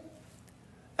philosophy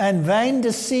and vain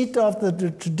deceit of the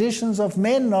traditions of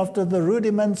men, after the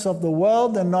rudiments of the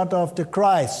world, and not after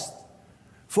Christ.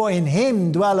 For in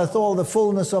him dwelleth all the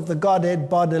fullness of the Godhead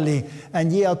bodily,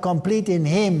 and ye are complete in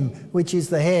him, which is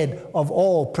the head of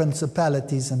all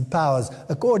principalities and powers.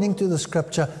 According to the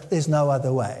Scripture, there's no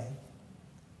other way.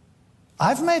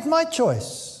 I've made my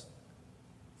choice.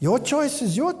 Your choice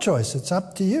is your choice. It's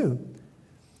up to you.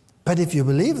 But if you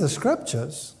believe the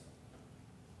Scriptures,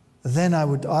 then I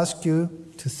would ask you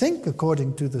to think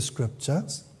according to the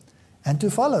Scriptures and to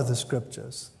follow the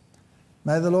Scriptures.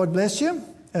 May the Lord bless you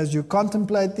as you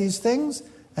contemplate these things.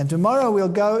 And tomorrow we'll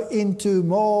go into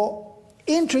more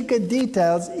intricate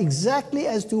details exactly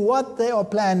as to what they are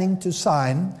planning to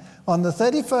sign on the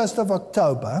 31st of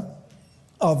October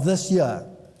of this year,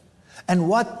 and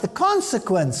what the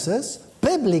consequences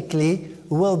biblically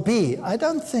will be. I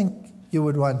don't think you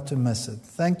would want to miss it.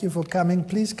 Thank you for coming.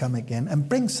 Please come again and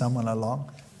bring someone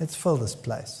along. Let's fill this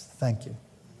place. Thank you.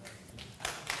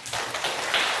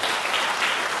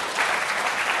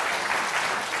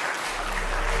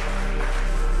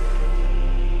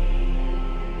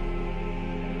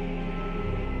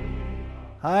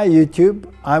 Hi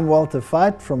YouTube, I'm Walter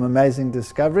J.Veith from Amazing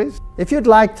Discoveries. If you'd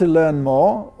like to learn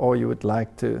more, or you would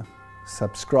like to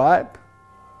subscribe,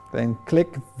 then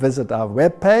visit our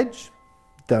webpage,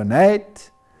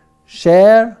 donate,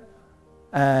 share,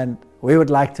 and we would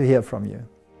like to hear from you.